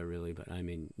right there, really. But, I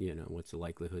mean, what's the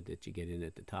likelihood that you get in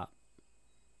at the top?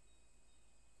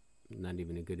 Not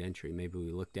even a good entry. Maybe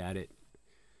we looked at it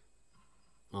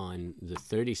on the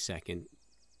 30-second,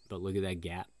 but look at that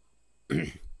gap.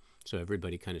 So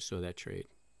everybody kind of saw that trade.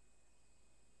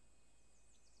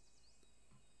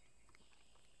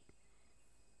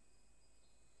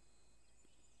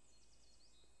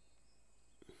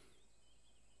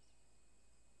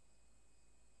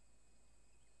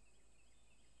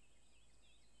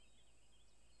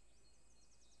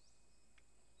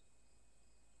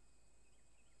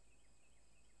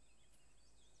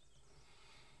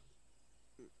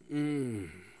 Ooh,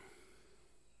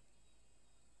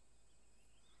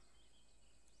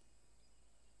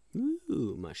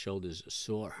 my shoulders are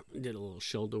sore. Did a little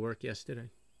shoulder work yesterday.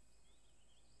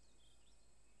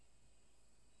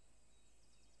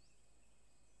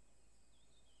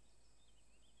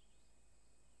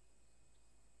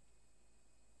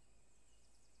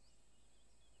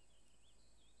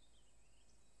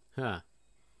 Huh.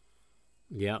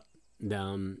 Yep.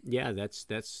 Yeah,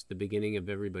 that's the beginning of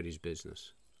everybody's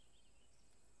business.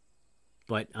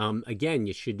 But again,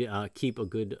 you should keep a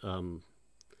good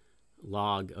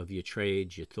log of your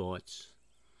trades, your thoughts,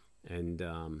 and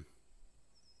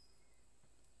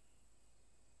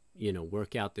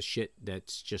work out the shit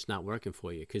that's just not working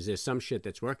for you, because there's some shit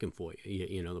that's working for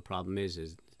you. The problem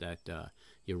is that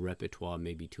your repertoire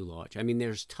may be too large. I mean,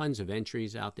 there's tons of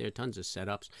entries out there, tons of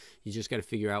setups. You just got to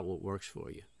figure out what works for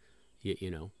you,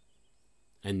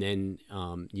 and then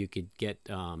you could get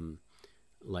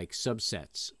like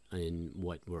subsets in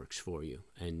what works for you,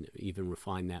 and even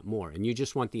refine that more. And you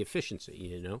just want the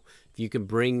efficiency, If you can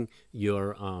bring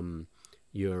your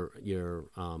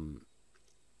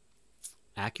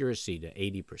accuracy to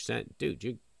 80%, dude,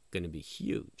 you're going to be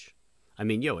huge. I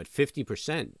mean, at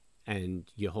 50%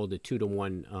 and you hold a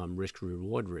 2-to-1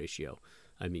 risk-reward ratio,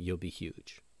 I mean, you'll be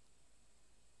huge.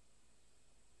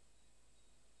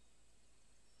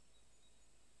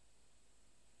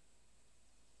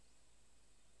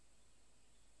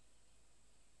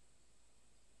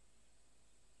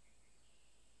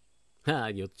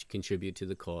 You'll contribute to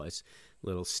the cause.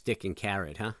 Little stick and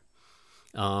carrot, huh?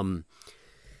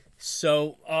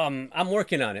 So I'm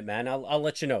working on it, man. I'll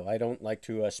let you know. I don't like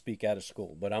to speak out of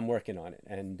school, but I'm working on it,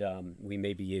 and we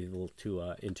may be able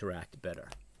to interact better,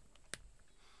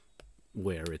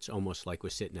 where it's almost like we're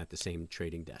sitting at the same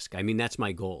trading desk. I mean, that's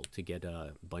my goal, to get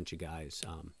a bunch of guys,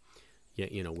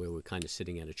 where we're kind of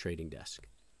sitting at a trading desk,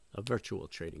 a virtual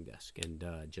trading desk, and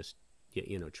just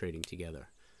trading together.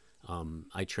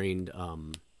 I trained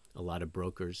a lot of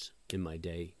brokers in my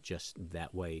day just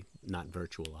that way, not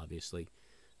virtual, obviously,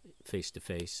 face to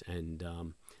face, and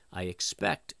I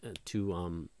expect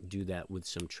to do that with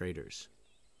some traders.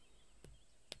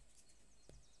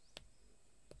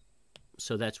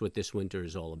 So that's what this winter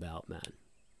is all about, man.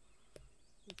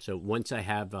 So once I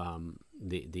have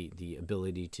the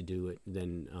ability to do it,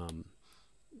 then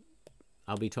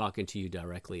I'll be talking to you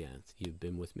directly, Anth. You've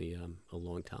been with me a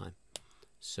long time.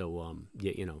 So,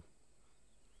 yeah, you know,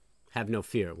 have no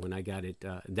fear. When I got it,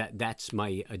 that's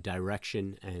my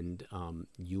direction, and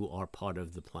you are part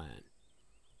of the plan.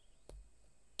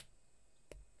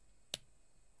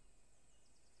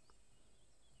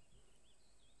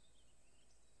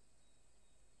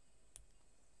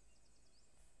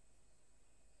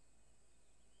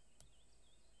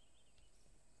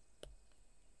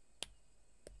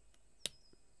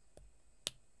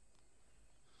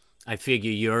 I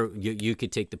figure you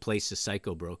could take the place of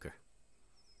Psycho Broker.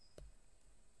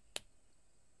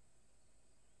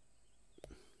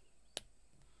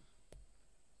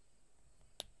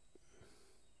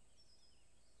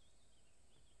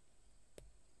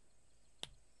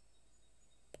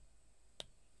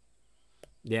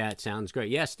 Yeah, it sounds great.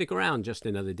 Yeah, stick around just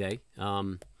another day. Yeah,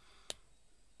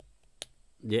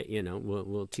 you know,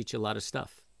 we'll teach you a lot of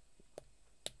stuff.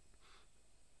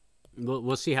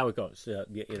 We'll see how it goes.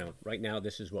 You know, right now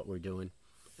this is what we're doing,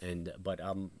 and but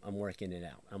I'm working it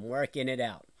out. I'm working it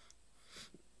out.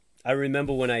 I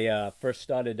remember when I first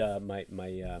started my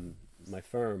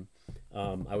firm.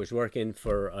 I was working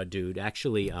for a dude.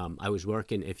 Actually, I was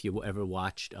working. If you ever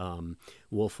watched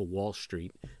Wolf of Wall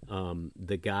Street,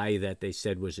 the guy that they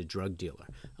said was a drug dealer,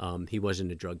 he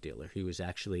wasn't a drug dealer. He was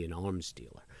actually an arms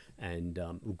dealer, and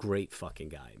great fucking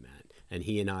guy, man. And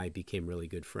he and I became really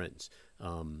good friends.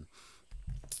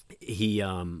 He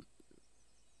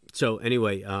so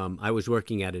anyway, I was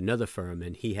working at another firm,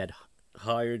 and he had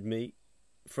hired me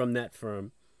from that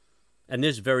firm. And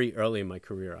this is very early in my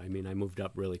career. I mean, I moved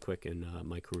up really quick in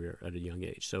my career at a young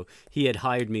age. So he had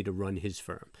hired me to run his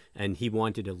firm, and he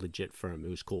wanted a legit firm. It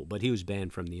was cool, but he was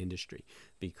banned from the industry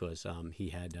because he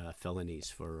had felonies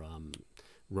for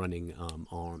running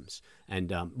arms.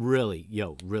 And really,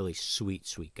 really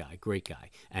sweet guy, great guy,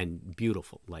 and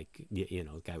beautiful. Like, you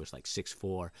know, the guy was like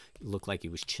 6'4", looked like he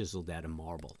was chiseled out of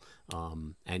marble,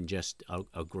 and just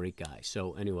a great guy.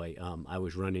 So anyway, I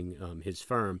was running his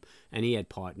firm, and he had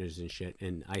partners and shit,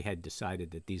 and I had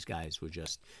decided that these guys were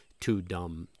just too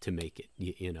dumb to make it.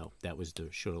 You know, that was the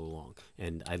short of the long.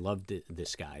 And I loved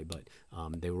this guy, but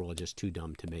they were all just too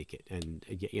dumb to make it. And,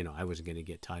 you know, I wasn't going to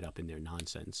get tied up in their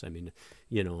nonsense. I mean,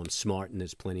 you know, I'm smart, and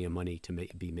there's plenty of money to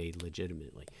be made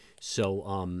legitimately.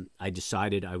 So I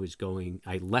decided I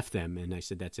left them, and I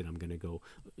said, that's it. I'm going to go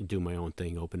do my own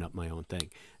thing, open up my own thing.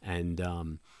 And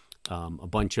a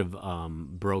bunch of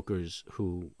brokers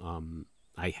who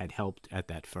I had helped at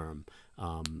that firm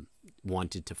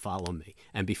wanted to follow me.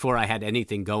 And before I had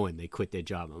anything going, they quit their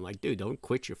job. I'm like, dude, don't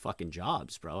quit your fucking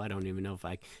jobs, bro. I don't even know if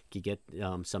I could get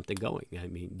something going. I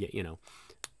mean, you know.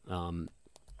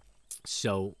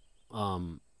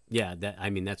 Yeah,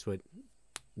 that's what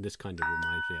this kind of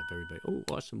reminds me of. Everybody, oh,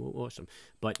 awesome.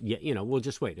 But yeah, you know, we'll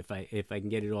just wait. If I can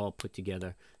get it all put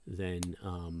together, then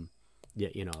yeah,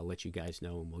 you know, I'll let you guys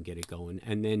know, and we'll get it going.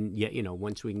 And then, yeah, you know,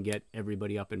 once we can get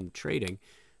everybody up and trading,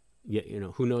 yeah, you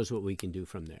know, who knows what we can do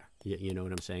from there. You know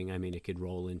what I'm saying? I mean, it could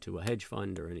roll into a hedge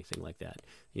fund or anything like that.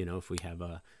 You know, if we have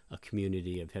a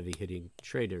community of heavy-hitting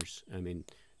traders, I mean,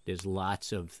 there's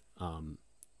lots of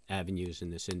avenues in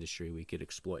this industry we could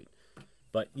exploit.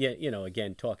 But, yeah, you know,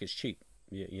 again, talk is cheap.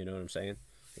 You know what I'm saying?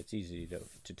 It's easy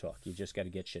to talk. You just got to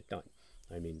get shit done.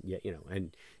 I mean, yeah, you know,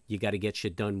 and you got to get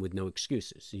shit done with no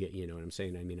excuses. You know what I'm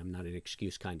saying? I mean, I'm not an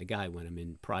excuse kind of guy when I'm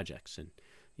in projects, and,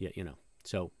 yeah, you know,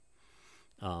 so...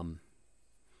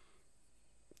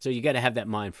 So you got to have that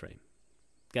mind frame.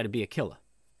 Got to be a killer.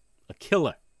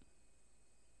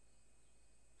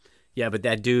 Yeah, but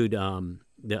that dude,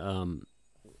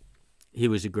 he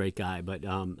was a great guy, but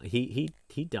he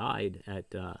died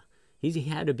at he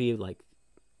had to be like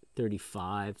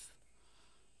 35.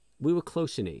 We were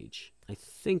close in age. I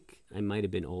think I might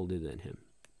have been older than him.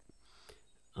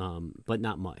 But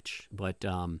not much. But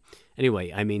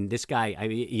anyway, I mean, this guy, I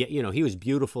mean, you know, he was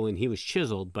beautiful and he was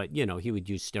chiseled, but, you know, he would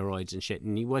use steroids and shit.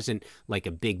 And he wasn't like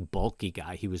a big, bulky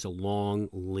guy. He was a long,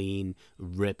 lean,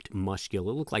 ripped,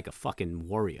 muscular. Looked like a fucking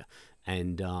warrior.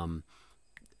 And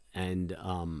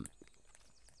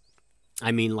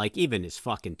I mean, like, even his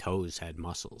fucking toes had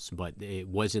muscles, but it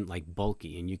wasn't, like,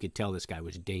 bulky. And you could tell this guy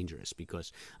was dangerous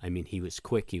because, I mean, he was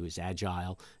quick, he was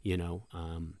agile, you know,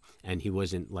 and he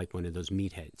wasn't, like, one of those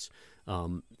meatheads.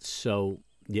 So,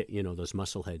 you know, those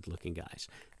muscle-head-looking guys.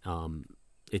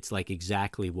 It's like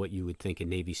exactly what you would think a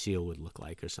Navy SEAL would look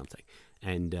like or something.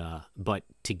 And but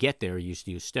to get there, you used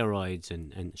to use steroids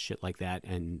and shit like that.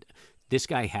 And this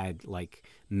guy had like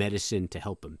medicine to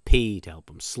help him pee, to help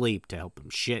him sleep, to help him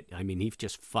shit. I mean, he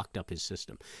just fucked up his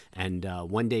system. And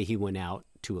one day he went out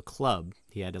to a club.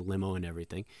 He had a limo and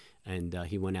everything. And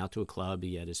he went out to a club.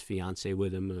 He had his fiance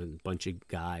with him, a bunch of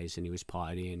guys, and he was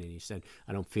partying. And he said,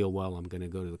 I don't feel well. I'm going to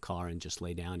go to the car and just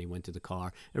lay down. He went to the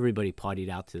car. Everybody partied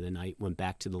out to the night, went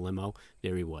back to the limo.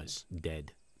 There he was,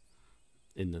 dead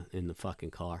in the fucking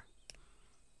car.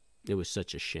 It was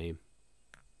such a shame.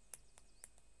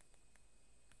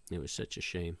 It was such a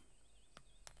shame.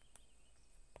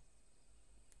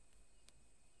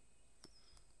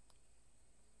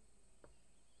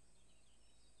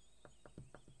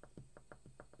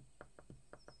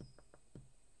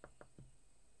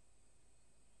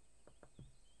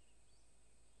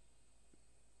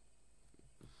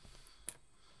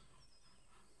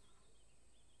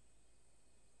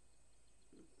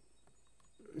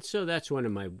 So that's one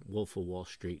of my Wolf of Wall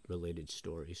Street related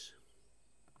stories.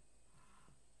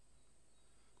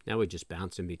 Now we're just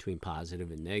bouncing between positive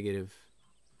and negative,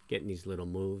 getting these little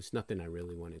moves, nothing I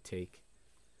really want to take.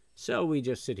 So we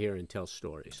just sit here and tell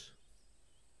stories.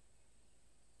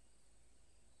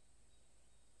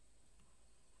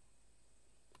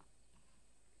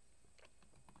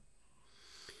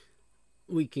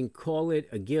 We can call it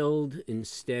a guild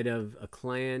instead of a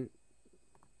clan.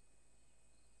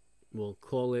 We'll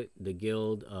call it the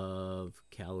Guild of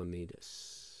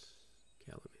Calamitas.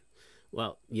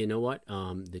 Well, you know what?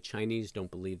 The Chinese don't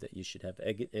believe that you should have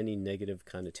any negative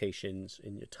connotations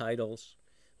in your titles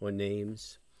or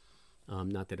names.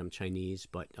 Not that I'm Chinese,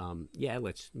 but yeah,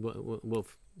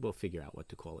 we'll figure out what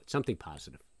to call it. Something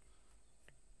positive.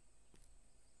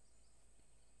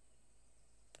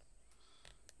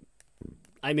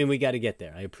 I mean, we got to get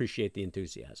there. I appreciate the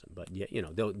enthusiasm, but yeah, you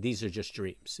know, these are just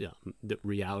dreams. Yeah, the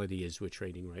reality is we're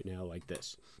trading right now like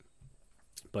this.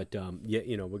 But yeah,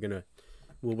 you know,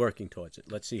 we're working towards it.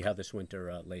 Let's see how this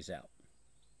winter lays out.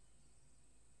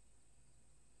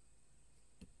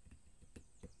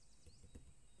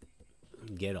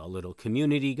 Get our little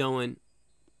community going.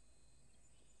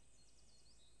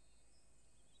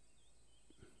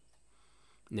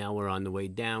 Now we're on the way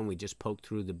down. We just poked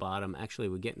through the bottom. Actually,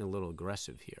 we're getting a little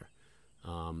aggressive here.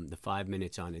 The 5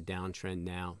 minutes on a downtrend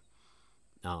now.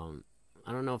 I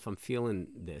don't know if I'm feeling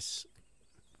this.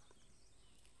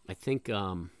 I think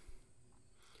I'm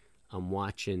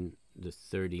watching the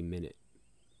 30-minute.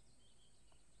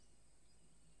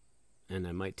 And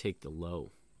I might take the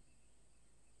low.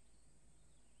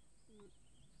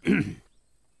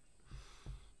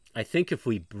 I think if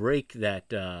we break that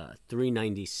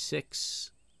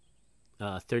 396...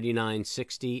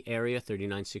 3960 area,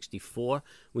 3964,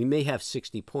 we may have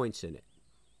 60 points in it.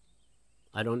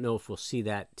 I don't know if we'll see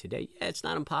that today. Yeah, it's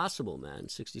not impossible, man.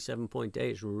 67-point day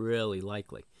is really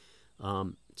likely.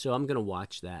 So I'm going to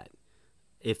watch that.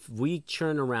 If we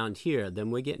churn around here, then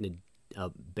we're getting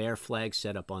a bear flag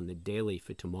set up on the daily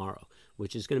for tomorrow,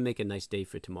 which is going to make a nice day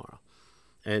for tomorrow.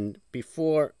 And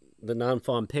before the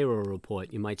non-farm payroll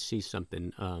report, you might see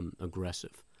something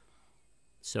aggressive.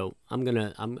 So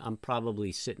I'm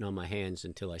probably sitting on my hands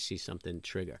until I see something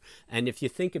trigger. And if you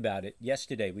think about it,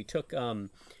 yesterday we took a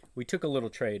little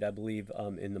trade, I believe,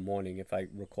 in the morning, if I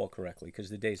recall correctly, because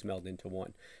the days meld into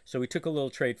one. So we took a little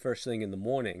trade first thing in the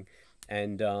morning,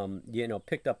 and you know,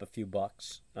 picked up a few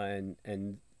bucks, and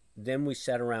then we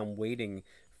sat around waiting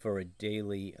for a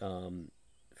daily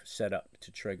setup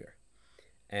to trigger.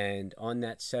 And on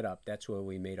that setup, that's where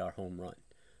we made our home run.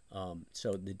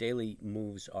 So the daily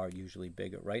moves are usually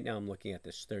bigger. Right now I'm looking at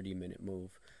this 30-minute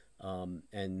move.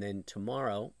 And then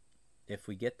tomorrow, if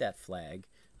we get that flag,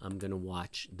 I'm going to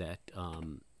watch that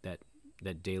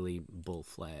daily bull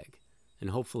flag. And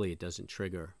hopefully it doesn't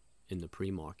trigger in the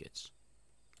pre-markets.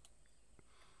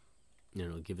 You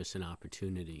know, it'll give us an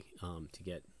opportunity to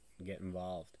get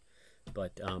involved.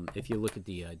 But if you look at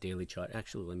the daily chart,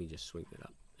 actually, let me just swing it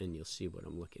up and you'll see what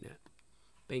I'm looking at.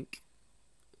 Bink.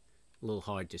 A little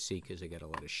hard to see because I got a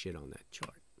lot of shit on that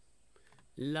chart.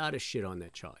 A lot of shit on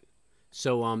that chart.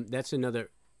 So that's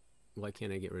another... Why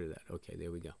can't I get rid of that? Okay,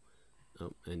 there we go.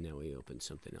 Oh, and now we open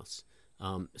something else.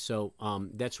 So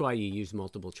that's why you use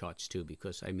multiple charts too,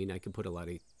 because, I mean, I can put a lot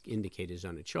of indicators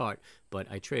on a chart, but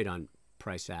I trade on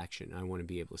price action. I want to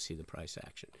be able to see the price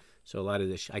action. So a lot of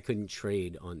this, I couldn't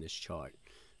trade on this chart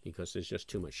because there's just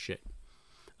too much shit.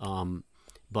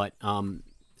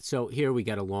 So here we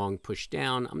got a long push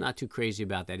down. I'm not too crazy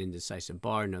about that indecisive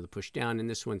bar, another push down, and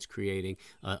this one's creating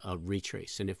a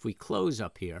retrace. And if we close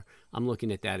up here, I'm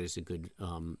looking at that as a good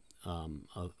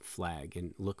a flag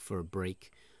and look for a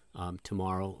break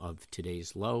tomorrow of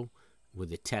today's low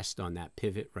with a test on that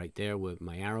pivot right there where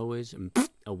my arrow is, and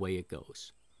away it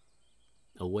goes.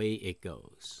 Away it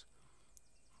goes.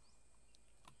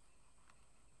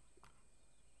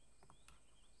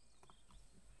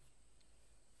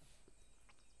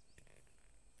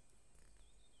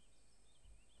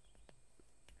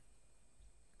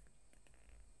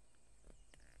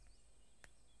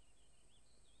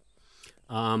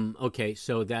 Okay,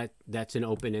 so that's an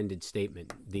open-ended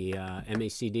statement. The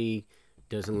MACD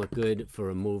doesn't look good for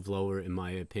a move lower, in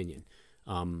my opinion.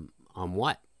 On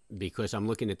what? Because I'm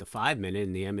looking at the 5-minute,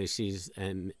 and the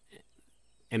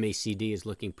MACD is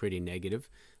looking pretty negative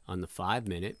on the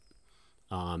 5-minute.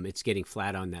 It's getting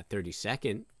flat on that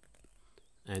 30-second,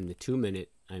 and the 2-minute.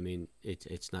 I mean,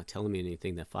 it's not telling me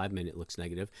anything. That 5-minute looks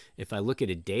negative. If I look at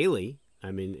a daily,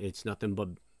 I mean, it's nothing but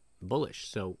bullish.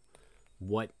 So,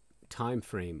 what time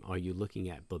frame are you looking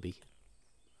at, Bubby?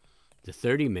 The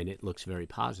 30-minute looks very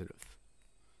positive.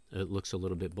 It looks a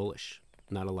little bit bullish.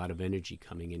 Not a lot of energy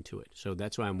coming into it. So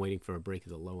that's why I'm waiting for a break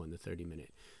of the low on the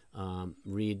 30-minute.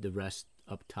 Read the rest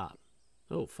up top.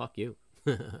 Oh, fuck you.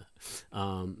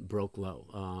 Broke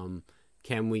low.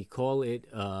 Can we call it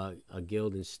a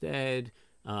guild instead?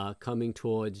 Coming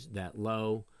towards that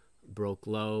low. Broke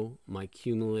low. My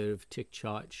cumulative tick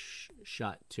chart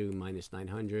shot to minus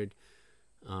 900.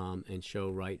 And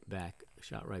shot right back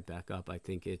up. I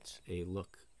think it's a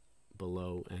look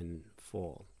below and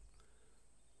fall.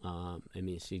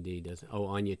 MACD doesn't. Oh,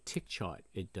 on your tick chart,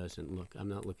 it doesn't look. I'm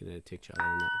not looking at a tick chart. I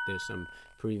don't know. There's some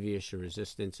previous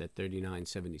resistance at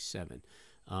 39.77.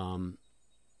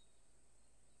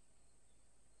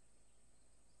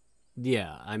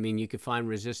 Yeah, I mean, you could find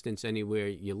resistance anywhere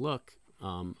you look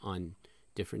on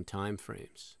different time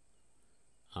frames.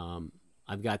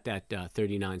 I've got that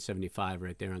 39.75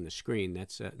 right there on the screen.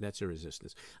 That's a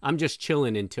resistance. I'm just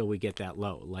chilling until we get that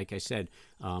low. Like I said,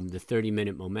 the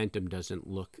 30-minute momentum doesn't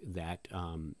look that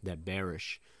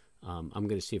bearish. I'm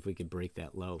going to see if we can break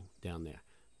that low down there.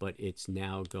 But it's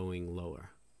now going lower.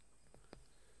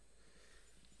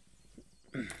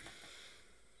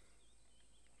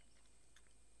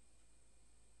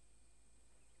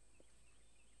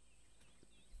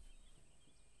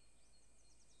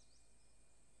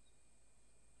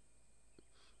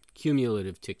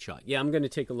 Cumulative tick chart. Yeah, I'm going to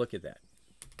take a look at that.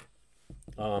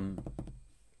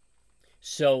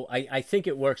 So I think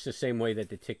it works the same way that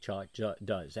the tick chart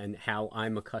does, and how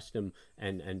I'm accustomed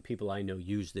and people I know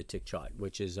use the tick chart,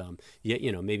 which is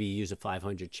you know, maybe you use a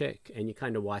 500 tick and you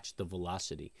kind of watch the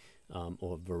velocity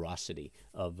or veracity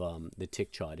of the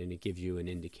tick chart, and it gives you an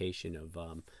indication of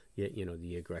you know,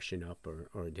 the aggression up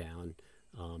or down,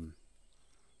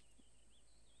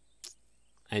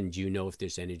 and you know if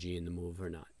there's energy in the move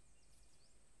or not.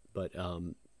 But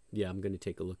yeah, I'm going to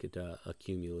take a look at a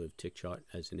cumulative tick chart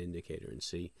as an indicator and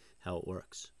see how it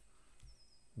works.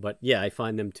 But yeah, I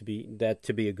find them to be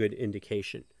a good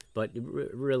indication. But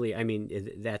really, I mean,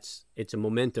 it's a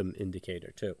momentum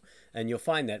indicator too, and you'll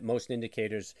find that most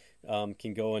indicators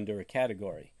can go under a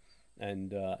category,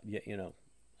 and you know,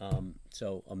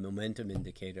 so a momentum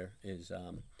indicator is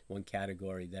one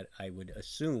category that I would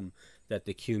assume that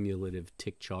the cumulative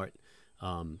tick chart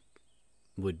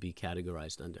would be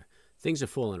categorized under. Things are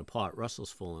falling apart.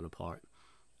 Russell's falling apart.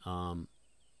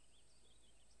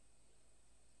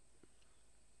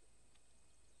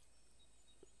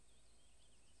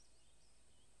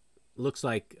 Looks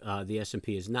like the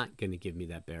S&P is not going to give me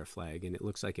that bear flag, and it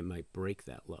looks like it might break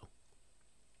that low.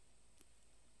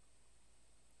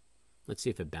 Let's see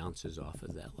if it bounces off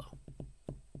of that low.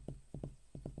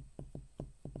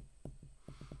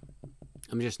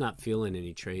 I'm just not feeling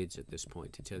any trades at this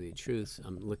point, to tell you the truth.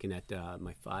 I'm looking at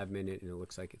my 5-minute, and it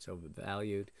looks like it's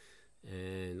overvalued.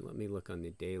 And let me look on the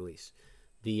dailies.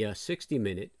 The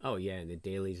 60-minute, oh yeah, and the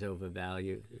daily's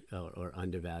overvalued or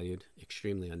undervalued,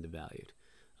 extremely undervalued.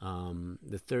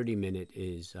 The 30-minute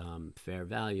is fair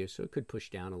value, so it could push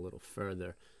down a little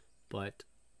further, but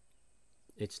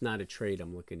it's not a trade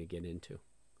I'm looking to get into.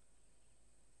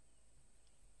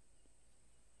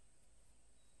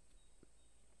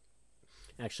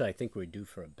 Actually, I think we're due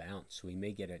for a bounce. We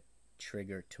may get a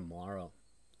trigger tomorrow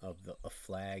of a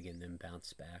flag and then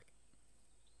bounce back.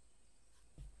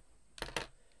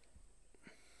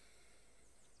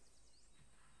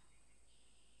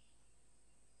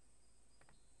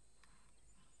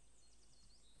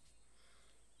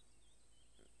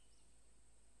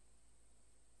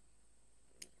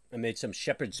 I made some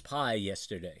shepherd's pie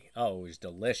yesterday. Oh, it was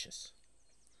delicious.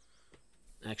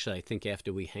 Actually, I think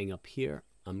after we hang up here,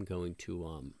 I'm going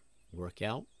to work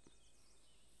out.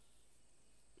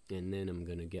 And then I'm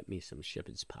going to get me some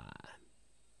shepherd's pie.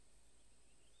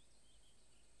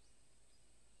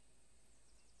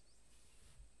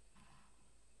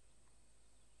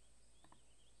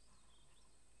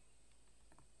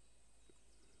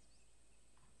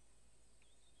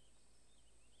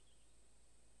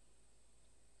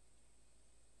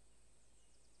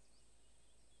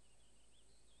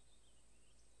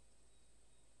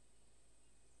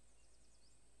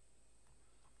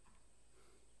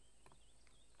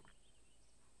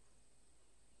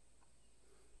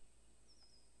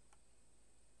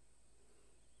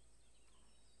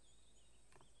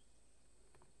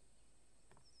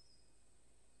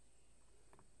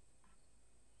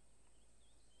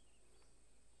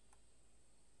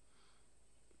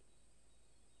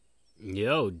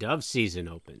 Yo, dove season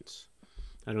opens.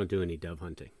 I don't do any dove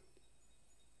hunting.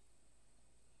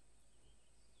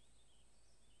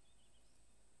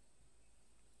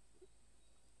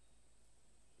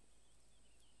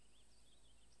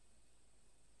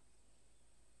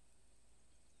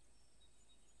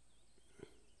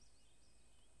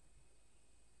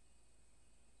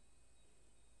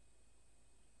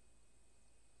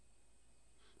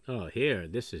 Oh, here,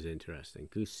 this is interesting.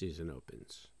 Goose season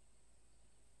opens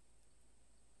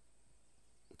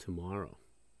tomorrow.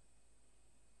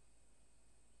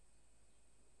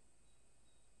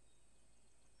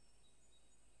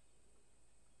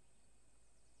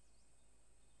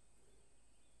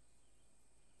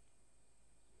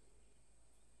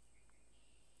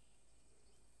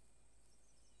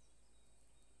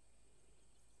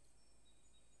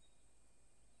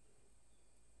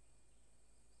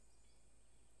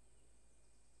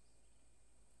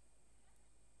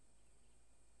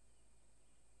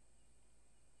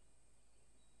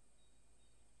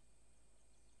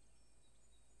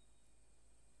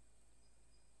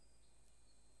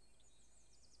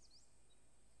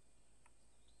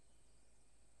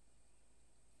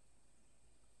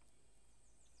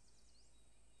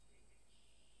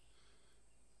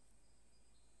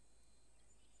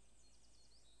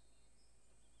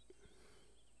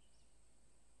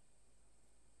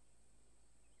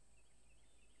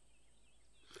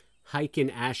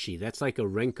 Heiken Ashi. That's like a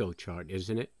Renko chart,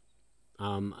 isn't it?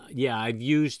 Yeah, I've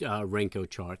used Renko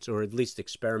charts, or at least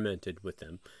experimented with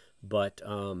them. But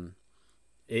I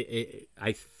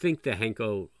think the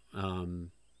Henko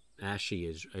Ashi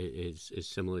is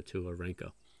similar to a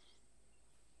Renko.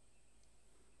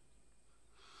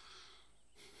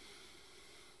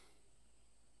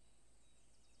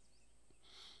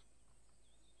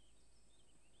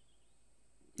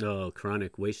 Oh,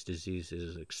 chronic waste disease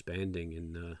is expanding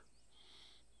in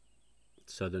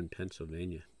southern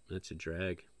Pennsylvania. That's a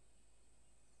drag.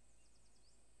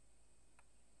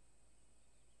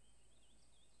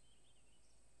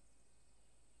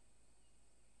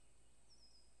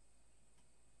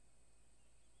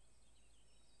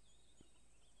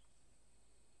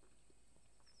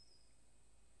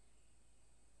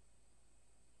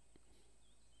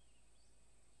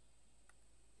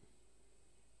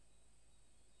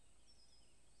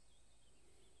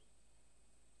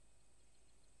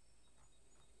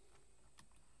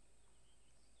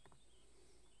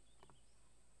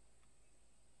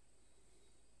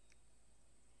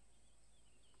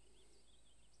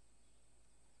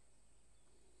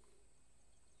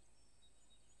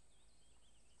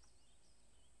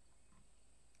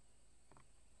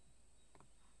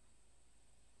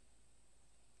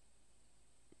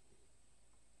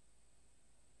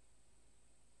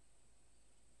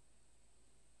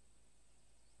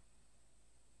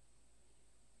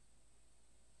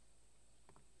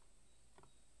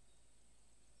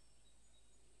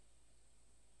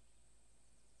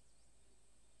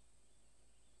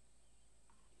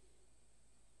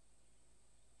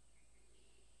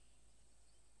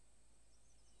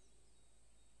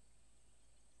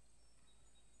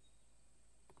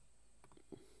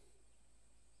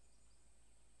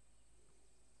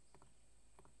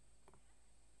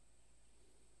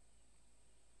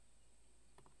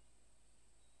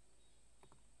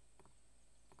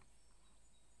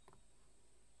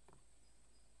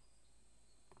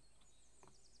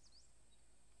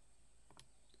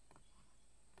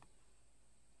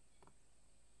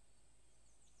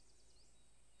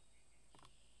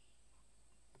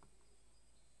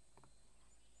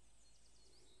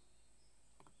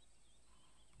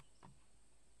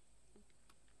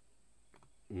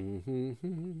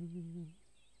 Mm-hmm.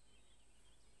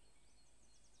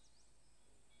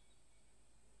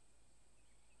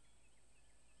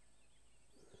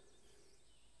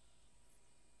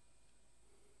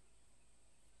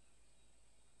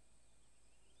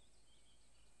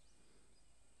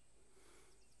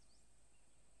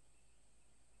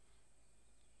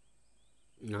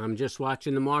 I'm just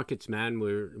watching the markets, man.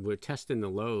 We're testing the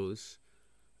lows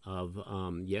of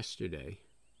yesterday,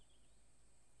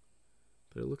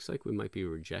 but it looks like we might be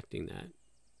rejecting that.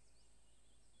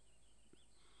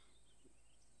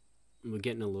 We're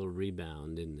getting a little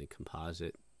rebound in the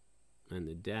composite and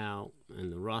the Dow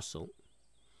and the Russell.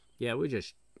 Yeah, we're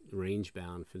just range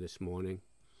bound for this morning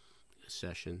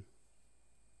session.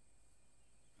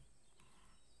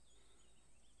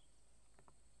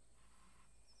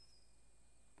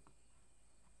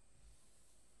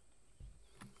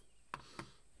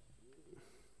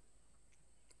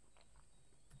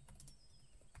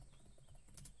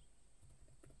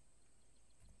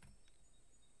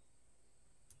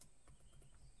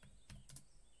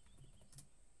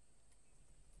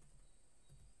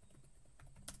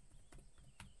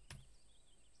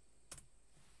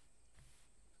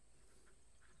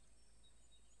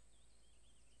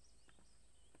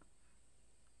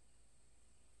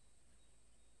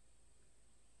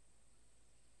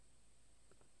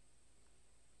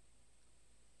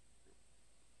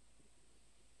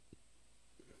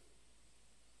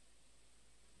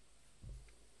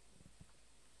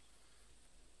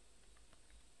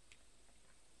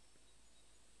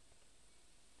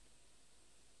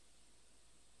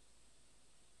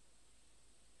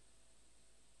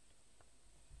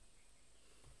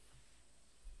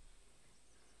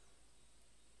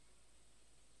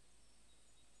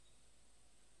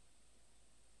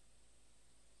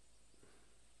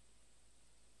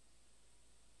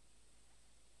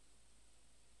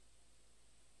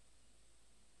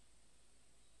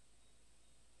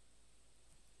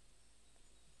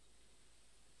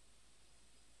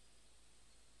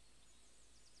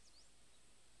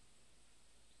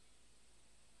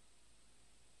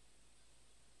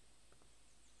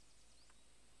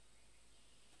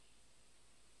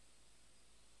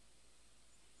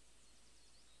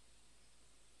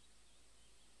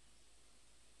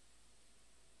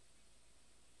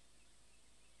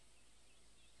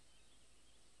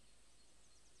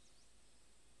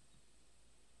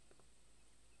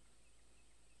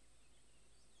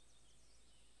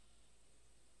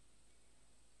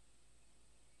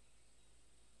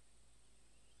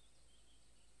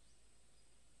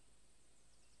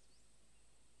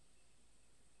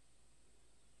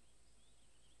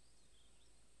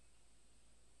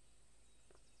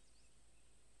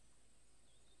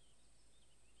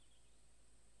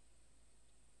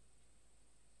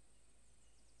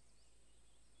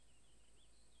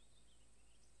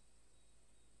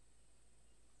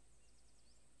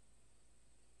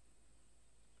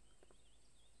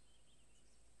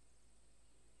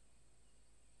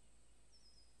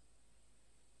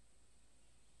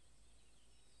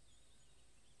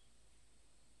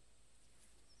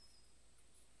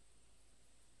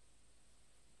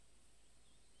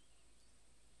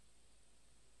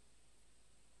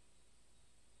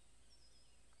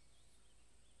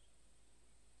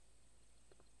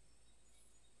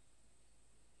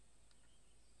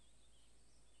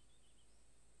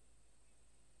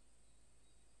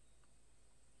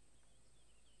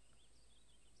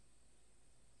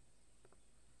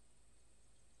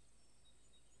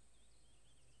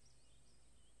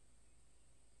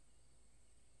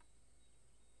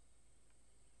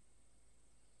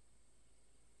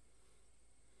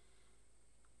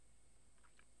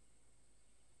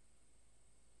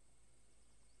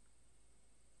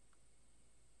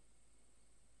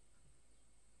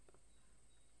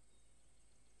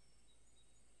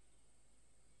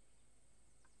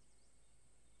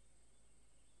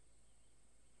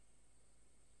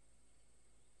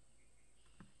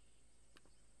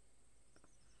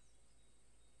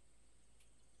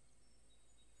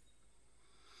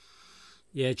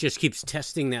 Yeah, it just keeps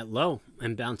testing that low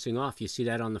and bouncing off. You see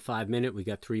that on the 5-minute. We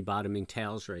got 3 bottoming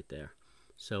tails right there.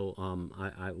 So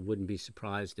I wouldn't be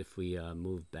surprised if we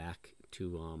move back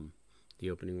to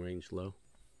the opening range low.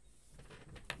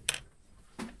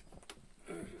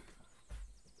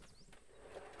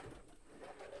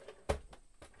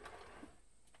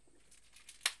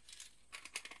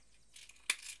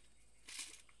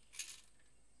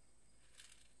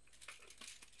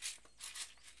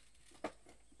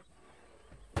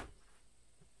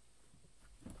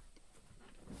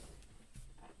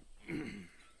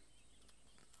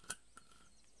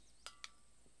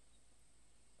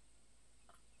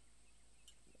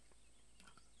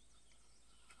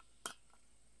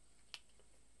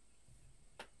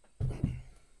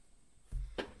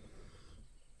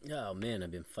 Oh man,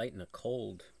 I've been fighting a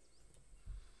cold.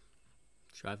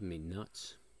 It's driving me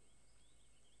nuts.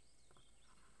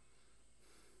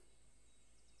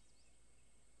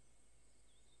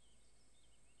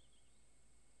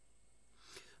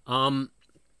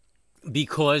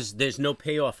 Because there's no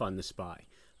payoff on the SPY.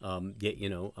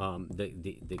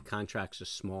 The contracts are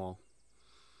small.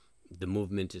 The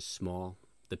movement is small.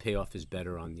 The payoff is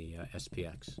better on the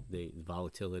SPX. The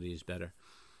volatility is better.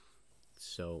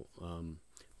 So,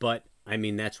 but I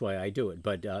mean, that's why I do it.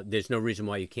 But there's no reason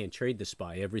why you can't trade the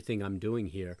SPY. Everything I'm doing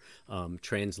here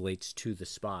translates to the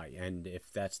SPY. And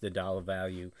if that's the dollar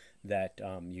value that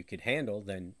you could handle,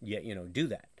 then do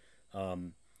that.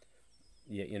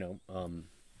 Yeah,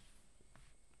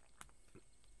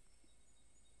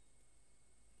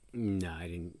 no,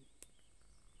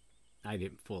 I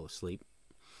didn't fall asleep.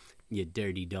 You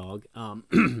dirty dog.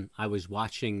 I was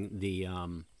watching the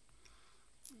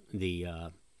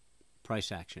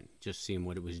price action, just seeing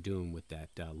what it was doing with that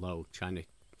low.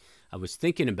 I was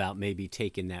thinking about maybe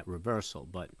taking that reversal,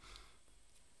 but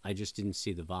I just didn't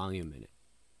see the volume in it.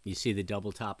 You see the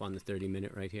double top on the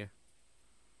 30-minute right here?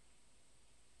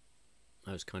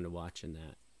 I was kind of watching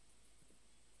that,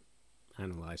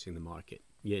 analyzing the market.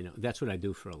 That's what I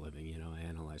do for a living. I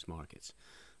analyze markets.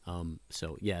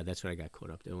 So yeah, that's what I got caught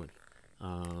up doing.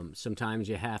 Sometimes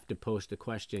you have to post a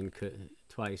question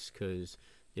twice because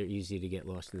they're easy to get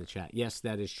lost in the chat. Yes,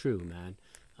 that is true, man.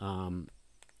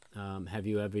 Have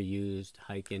you ever used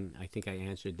Heiken? I think I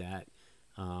answered that.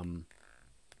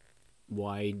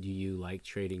 Why do you like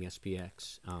trading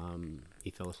SPX?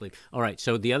 He fell asleep. All right,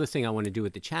 so the other thing I want to do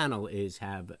with the channel is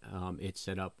have it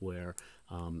set up where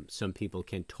some people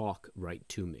can talk right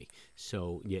to me.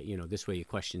 So this way your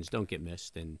questions don't get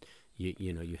missed, and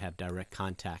you have direct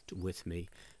contact with me,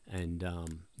 and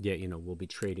we'll be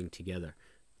trading together.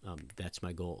 That's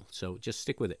my goal. So just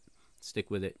stick with it. Stick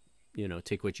with it.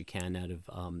 Take what you can out of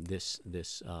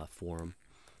this forum,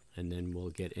 and then we'll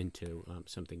get into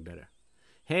something better.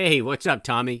 Hey, what's up,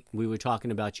 Tommy? We were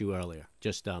talking about you earlier,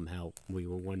 just how we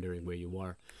were wondering where you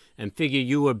were, and figure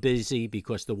you were busy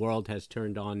because the world has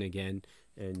turned on again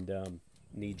and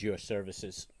needs your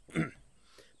services.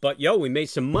 But we made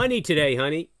some money today,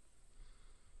 honey.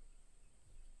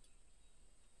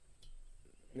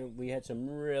 We had some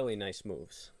really nice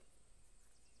moves.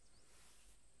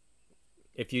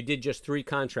 If you did just 3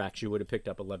 contracts, you would have picked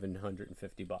up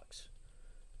 $1,150.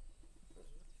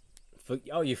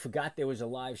 Oh, you forgot there was a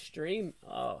live stream?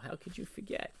 Oh, how could you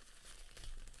forget?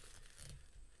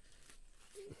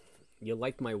 You're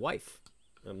like my wife.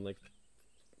 I'm like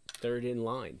 3rd in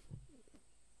line.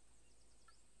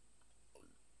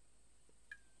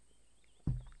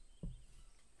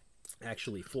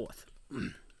 Actually, 4th.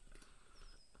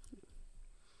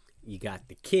 You got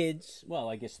the kids. Well,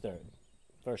 I guess 3rd.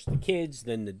 First the kids,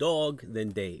 then the dog, then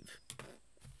Dave.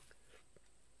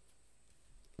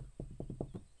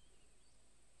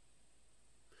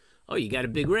 Oh, you got a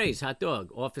big raise, hot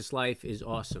dog. Office life is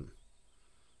awesome.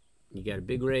 You got a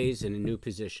big raise and a new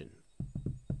position.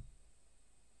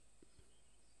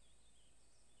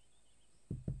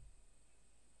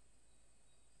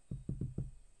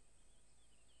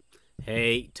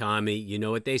 Hey, Tommy, you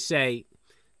know what they say.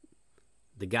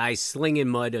 The guys slinging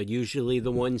mud are usually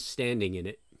the ones standing in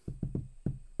it.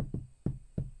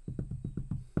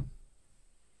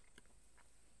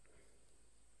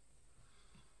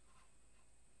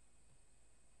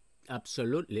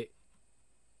 Absolutely.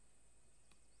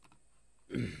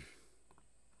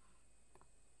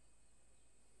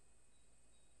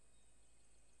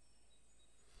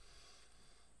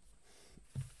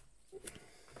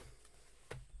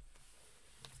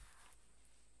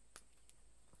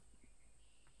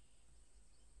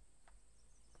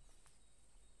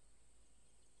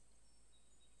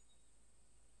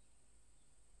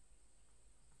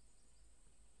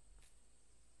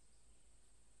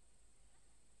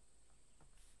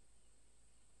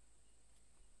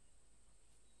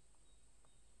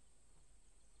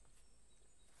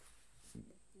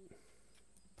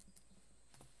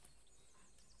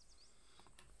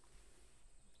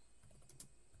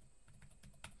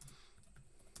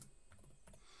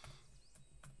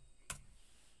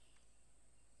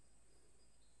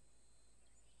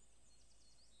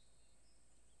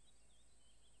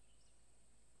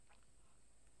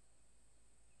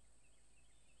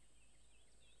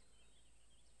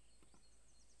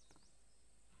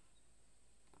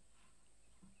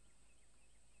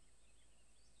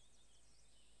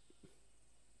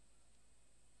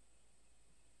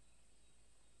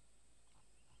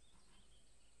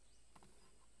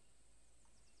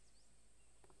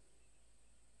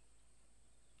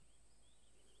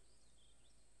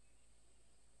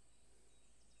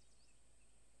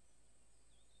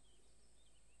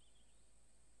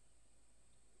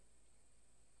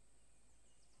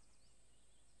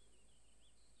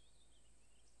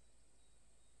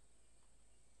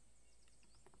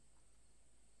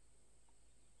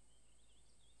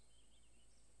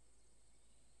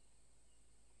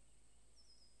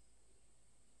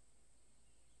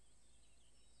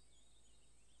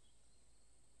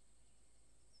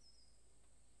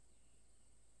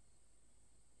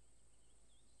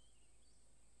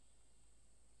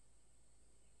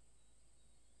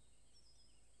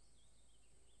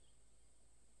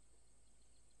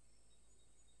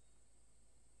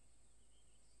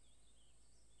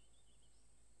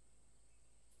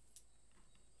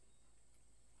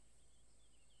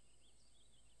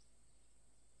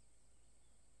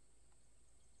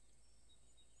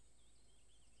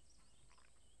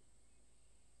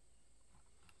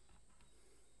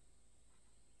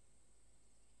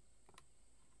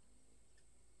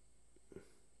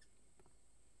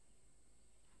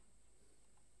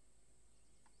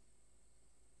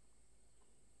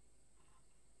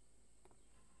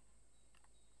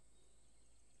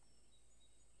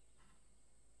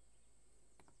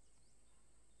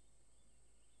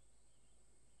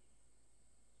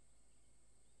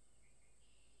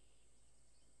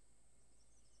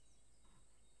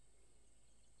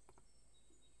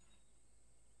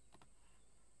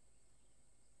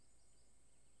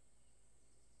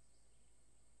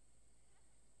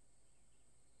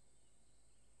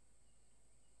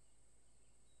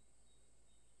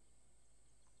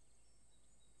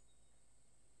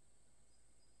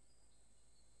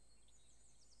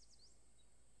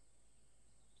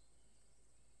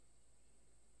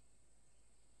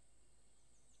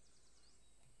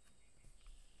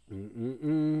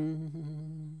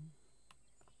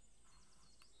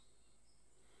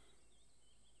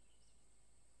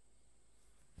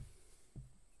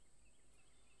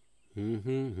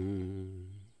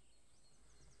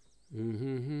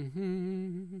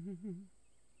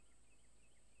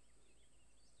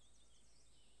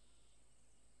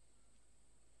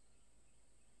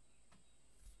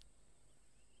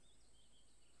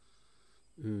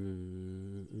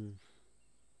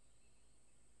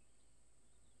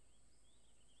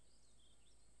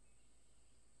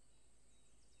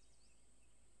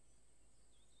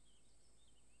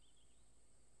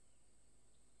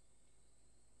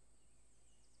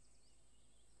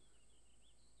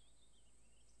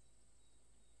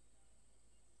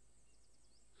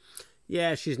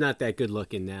 Yeah, she's not that good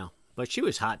looking now, but she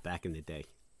was hot back in the day.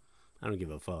 I don't give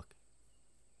a fuck.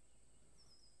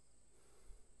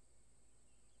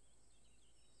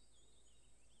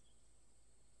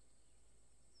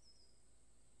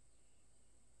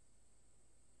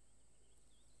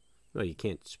 Well, you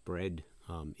can't spread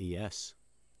ES.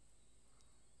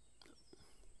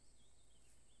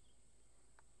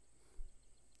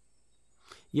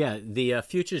 Yeah, the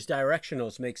futures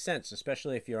directionals make sense,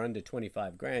 especially if you're under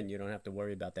 25 grand. You don't have to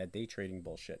worry about that day trading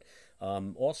bullshit.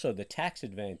 Also, the tax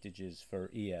advantages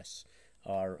for ES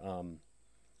are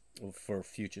for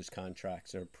futures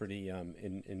contracts are pretty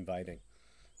inviting.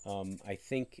 I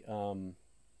think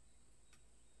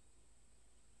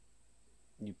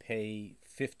you pay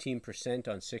 15%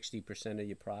 on 60% of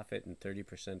your profit and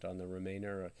 30% on the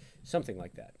remainder, or something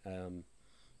like that.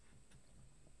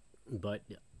 But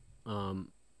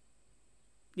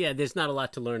yeah, there's not a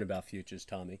lot to learn about futures,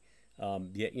 Tommy.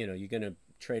 Yeah, you're going to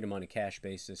trade them on a cash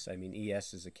basis. I mean,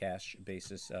 ES is a cash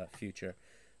basis future.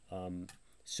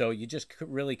 So you just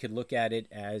really could look at it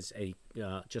as a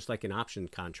just like an option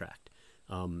contract.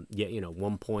 Yeah,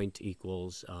 1 point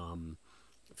equals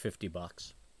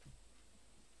 $50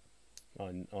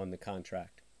 on the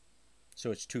contract. So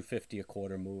it's 250 a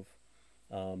quarter move.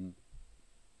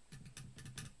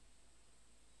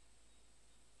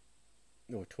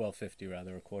 Or 1250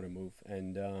 rather, a quarter move.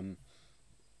 And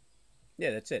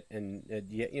yeah, that's it. And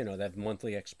yeah, they have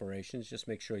monthly expirations. Just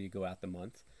make sure you go out the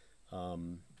month.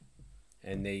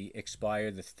 And they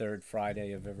expire the third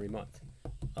Friday of every month.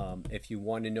 If you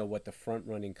want to know what the front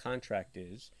running contract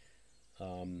is,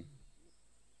 I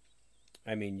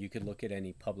mean, you could look at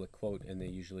any public quote, and they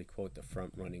usually quote the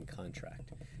front running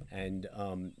contract. And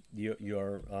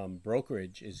your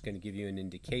brokerage is going to give you an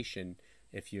indication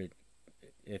if you're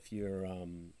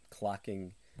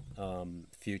clocking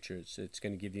futures. It's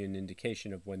going to give you an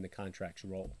indication of when the contracts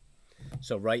roll.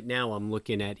 So right now I'm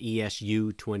looking at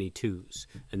ESU 22s,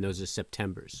 and those are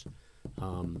September's.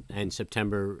 And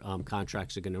September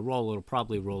contracts are going to roll. It'll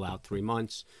probably roll out 3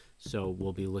 months. So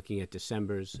we'll be looking at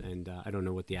December's, and I don't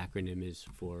know what the acronym is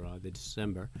for the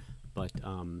December, but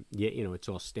yeah, it's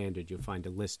all standard. You'll find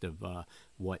a list of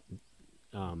what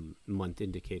month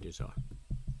indicators are.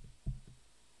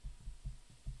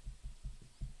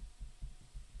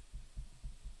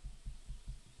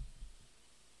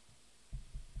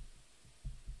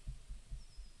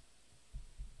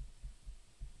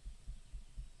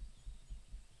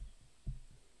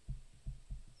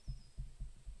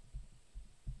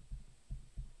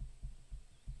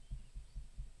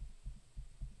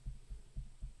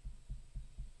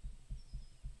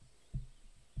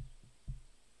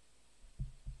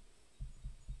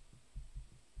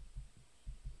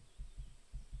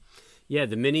 Yeah,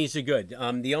 the minis are good.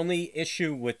 The only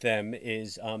issue with them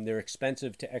is they're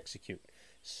expensive to execute.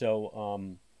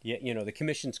 So, yeah, the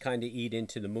commissions kind of eat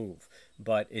into the move.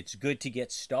 But it's good to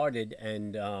get started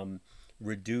and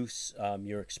reduce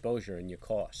your exposure and your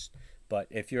cost. But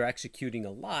if you're executing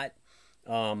a lot,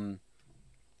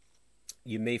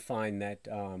 you may find that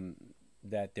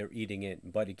that they're eating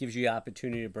it. But it gives you the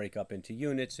opportunity to break up into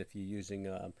units if you're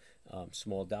using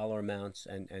small dollar amounts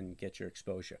and get your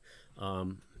exposure.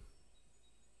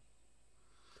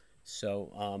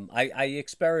 So I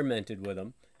experimented with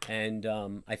them, and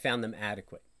I found them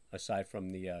adequate, aside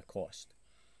from the cost.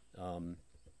 Um,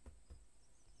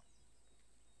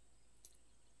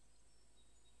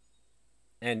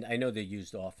 and I know they're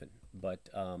used often, but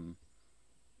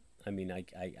I mean,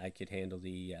 I could handle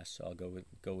the ES, so I'll go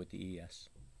with the ES.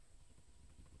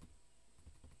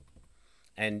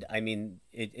 And I mean,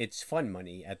 it's fun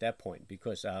money at that point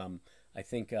because I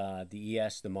think the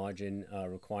ES, the margin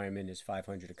requirement is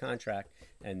 500 a contract,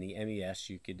 and the MES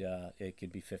it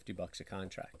could be $50 a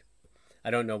contract.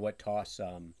 I don't know what TOS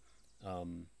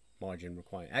margin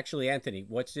requirement. Actually, Anthony,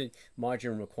 what's the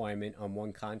margin requirement on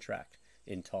one contract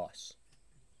in TOS?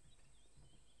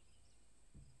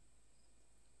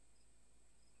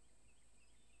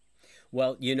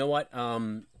 Well, you know what?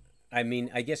 I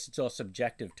mean, I guess it's all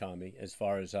subjective, Tommy, as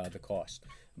far as the cost.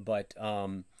 But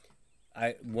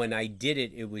when I did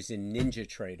it, it was in Ninja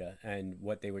Trader, and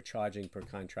what they were charging per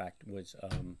contract was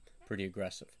pretty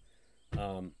aggressive.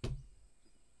 Um,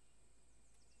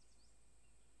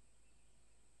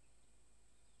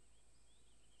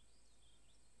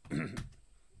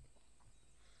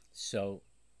 so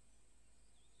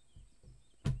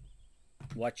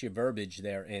watch your verbiage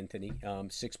there, Anthony.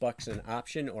 $6 an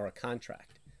option or a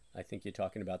contract? I think you're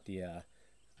talking about the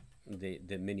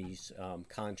minis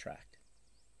contract.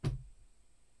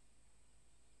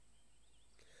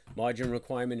 Margin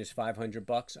requirement is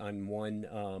 $500 on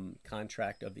one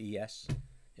contract of ES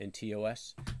and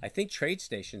TOS. I think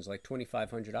TradeStation's like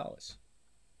 $2,500.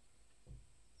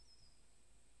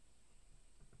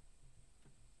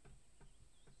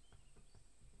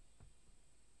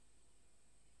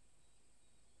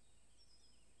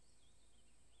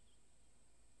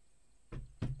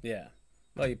 Yeah.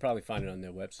 Well, you probably find it on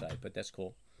their website, but that's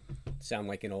cool. Sound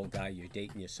like an old guy. You're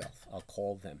dating yourself. I'll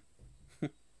call them.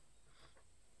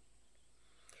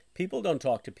 People don't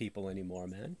talk to people anymore,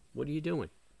 man. What are you doing?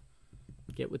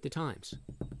 Get with the times.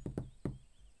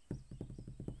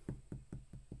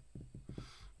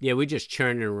 Yeah, we're just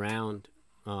churning around.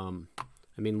 I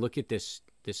mean, look at this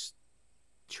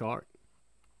chart.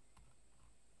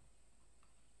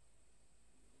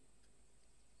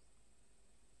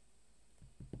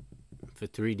 For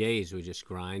 3 days, we're just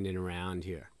grinding around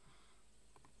here.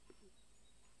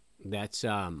 That's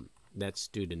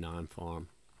due to non-farm.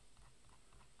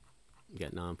 We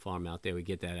got non-farm out there. We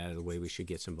get that out of the way. We should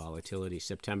get some volatility.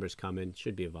 September's coming.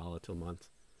 Should be a volatile month.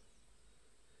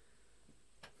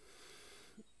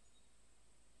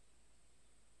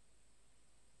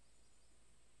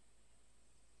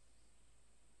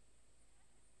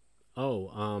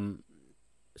 Oh,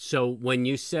 so when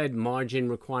you said margin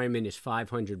requirement is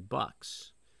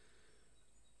 $500,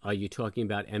 are you talking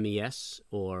about MES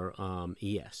or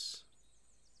ES?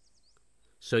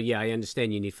 So yeah, I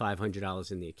understand you need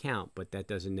 $500 in the account, but that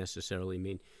doesn't necessarily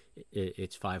mean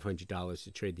it's $500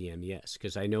 to trade the MES.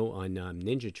 Because I know on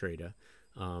Ninja Trader,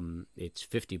 it's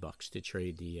 $50 to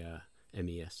trade the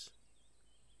MES.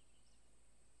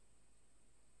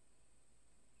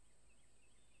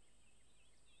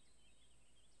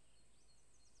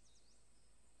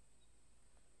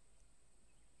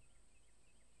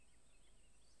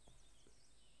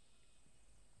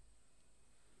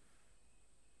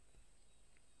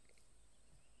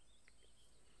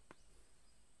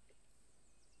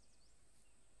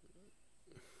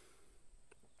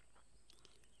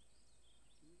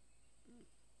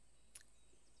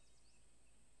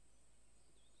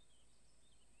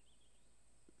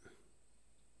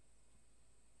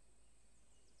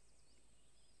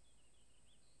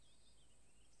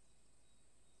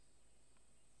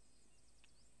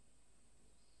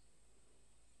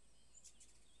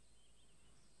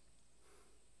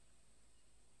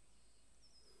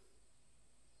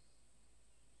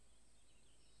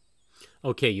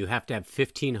 Okay, you have to have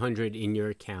 1,500 in your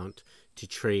account to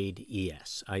trade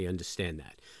ES. I understand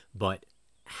that. But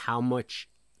how much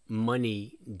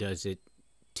money does it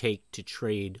take to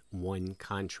trade one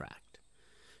contract?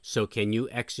 So can you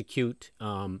execute,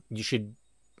 you should,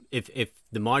 if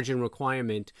the margin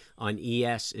requirement on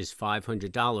ES is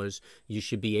 $500, you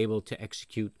should be able to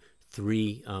execute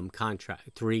three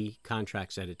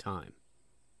contracts at a time.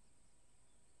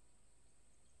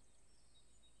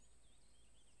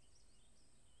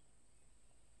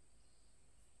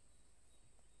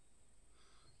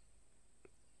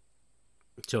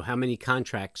 So how many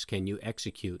contracts can you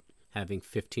execute having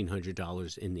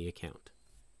 $1,500 in the account?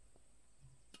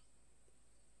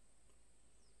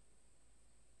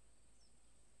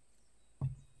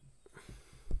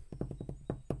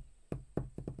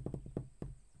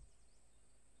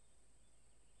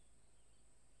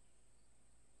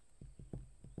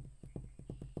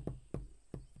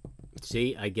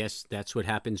 See, I guess that's what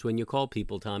happens when you call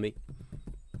people, Tommy.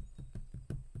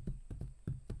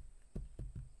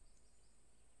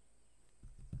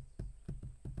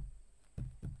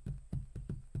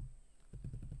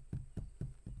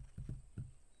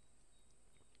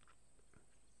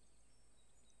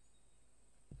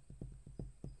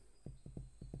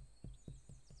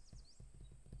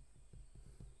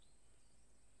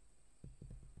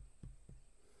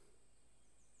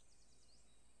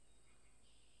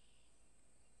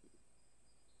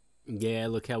 Yeah,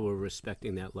 look how we're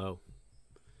respecting that low.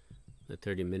 The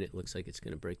 30-minute looks like it's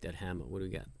going to break that hammer. What do we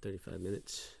got? 35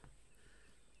 minutes.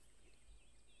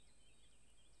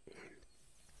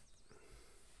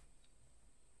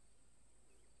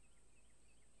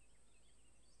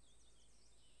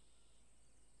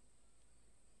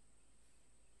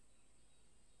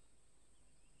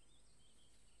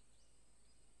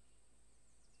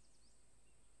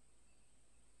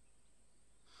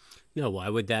 No, why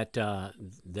would that? No.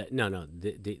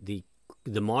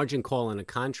 The margin call in a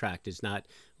contract is not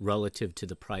relative to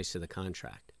the price of the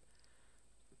contract.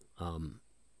 Um,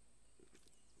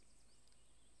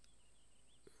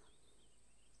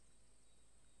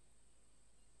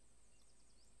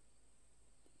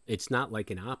 it's not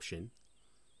like an option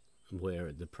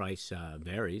where the price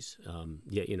varies.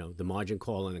 Yeah, the margin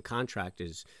call in a contract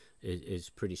is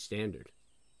pretty standard.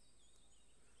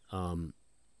 Um,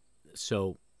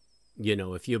 so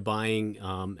if you're buying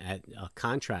at a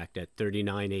contract at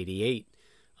 39.88,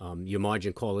 your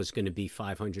margin call is going to be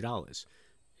 $500.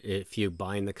 If you're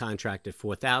buying the contract at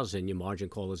 4,000, your margin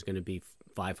call is going to be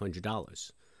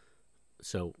 $500.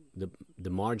 So the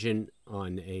margin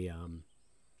on a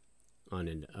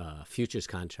futures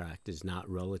contract is not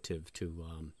relative to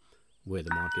where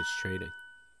the market's trading.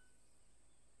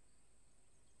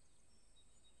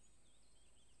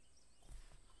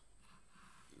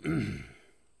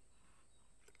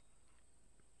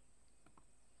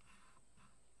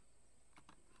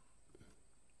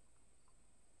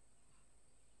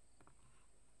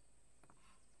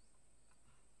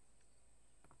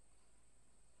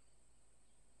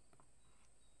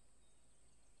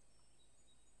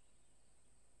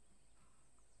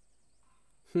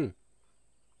 Hmm.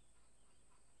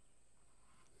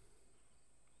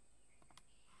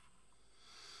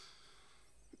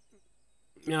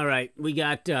 All right, we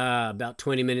got about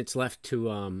 20 minutes left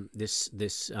to this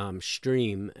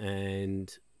stream,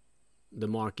 and the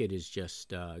market is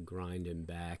just grinding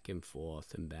back and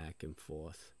forth and back and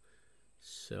forth.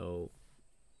 So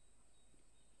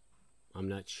I'm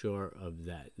not sure of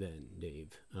that then,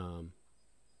 Dave.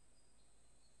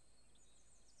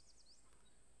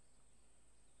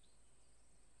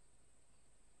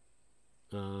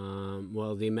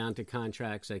 Well, the amount of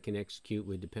contracts I can execute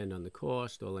would depend on the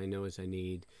cost. All I know is I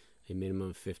need a minimum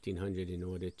of 1,500 in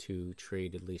order to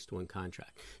trade at least one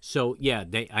contract. So yeah,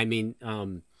 there's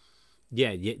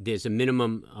a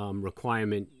minimum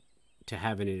requirement to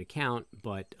have in an account,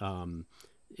 but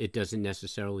it doesn't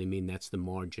necessarily mean that's the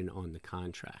margin on the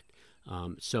contract.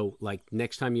 So like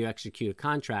next time you execute a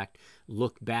contract,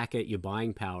 look back at your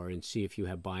buying power and see if you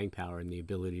have buying power and the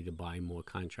ability to buy more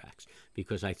contracts,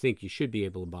 because I think you should be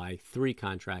able to buy 3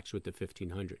 contracts with the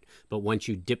 1,500. But once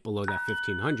you dip below that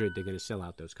 1,500, they're going to sell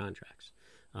out those contracts.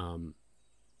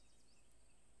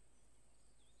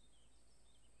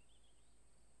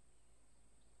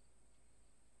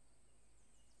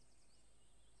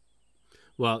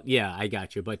 Well, yeah, I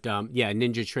got you. But yeah,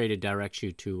 NinjaTrader directs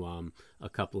you to a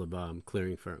couple of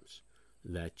clearing firms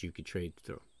that you could trade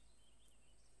through.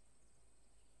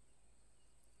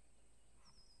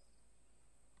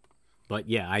 But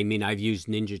yeah, I mean, I've used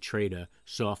NinjaTrader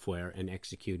software and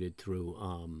executed through,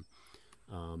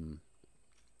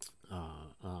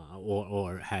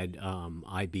 or had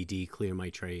IBD clear my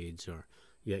trades, or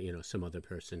yeah, some other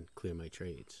person clear my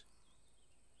trades.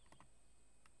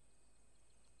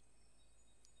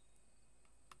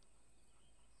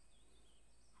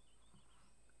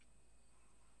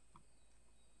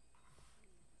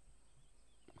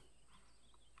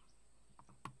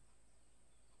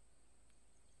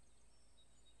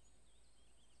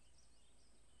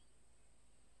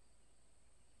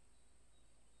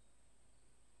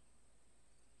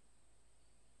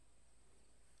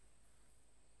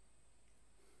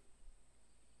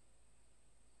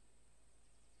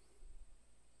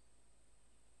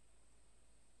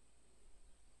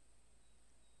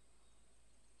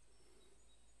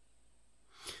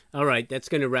 All right, that's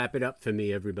going to wrap it up for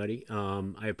me, everybody.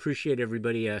 I appreciate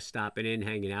everybody stopping in,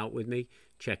 hanging out with me,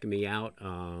 checking me out.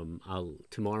 I'll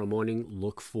tomorrow morning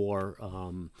look for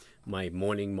my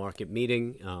morning market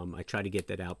meeting. I try to get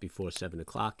that out before 7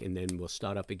 o'clock, and then we'll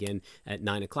start up again at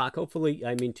 9 o'clock. Hopefully,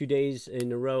 I mean 2 days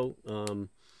in a row,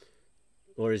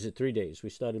 or is it 3 days? We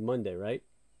started Monday, right?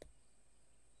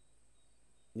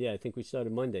 Yeah, I think we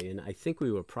started Monday, and I think we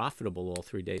were profitable all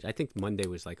 3 days. I think Monday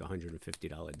was like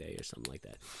 $150 day or something like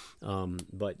that.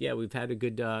 But yeah, we've had a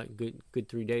good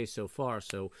 3 days so far.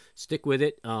 So stick with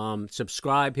it.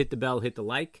 Subscribe, hit the bell, hit the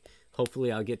like. Hopefully,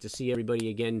 I'll get to see everybody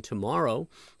again tomorrow,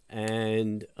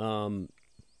 and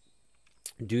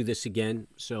do this again.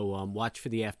 So watch for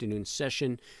the afternoon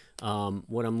session.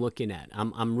 What I'm looking at,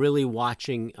 I'm really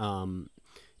watching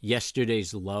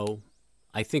yesterday's low.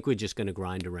 I think we're just going to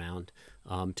grind around.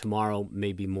 Tomorrow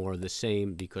may be more of the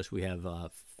same because we have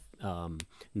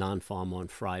non-farm on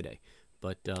Friday.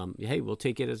 But hey, we'll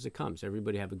take it as it comes.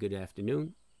 Everybody have a good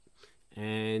afternoon,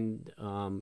 and